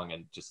or long,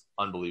 and just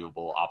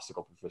unbelievable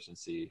obstacle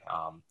proficiency,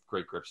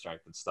 great grip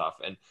strength and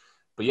stuff.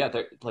 But yeah,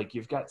 like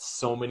you've got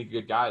so many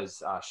good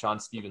guys. Sean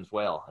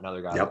Stevens-Whale,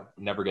 another guy that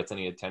never gets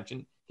any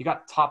attention. He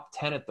got top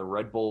 10 at the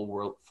Red Bull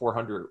World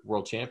 400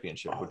 World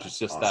Championship, which is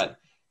just awesome.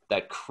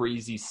 that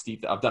crazy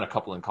steep. I've done a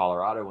couple in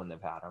Colorado when they've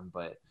had him,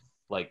 but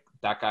like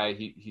that guy,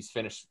 he's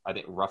finished, I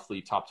think,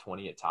 roughly top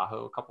 20 at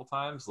Tahoe a couple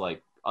times.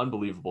 Like,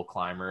 unbelievable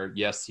climber.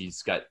 Yes,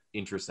 he's got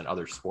interest in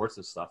other sports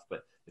and stuff,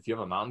 but if you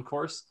have a mountain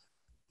course,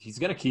 he's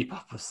going to keep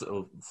up with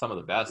some of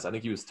the best. I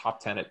think he was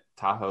top 10 at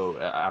Tahoe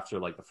after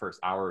like the first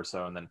hour or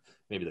so, and then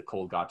maybe the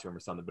cold got to him or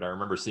something. But I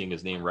remember seeing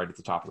his name right at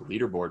the top of the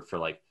leaderboard for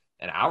like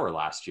an hour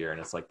last year, and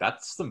it's like,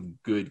 that's some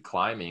good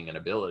climbing and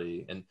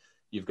ability. And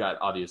you've got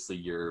obviously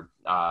your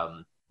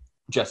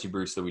Jesse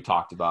Bruce that we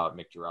talked about,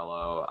 Mick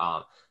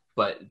Girello,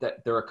 but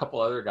there are a couple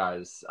other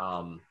guys.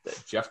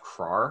 Jeff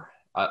Crar,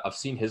 I've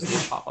seen his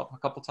name pop up a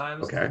couple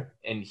times. Okay.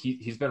 And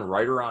he's been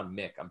right around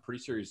Mick. I'm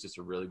pretty sure he's just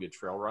a really good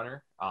trail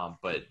runner.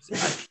 But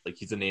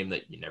he's a name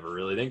that you never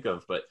really think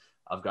of, but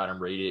I've got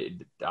him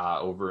rated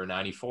over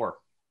 94.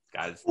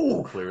 Guy's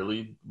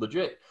clearly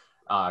legit.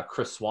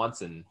 Chris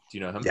Swanson. Do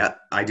you know him? Yeah,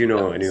 I do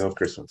know. I know of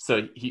Chris Swanson.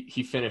 So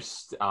he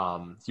finished.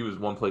 He was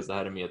one place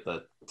ahead of me at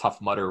the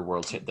Tough Mudder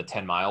the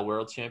 10-mile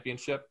World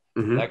Championship.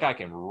 Mm-hmm. That guy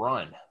can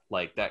run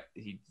like that.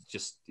 He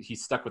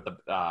stuck with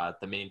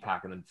the main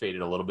pack and then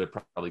faded a little bit,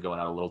 probably going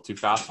out a little too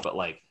fast. But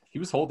like he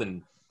was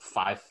holding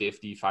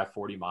 550,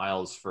 540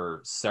 miles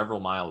for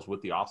several miles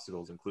with the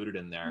obstacles included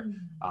in there,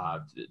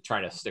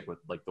 trying to stick with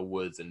like the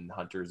woods and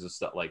hunters and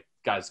stuff. Like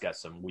guys got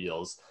some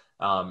wheels.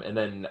 And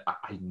then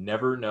I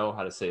never know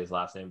how to say his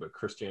last name, but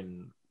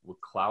Christian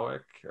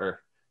Wuklowiak,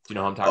 or do you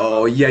know who I'm talking about?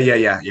 Oh,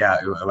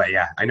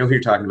 yeah. I know who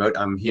you're talking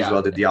about. He's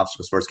well did the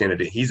Obstacle Sports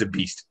Canada. He's a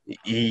beast.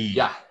 He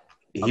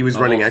was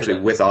running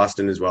actually with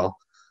Austin as well.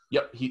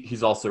 Yep,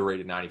 he's also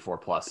rated 94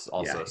 plus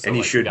also. Yeah, so and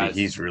he like, should be.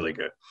 He's really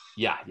good.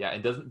 Yeah,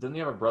 and doesn't he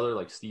have a brother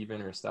like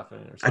Steven or Stefan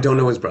or something? I don't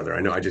know his brother.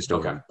 I just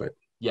know him. But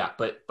yeah,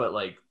 but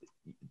like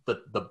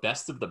the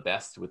best of the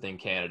best within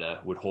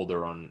Canada would hold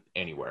their own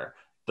anywhere.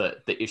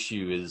 The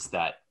issue is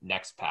that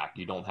next pack,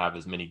 you don't have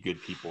as many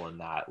good people in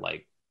that,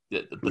 like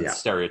the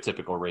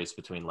stereotypical race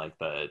between like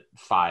the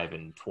 5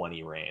 and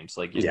 20 range.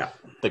 Like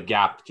the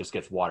gap just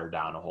gets watered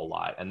down a whole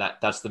lot. And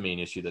that's the main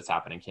issue that's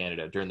happened in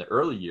Canada during the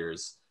early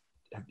years.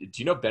 Do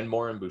you know Ben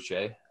Morin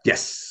Boucher?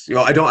 Yes.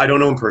 Well, I don't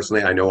know him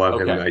personally. I know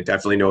of him. I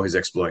definitely know his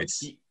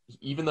exploits.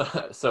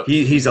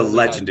 He's a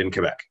legend in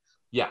Quebec.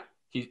 Yeah.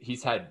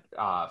 He's had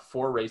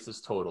 4 races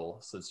total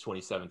since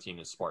 2017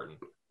 in Spartan.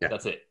 Yeah.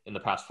 That's it in the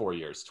past 4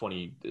 years,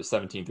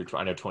 2017 through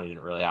 20. I know 20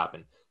 didn't really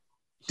happen.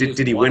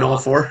 Did he win all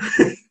 4?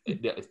 No, he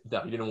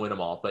didn't win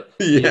them all, but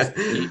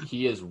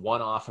he is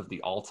one off of the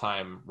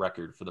all-time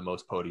record for the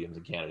most podiums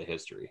in Canada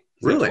history.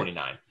 He's really?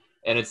 29.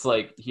 And it's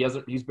like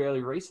he's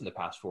barely raced in the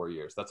past 4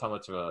 years. That's how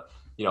much of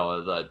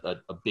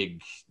a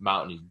big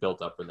mountain he's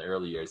built up in the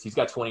early years. He's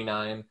got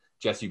 29.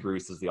 Jesse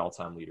Bruce is the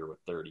all-time leader with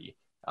 30.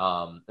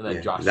 And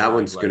then Josh. That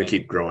one's going to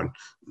keep growing.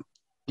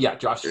 Yeah,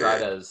 Josh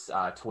Stride has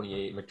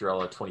 28,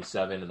 McDurrell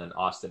 27, and then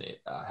Austin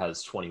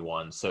has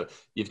 21. So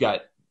you've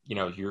got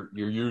your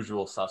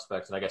usual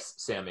suspects, and I guess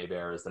Sam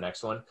Hebert is the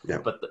next one. Yeah.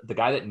 But the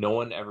guy that no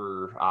one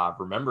ever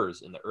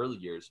remembers in the early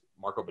years,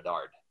 Marco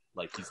Bedard.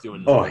 Like he's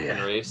doing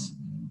the race.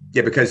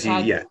 Yeah, because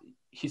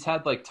he's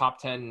had like top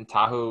 10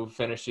 Tahoe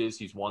finishes.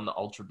 He's won the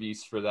Ultra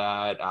Beast for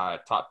that.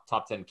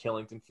 Top 10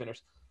 Killington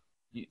finish.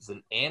 He's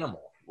an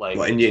animal. Like,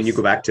 and you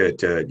go back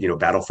to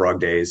Battle Frog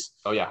days.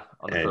 Oh yeah,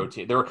 on the pro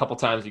team. There were a couple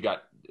times you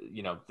got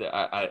he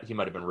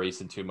might have been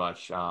racing too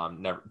much.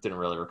 Didn't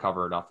really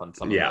recover enough on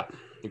some of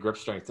the grip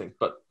strength thing.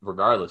 But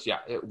regardless,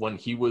 when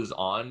he was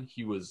on,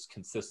 he was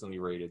consistently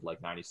rated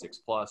like 96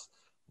 plus,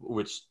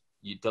 which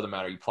it doesn't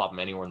matter. You plop him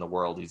anywhere in the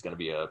world, he's going to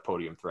be a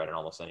podium threat in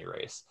almost any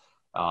race.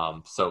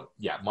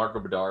 Marco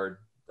Bedard,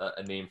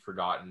 a name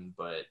forgotten,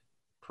 but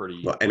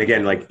pretty. Well, and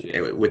again, like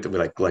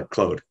with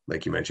Claude,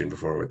 like you mentioned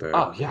before, with the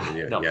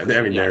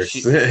I mean,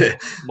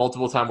 there's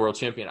multiple time world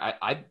champion.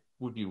 I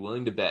would be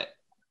willing to bet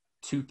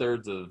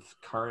 2/3 of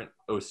current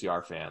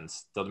OCR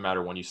fans, doesn't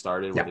matter when you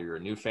started, whether you're a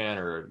new fan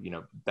or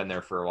been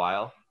there for a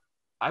while.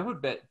 I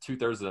would bet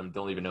 2/3 of them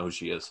don't even know who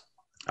she is.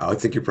 I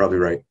think you're probably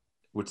right,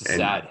 which is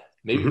sad.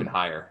 Maybe even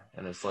higher.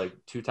 And it's like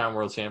 2-time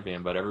world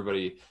champion, but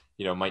everybody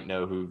might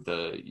know who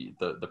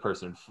the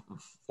person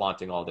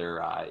flaunting all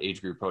their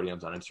age group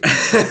podiums on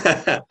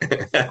Instagram.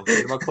 I'm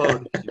thinking about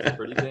Claude. She's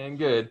pretty dang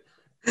good.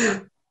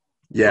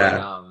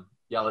 Yeah.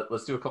 But,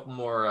 let's do a couple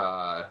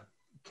more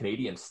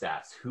Canadian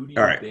stats. Who do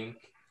you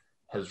think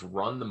has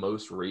run the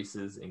most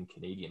races in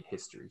Canadian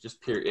history?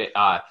 Just period.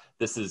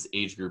 This is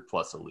age group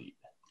plus elite.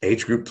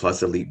 Age group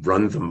plus elite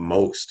run the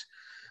most.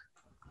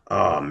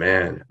 Oh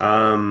man.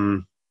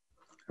 I'm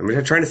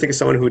trying to think of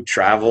someone who would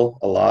travel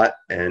a lot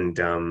and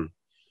I'm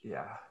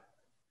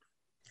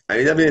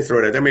going to throw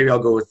it out there. Maybe I'll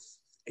go with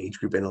age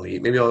group and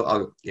elite. Maybe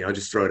I'll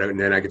just throw it out, and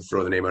then I can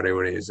throw the name out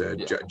anyway. Is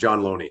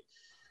John Loney,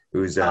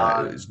 who's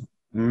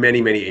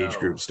many age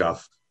group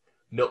stuff.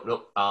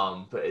 Nope.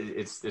 But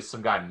it's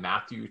some guy,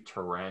 Matthew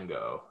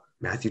Tarango.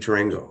 Matthew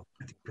Tarango.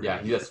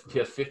 Yeah, he has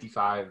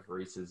 55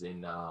 races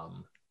in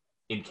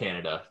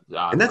Canada,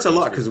 and that's a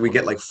lot because we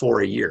get like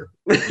 4 a year.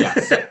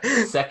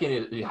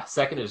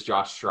 Second is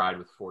Josh Stride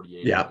with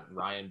 48. Yeah,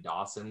 Ryan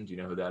Dawson. Do you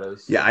know who that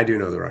is? Yeah, I do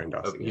know the Ryan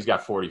Dawson. He's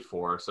got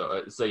 44.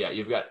 So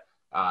you've got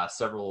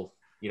several.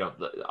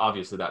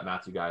 Obviously that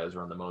Matthew guy has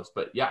run the most,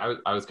 but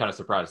I was kind of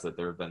surprised that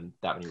there have been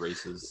that many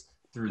races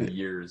through the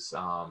years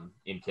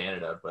in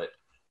Canada, but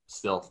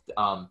still,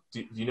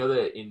 do you know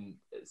that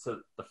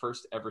the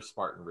first ever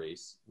Spartan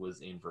race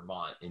was in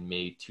Vermont in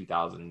May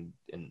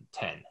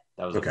 2010.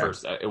 That was the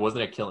first. It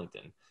wasn't at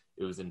Killington.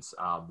 It was in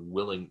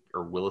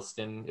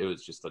Williston. It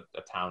was just a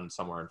town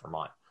somewhere in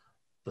Vermont.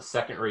 The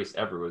second race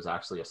ever was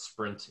actually a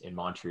sprint in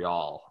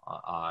Montreal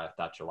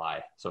that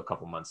July. So a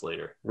couple months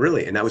later.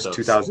 Really? And that was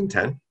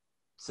 2010?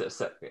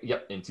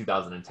 Yep, in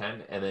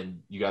 2010. And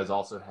then you guys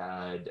also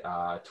had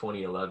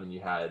 2011.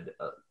 You had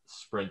a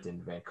sprint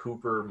in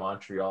Vancouver,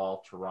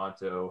 Montreal,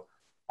 Toronto,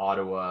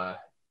 Ottawa,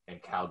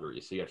 and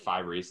Calgary. So you had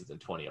 5 races in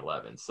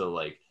 2011. So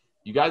like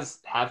you guys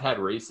have had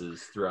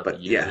races throughout the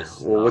years.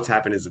 Yeah, well, what's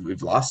happened is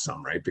we've lost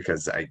some, right?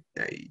 Because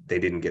they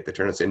didn't get the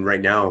turnouts, and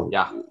right now,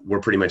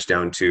 we're pretty much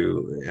down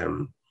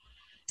to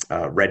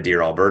Red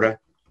Deer, Alberta,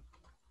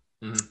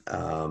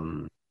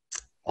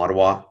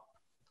 Ottawa,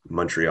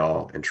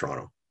 Montreal, and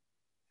Toronto.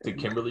 Did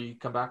Kimberly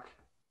come back?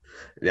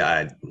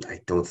 Yeah, I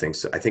don't think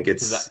so. I think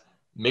it's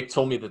Mick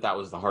told me that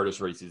was the hardest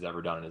race he's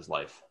ever done in his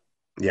life.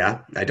 Yeah,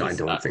 I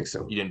don't think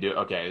so. You didn't do it?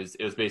 Okay.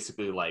 It was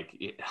basically like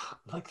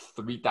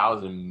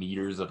 3,000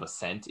 meters of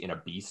ascent in a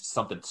beast,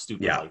 something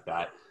stupid like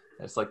that.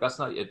 It's like, that's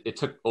not, it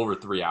took over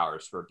 3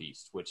 hours for a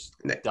beast, which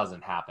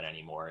doesn't happen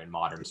anymore in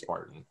modern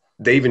Spartan.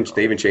 They even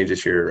changed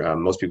this year.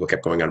 Most people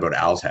kept going on about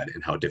Owl's Head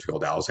and how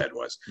difficult Owl's Head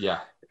was. Yeah.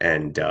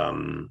 And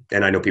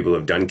I know people who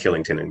have done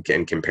Killington and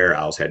can compare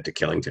Owl's Head to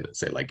Killington and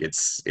say like,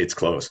 it's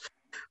close,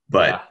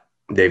 but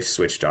they've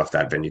switched off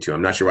that venue too.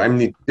 I'm not sure why. I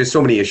mean, there's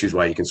so many issues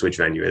why you can switch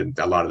venue, and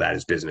a lot of that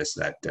is business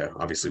that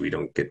obviously we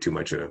don't get too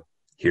much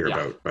hear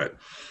about. But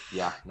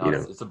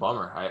it's a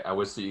bummer. I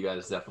wish that you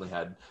guys definitely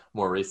had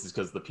more races,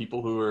 because the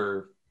people who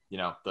are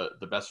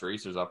the best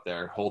racers up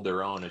there hold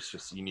their own. It's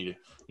just you need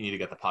to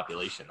get the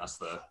population. That's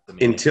the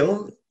main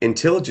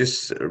until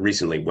just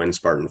recently, when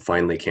Spartan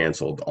finally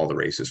canceled all the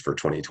races for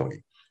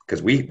 2020,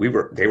 because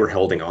they were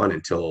holding on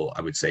until,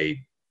 I would say,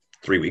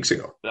 3 weeks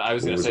ago. I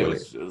was going to say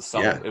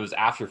it was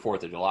after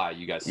 4th of July.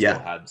 You guys still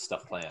had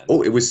stuff planned.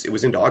 Oh, it was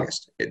into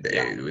August.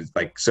 It was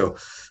like, so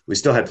we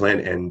still had planned,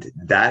 and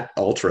that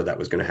ultra that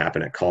was going to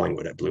happen at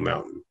Collingwood at Blue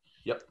Mountain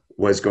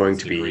was going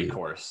to be a great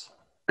course.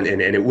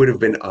 And it would have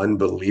been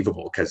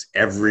unbelievable, because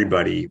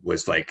everybody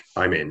was like,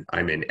 I'm in.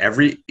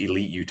 Every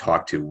elite you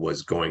talk to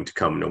was going to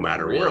come no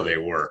matter where they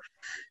were.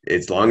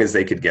 As long as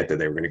they could get there,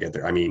 they were going to get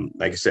there. I mean,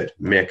 like I said,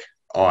 Mick,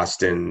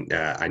 Austin,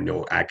 I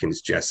know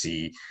Atkins,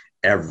 Jesse,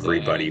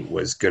 everybody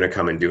was going to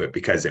come and do it,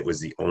 because it was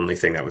the only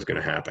thing that was going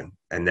to happen.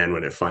 And then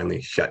when it finally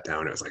shut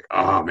down, it was like,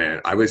 oh man,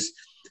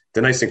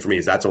 the nice thing for me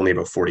is that's only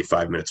about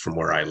 45 minutes from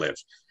where I live.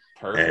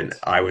 Perfect. And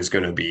I was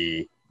going to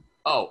be,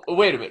 oh,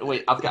 wait a minute.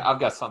 Wait, I've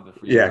got something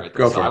for you. Yeah, right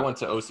there. Go for it. I went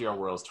to OCR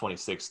Worlds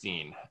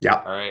 2016.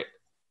 Yeah. All right.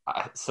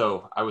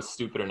 So I was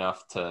stupid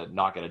enough to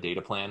not get a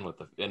data plan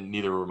and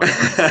neither were my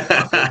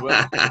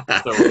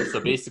friends. So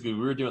basically we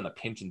were doing the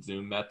pinch and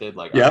zoom method.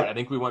 Like, right, I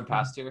think we went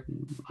past here.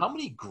 How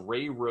many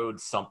gray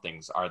road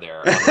somethings are there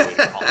on the way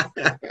to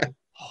Collingwood?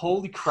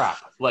 Holy crap.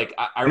 Like,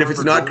 and if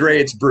it's not gray,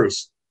 it's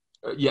Bruce.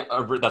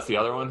 That's the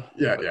other one.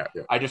 Yeah.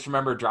 I just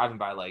remember driving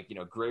by, like,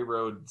 Gray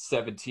Road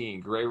 17,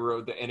 Gray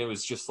Road, and it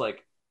was just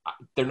like,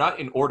 they're not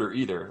in order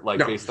either, like,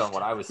 based on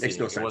what I was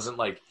seeing. It wasn't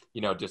like,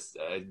 just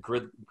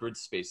grid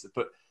space.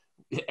 But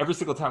every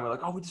single time we're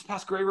like, oh, we just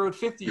passed Gray Road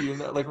 50, and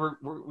like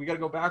we got to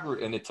go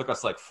backward. And it took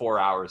us like 4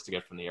 hours to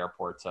get from the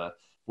airport to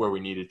where we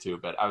neneeded to.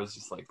 But I was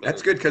just like,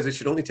 that's good, because it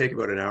should only take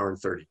about an hour and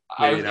 30,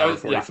 maybe an hour and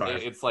 45. Yeah,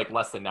 it's like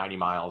less than 90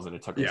 miles, and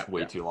it took us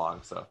way too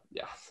long. So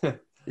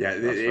Yeah,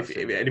 if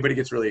anybody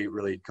gets really,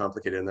 really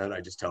complicated in that,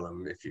 I just tell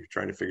them, if you're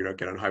trying to figure it out,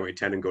 get on Highway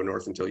 10 and go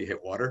north until you hit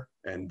water,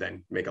 and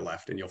then make a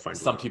left, and you'll find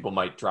some people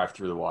might drive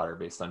through the water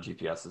based on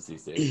GPSs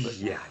these days. But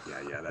yeah,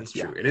 that's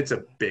true. And it's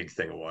a big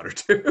thing of water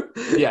too.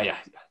 yeah.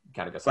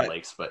 Kind of got some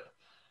lakes, but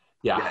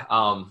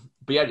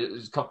but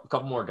just a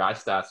couple more guy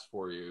stats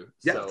for you.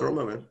 Yeah, throw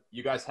them in.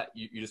 You guys,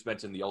 you just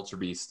mentioned the Ultra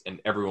Beast, and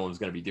everyone was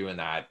going to be doing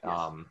that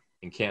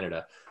in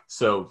Canada.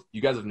 So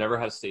you guys have never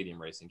had a stadium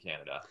race in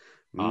Canada.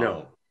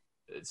 No.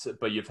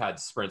 But you've had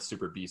Sprint,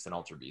 Super Beast, and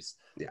Ultra Beast.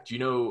 Yeah. Do you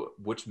know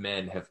which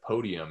men have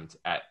podiumed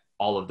at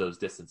all of those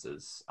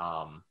distances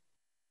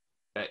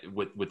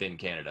within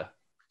Canada?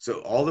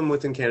 So all of them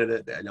within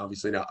Canada, and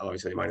obviously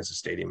minus a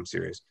stadium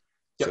series.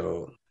 Yep.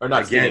 So, or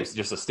not stadium,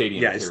 just a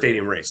stadium. Yeah,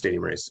 stadium race.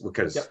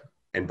 Because,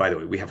 and by the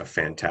way, we have a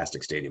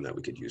fantastic stadium that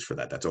we could use for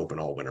that. That's open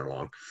all winter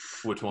long.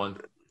 Which one?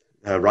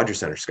 Rogers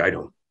Center,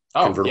 Skydome.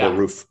 Oh, convertible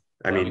roof.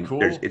 I mean,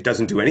 cool. It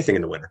doesn't do anything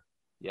in the winter.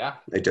 Yeah.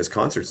 It does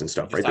concerts and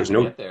stuff, right?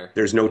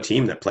 There's no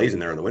team that plays in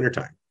there in the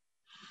wintertime.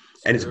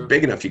 And it's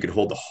big enough you could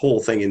hold the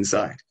whole thing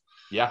inside.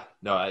 Yeah.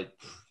 No, I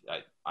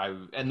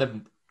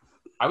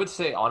would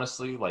say,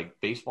 honestly, like,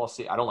 baseball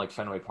I don't like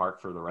Fenway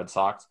Park for the Red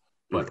Sox,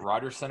 but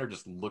Rogers Center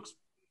just looks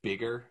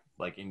bigger,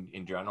 like,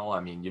 in general. I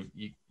mean,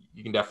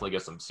 you can definitely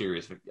get some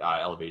serious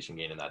elevation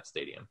gain in that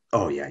stadium.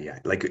 Oh yeah.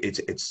 Like,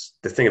 it's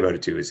the thing about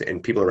it too is,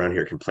 and people around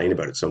here complain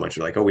about it so much.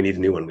 They're like, oh, we need a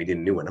new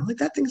one. I'm like,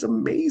 that thing's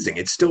amazing.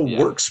 It still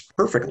works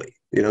perfectly.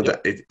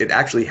 That it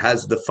actually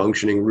has the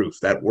functioning roof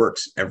that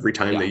works every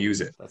time they use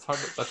it. That's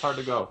hard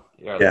to go.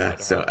 Yeah.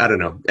 So I don't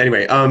know.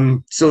 Anyway,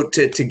 so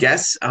to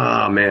guess,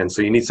 man,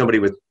 so you need somebody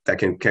that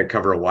can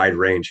cover a wide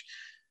range.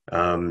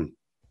 I'm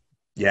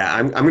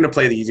going to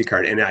play the easy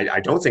card, and I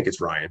don't think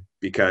it's Ryan,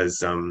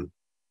 because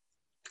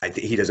I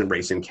think he doesn't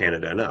race in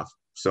Canada enough.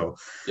 So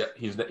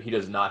he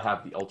does not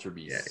have the Ultra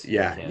Beast.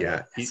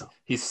 Yeah.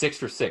 He's 6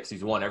 for 6.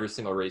 He's won every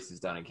single race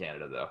he's done in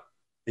Canada, though.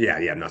 Yeah,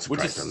 I'm not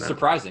surprised on that. Which is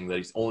surprising that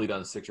he's only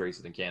done 6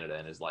 races in Canada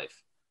in his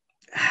life.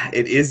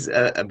 It is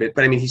a bit,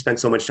 but I mean, he spent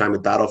so much time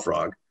with Battle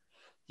Frog.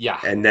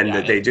 Yeah, and then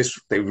they just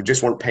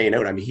weren't paying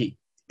out. I mean,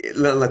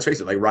 let's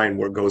face it, like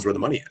Ryan goes where the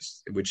money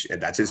is, which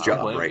that's his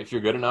job, right? If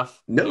you're good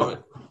enough,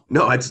 no,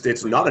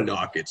 it's not a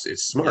knock. It's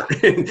smart.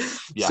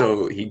 Yeah.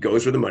 So he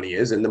goes where the money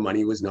is, and the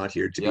money was not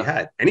here to be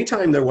had.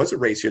 Anytime there was a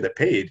race here that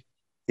paid,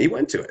 he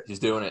went to it. He's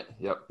doing it.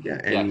 Yep.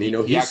 Yeah, and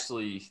he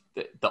actually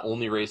the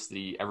only race that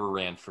he ever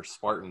ran for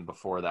Spartan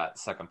before that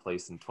second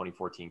place in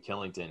 2014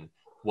 Killington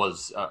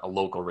was a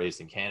local race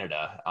in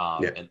Canada,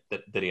 and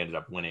that he ended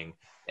up winning.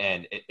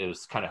 And it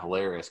was kind of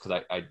hilarious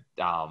because I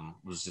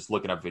was just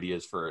looking up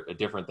videos for a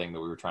different thing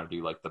that we were trying to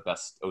do, like the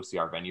best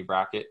OCR venue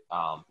bracket.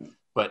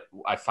 But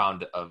I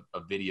found a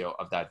video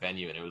of that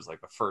venue, and it was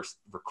like the first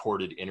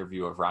recorded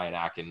interview of Ryan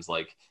Atkins,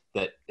 like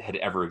that had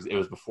ever. It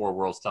was before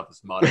World's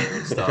Toughest Mudder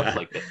and stuff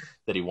like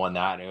that he won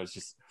that, and it was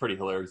just pretty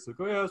hilarious. Like,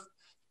 oh yeah, it's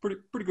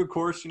pretty good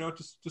course,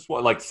 just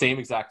what, like same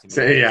exact to me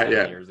 7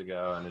 years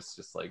ago, and it's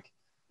just like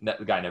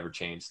the guy never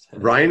changed.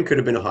 Ryan could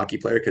have been a hockey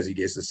player because he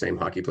gives the same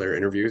hockey player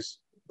interviews.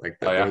 Like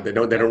they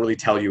don't really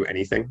tell you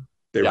anything.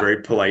 They're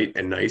very polite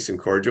and nice and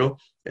cordial,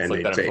 and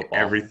like they say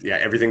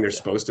everything they're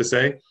supposed to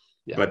say,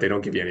 but they don't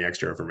give you any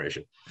extra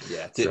information.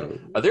 Yeah.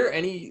 Are there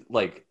any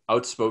like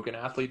outspoken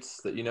athletes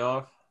that you know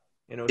of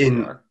in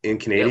OCR? In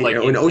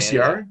Canadian, in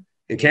OCR?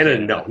 In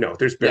Canada, no.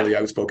 There's barely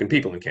outspoken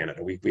people in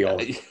Canada. We all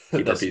keep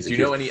our P's. Do you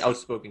know any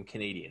outspoken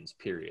Canadians?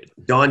 Period.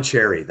 Don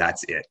Cherry,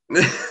 that's it.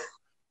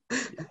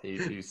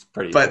 He's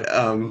pretty. But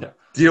and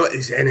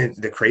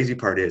the crazy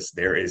part is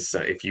there is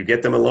if you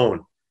get them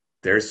alone.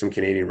 There's some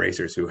Canadian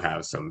racers who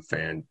have some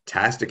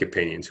fantastic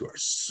opinions, who are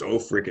so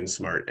freaking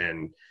smart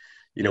and,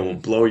 will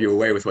blow you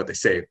away with what they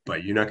say,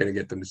 but you're not going to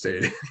get them to say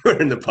it anywhere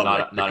in the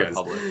public. Not in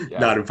public.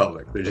 Not in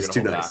public. They're just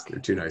too nice. They're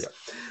too nice.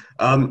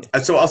 Yeah.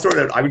 So I'll throw it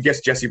out. I would guess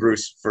Jesse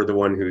Bruce for the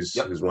one who's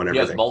won everything. He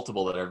has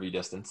multiple at every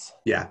distance.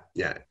 Yeah.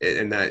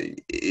 And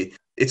it's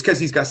because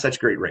he's got such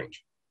great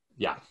range.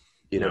 Yeah.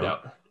 No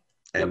doubt.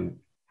 And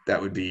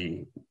that would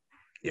be,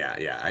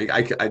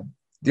 I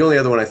the only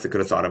other one I could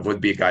have thought of would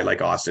be a guy like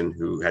Austin,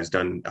 who has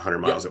done 100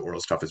 miles at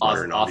World's Toughest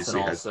Mudder, and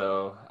obviously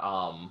also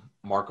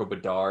Marco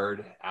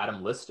Bedard,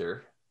 Adam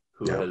Lister,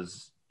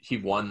 he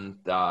won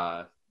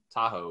the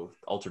Tahoe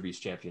Ultra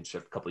Beast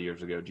Championship a couple of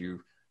years ago. Do you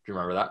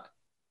remember that?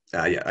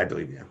 I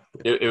believe.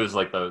 It was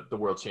like the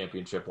World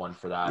Championship one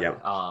for that. Yeah.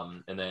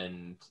 And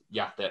then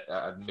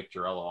Mick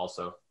Girello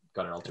also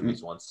got an Ultra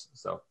Beast once.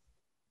 So.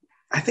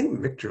 I think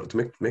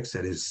Mick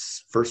said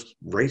his first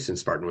race in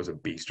Spartan was a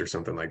beast or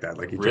something like that.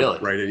 Like he really?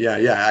 Jumped right in.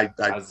 Yeah.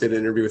 I did an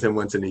interview with him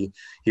once, and he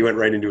went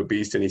right into a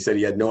beast, and he said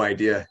he had no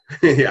idea.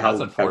 That's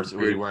unfortunate.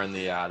 Was he wearing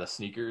the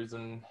sneakers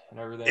and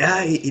everything?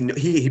 Yeah,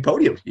 he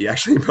podiumed. He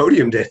actually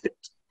podiumed it.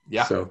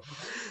 Yeah. So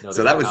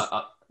that was.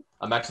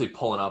 I'm actually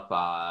pulling up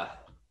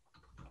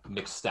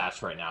Mick's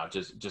stats right now.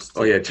 Just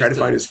try to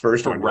find his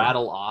first one.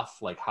 Rattle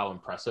off like how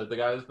impressive the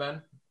guy has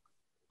been.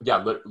 Yeah,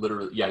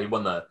 literally. Yeah, he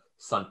won the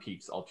Sun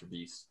Peaks Ultra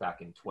Beast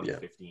back in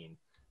 2015.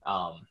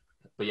 But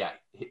yeah,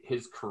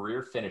 his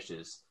career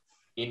finishes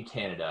in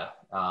Canada.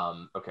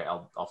 Okay,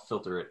 I'll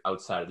filter it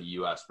outside of the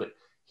US, but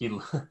he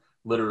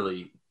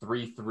literally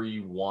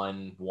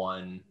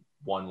 3-3-1-1-1-1-2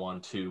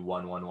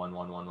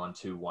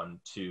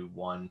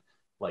 1-1-1-1-1-1-2-1-2-1,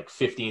 like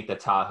 15th at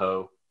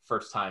Tahoe,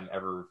 first time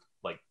ever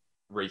like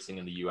racing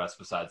in the US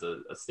besides a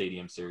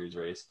stadium series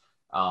race.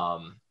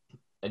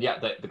 And yeah,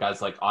 the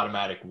guy's like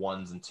automatic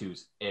ones and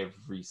twos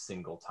every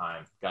single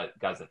time.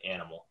 Guy's an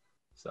animal.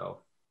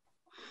 So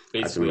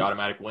basically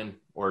automatic win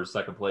or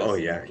second place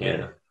in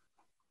Canada.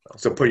 Yeah.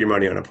 So put your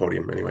money on a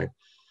podium anyway.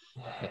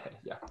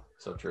 Yeah,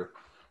 so true.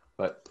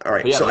 But all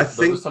right, yeah, so those, I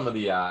think those are some of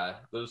the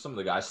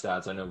guys'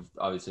 stats. I know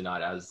obviously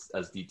not as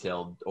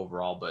detailed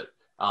overall, but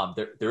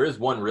there is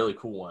one really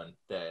cool one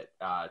that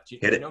do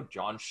you know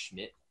John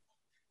Schmidt?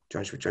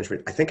 John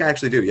Schmidt. I think I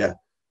actually do. Yeah.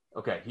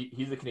 Okay,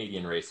 he's a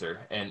Canadian racer,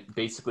 and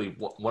basically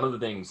one of the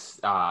things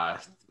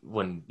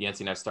when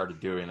Yancey and I started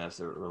doing this,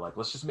 we're like,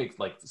 let's just make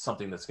like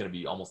something that's going to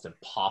be almost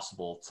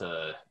impossible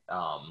to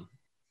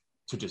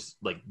just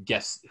like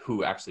guess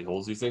who actually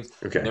holds these things.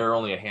 Okay. And there are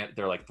only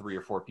there are like 3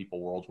 or 4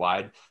 people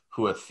worldwide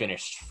who have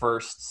finished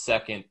first,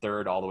 second,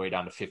 third, all the way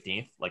down to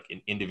 15th, like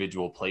an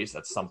individual place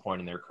at some point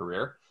in their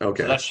career.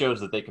 Okay. So that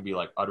shows that they can be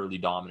like utterly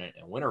dominant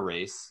and win a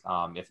race.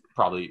 If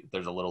probably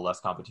there's a little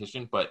less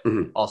competition, but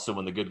also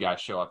when the good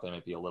guys show up, they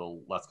might be a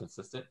little less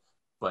consistent.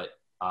 But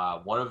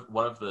one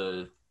of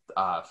the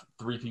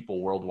 3 people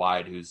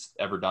worldwide who's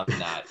ever done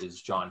that is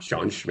John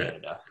Schmidt.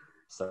 Canada.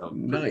 So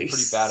nice.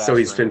 Pretty badass. So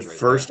he's been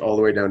first all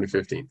the way down to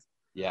 15th.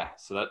 Yeah,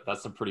 so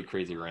that's some pretty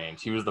crazy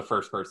range. He was the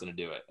first person to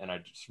do it, and I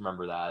just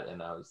remember that,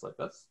 and I was like,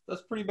 that's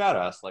pretty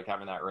badass, like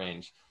having that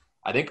range.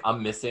 I think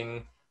I'm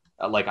missing,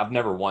 like I've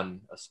never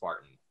won a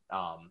Spartan,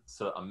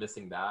 so I'm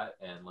missing that,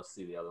 and let's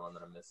see the other one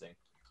that I'm missing.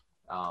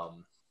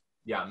 I'm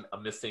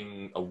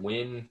missing a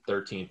win,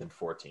 13th and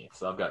 14th,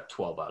 so I've got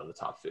 12 out of the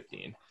top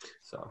 15.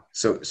 So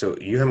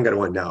you haven't got a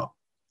win now.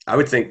 I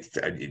would think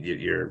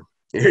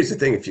here's the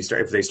thing: if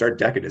they start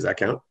decking, does that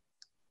count?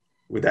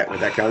 Would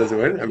that count as a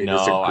win? I mean,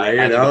 no, I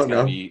think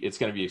it's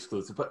going to be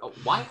exclusive. But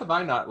why have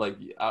I not, like,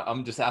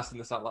 I'm just asking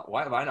this out loud.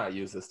 Why have I not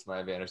used this to my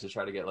advantage to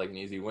try to get like an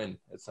easy win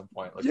at some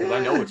point? Like, because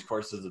I know which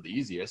courses are the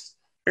easiest.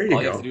 There you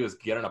All you go. have to do is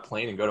get on a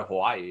plane and go to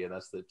Hawaii, and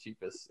that's the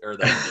cheapest, or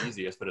the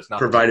easiest, but it's not.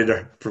 Provided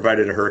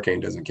a hurricane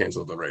doesn't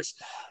cancel the race.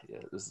 Yeah,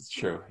 this is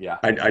true. Yeah,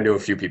 I know a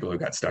few people who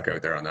got stuck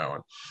out there on that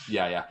one.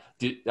 yeah.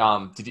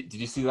 Did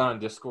you see that on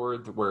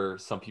Discord where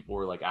some people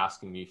were like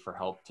asking me for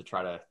help to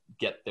try to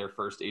get their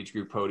first age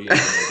group podium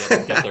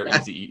and get their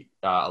easy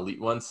elite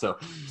ones? So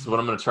what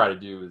I'm going to try to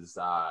do is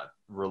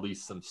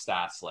release some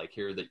stats. Like,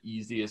 here are the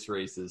easiest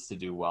races to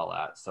do well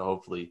at. So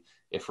hopefully,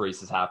 if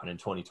races happen in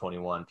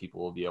 2021,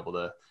 people will be able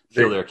to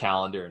fill their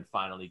calendar and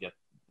finally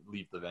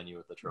leave the venue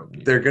with the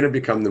trophy. They're going to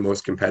become the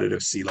most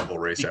competitive sea-level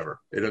race ever.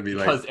 It'll be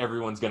because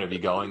everyone's going to be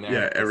going there.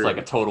 Yeah, it's like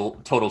a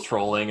total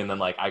trolling, and then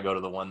like I go to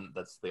the one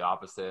that's the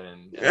opposite,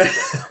 and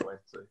that way.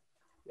 So,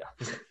 yeah.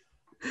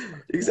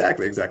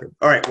 Exactly.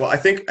 All right. Well, I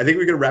think we're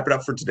going to wrap it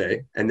up for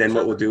today, and then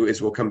what we'll do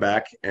is we'll come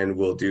back and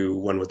we'll do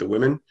one with the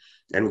women,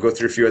 and we'll go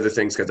through a few other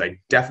things because I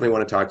definitely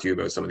want to talk to you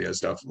about some of the other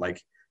stuff, like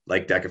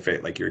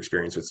DecaFit, like your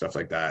experience with stuff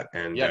like that,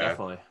 and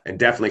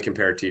definitely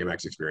compare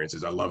TMX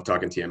experiences. I love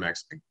talking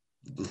TMX.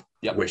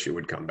 Wish it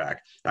would come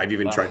back. I've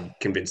even tried to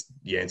convince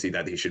Yancey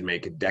that he should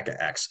make a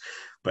Deca X,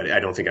 but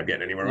I don't think I'm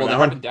getting anywhere. Well, they're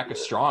having Deca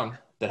Strong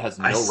that has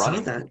no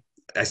running.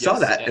 I saw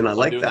that, and I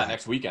like that.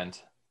 Next weekend.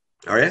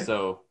 All right.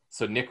 So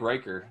Nick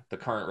Riker, the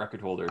current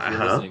record holder, if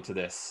you're listening to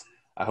this,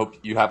 I hope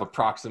you have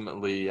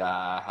approximately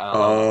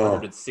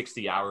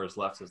 160 hours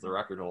left as the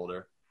record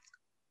holder.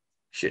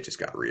 Shit just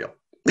got real.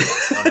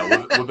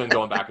 We've been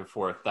going back and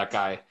forth. That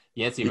guy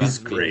Yancey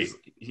messaged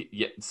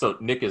me. So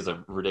Nick is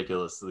a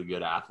ridiculously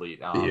good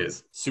athlete. He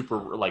is super.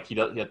 Like he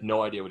had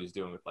no idea what he's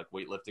doing with like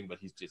weightlifting, but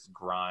he just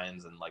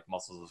grinds and like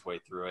muscles his way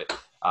through it.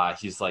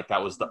 He's like,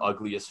 that was the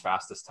ugliest,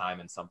 fastest time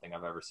in something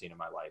I've ever seen in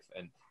my life,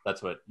 and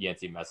that's what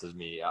Yancey messaged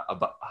me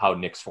about how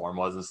Nick's form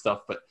was and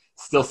stuff. But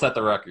still set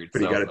the record.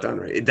 But he got it done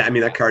right. I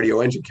mean, that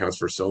cardio engine counts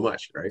for so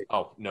much, right?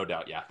 Oh, no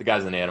doubt. Yeah, the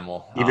guy's an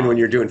animal. Even when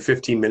you're doing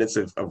 15 minutes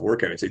of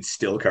workouts, it's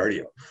still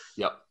cardio.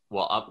 Yep.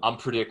 Well, I'm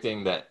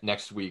predicting that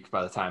next week,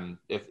 by the time,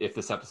 if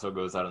this episode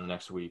goes out in the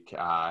next week,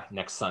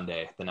 next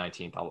Sunday, the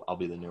 19th, I'll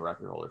be the new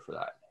record holder for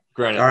that.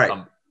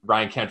 Granted,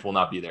 Ryan Kent will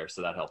not be there,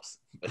 so that helps.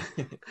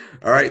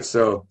 All right.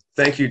 So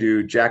thank you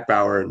to Jack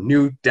Bauer,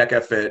 new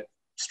DecaFit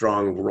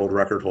Strong world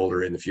record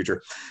holder in the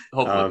future.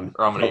 Hopefully,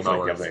 or I'm going to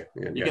email her.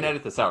 You can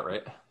edit this out,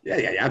 right?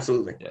 Yeah,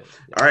 absolutely. Yeah.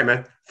 All right,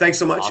 man. Thanks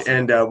so much.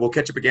 Awesome. And we'll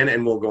catch up again,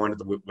 and we'll go into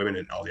the women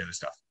and all the other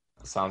stuff.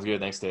 Sounds good.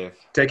 Thanks, Dave.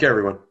 Take care,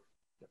 everyone.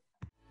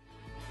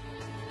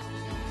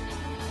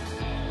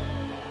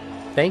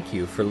 Thank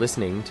you for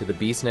listening to the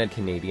BeastNet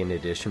Canadian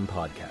Edition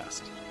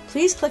podcast.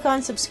 Please click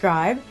on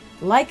subscribe,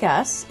 like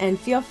us, and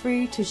feel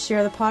free to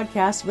share the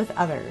podcast with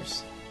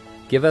others.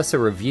 Give us a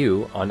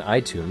review on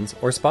iTunes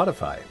or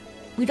Spotify.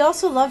 We'd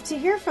also love to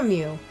hear from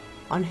you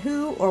on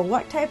who or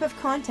what type of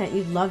content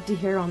you'd love to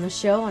hear on the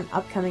show on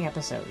upcoming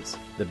episodes.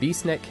 The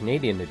BeastNet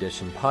Canadian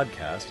Edition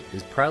podcast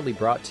is proudly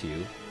brought to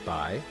you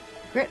by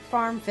Grit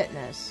Farm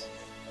Fitness.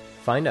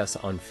 Find us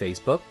on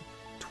Facebook,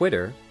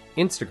 Twitter,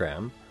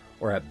 Instagram,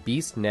 or at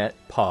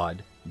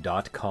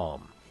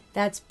beastnetpod.com.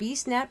 That's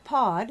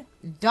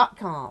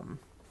beastnetpod.com.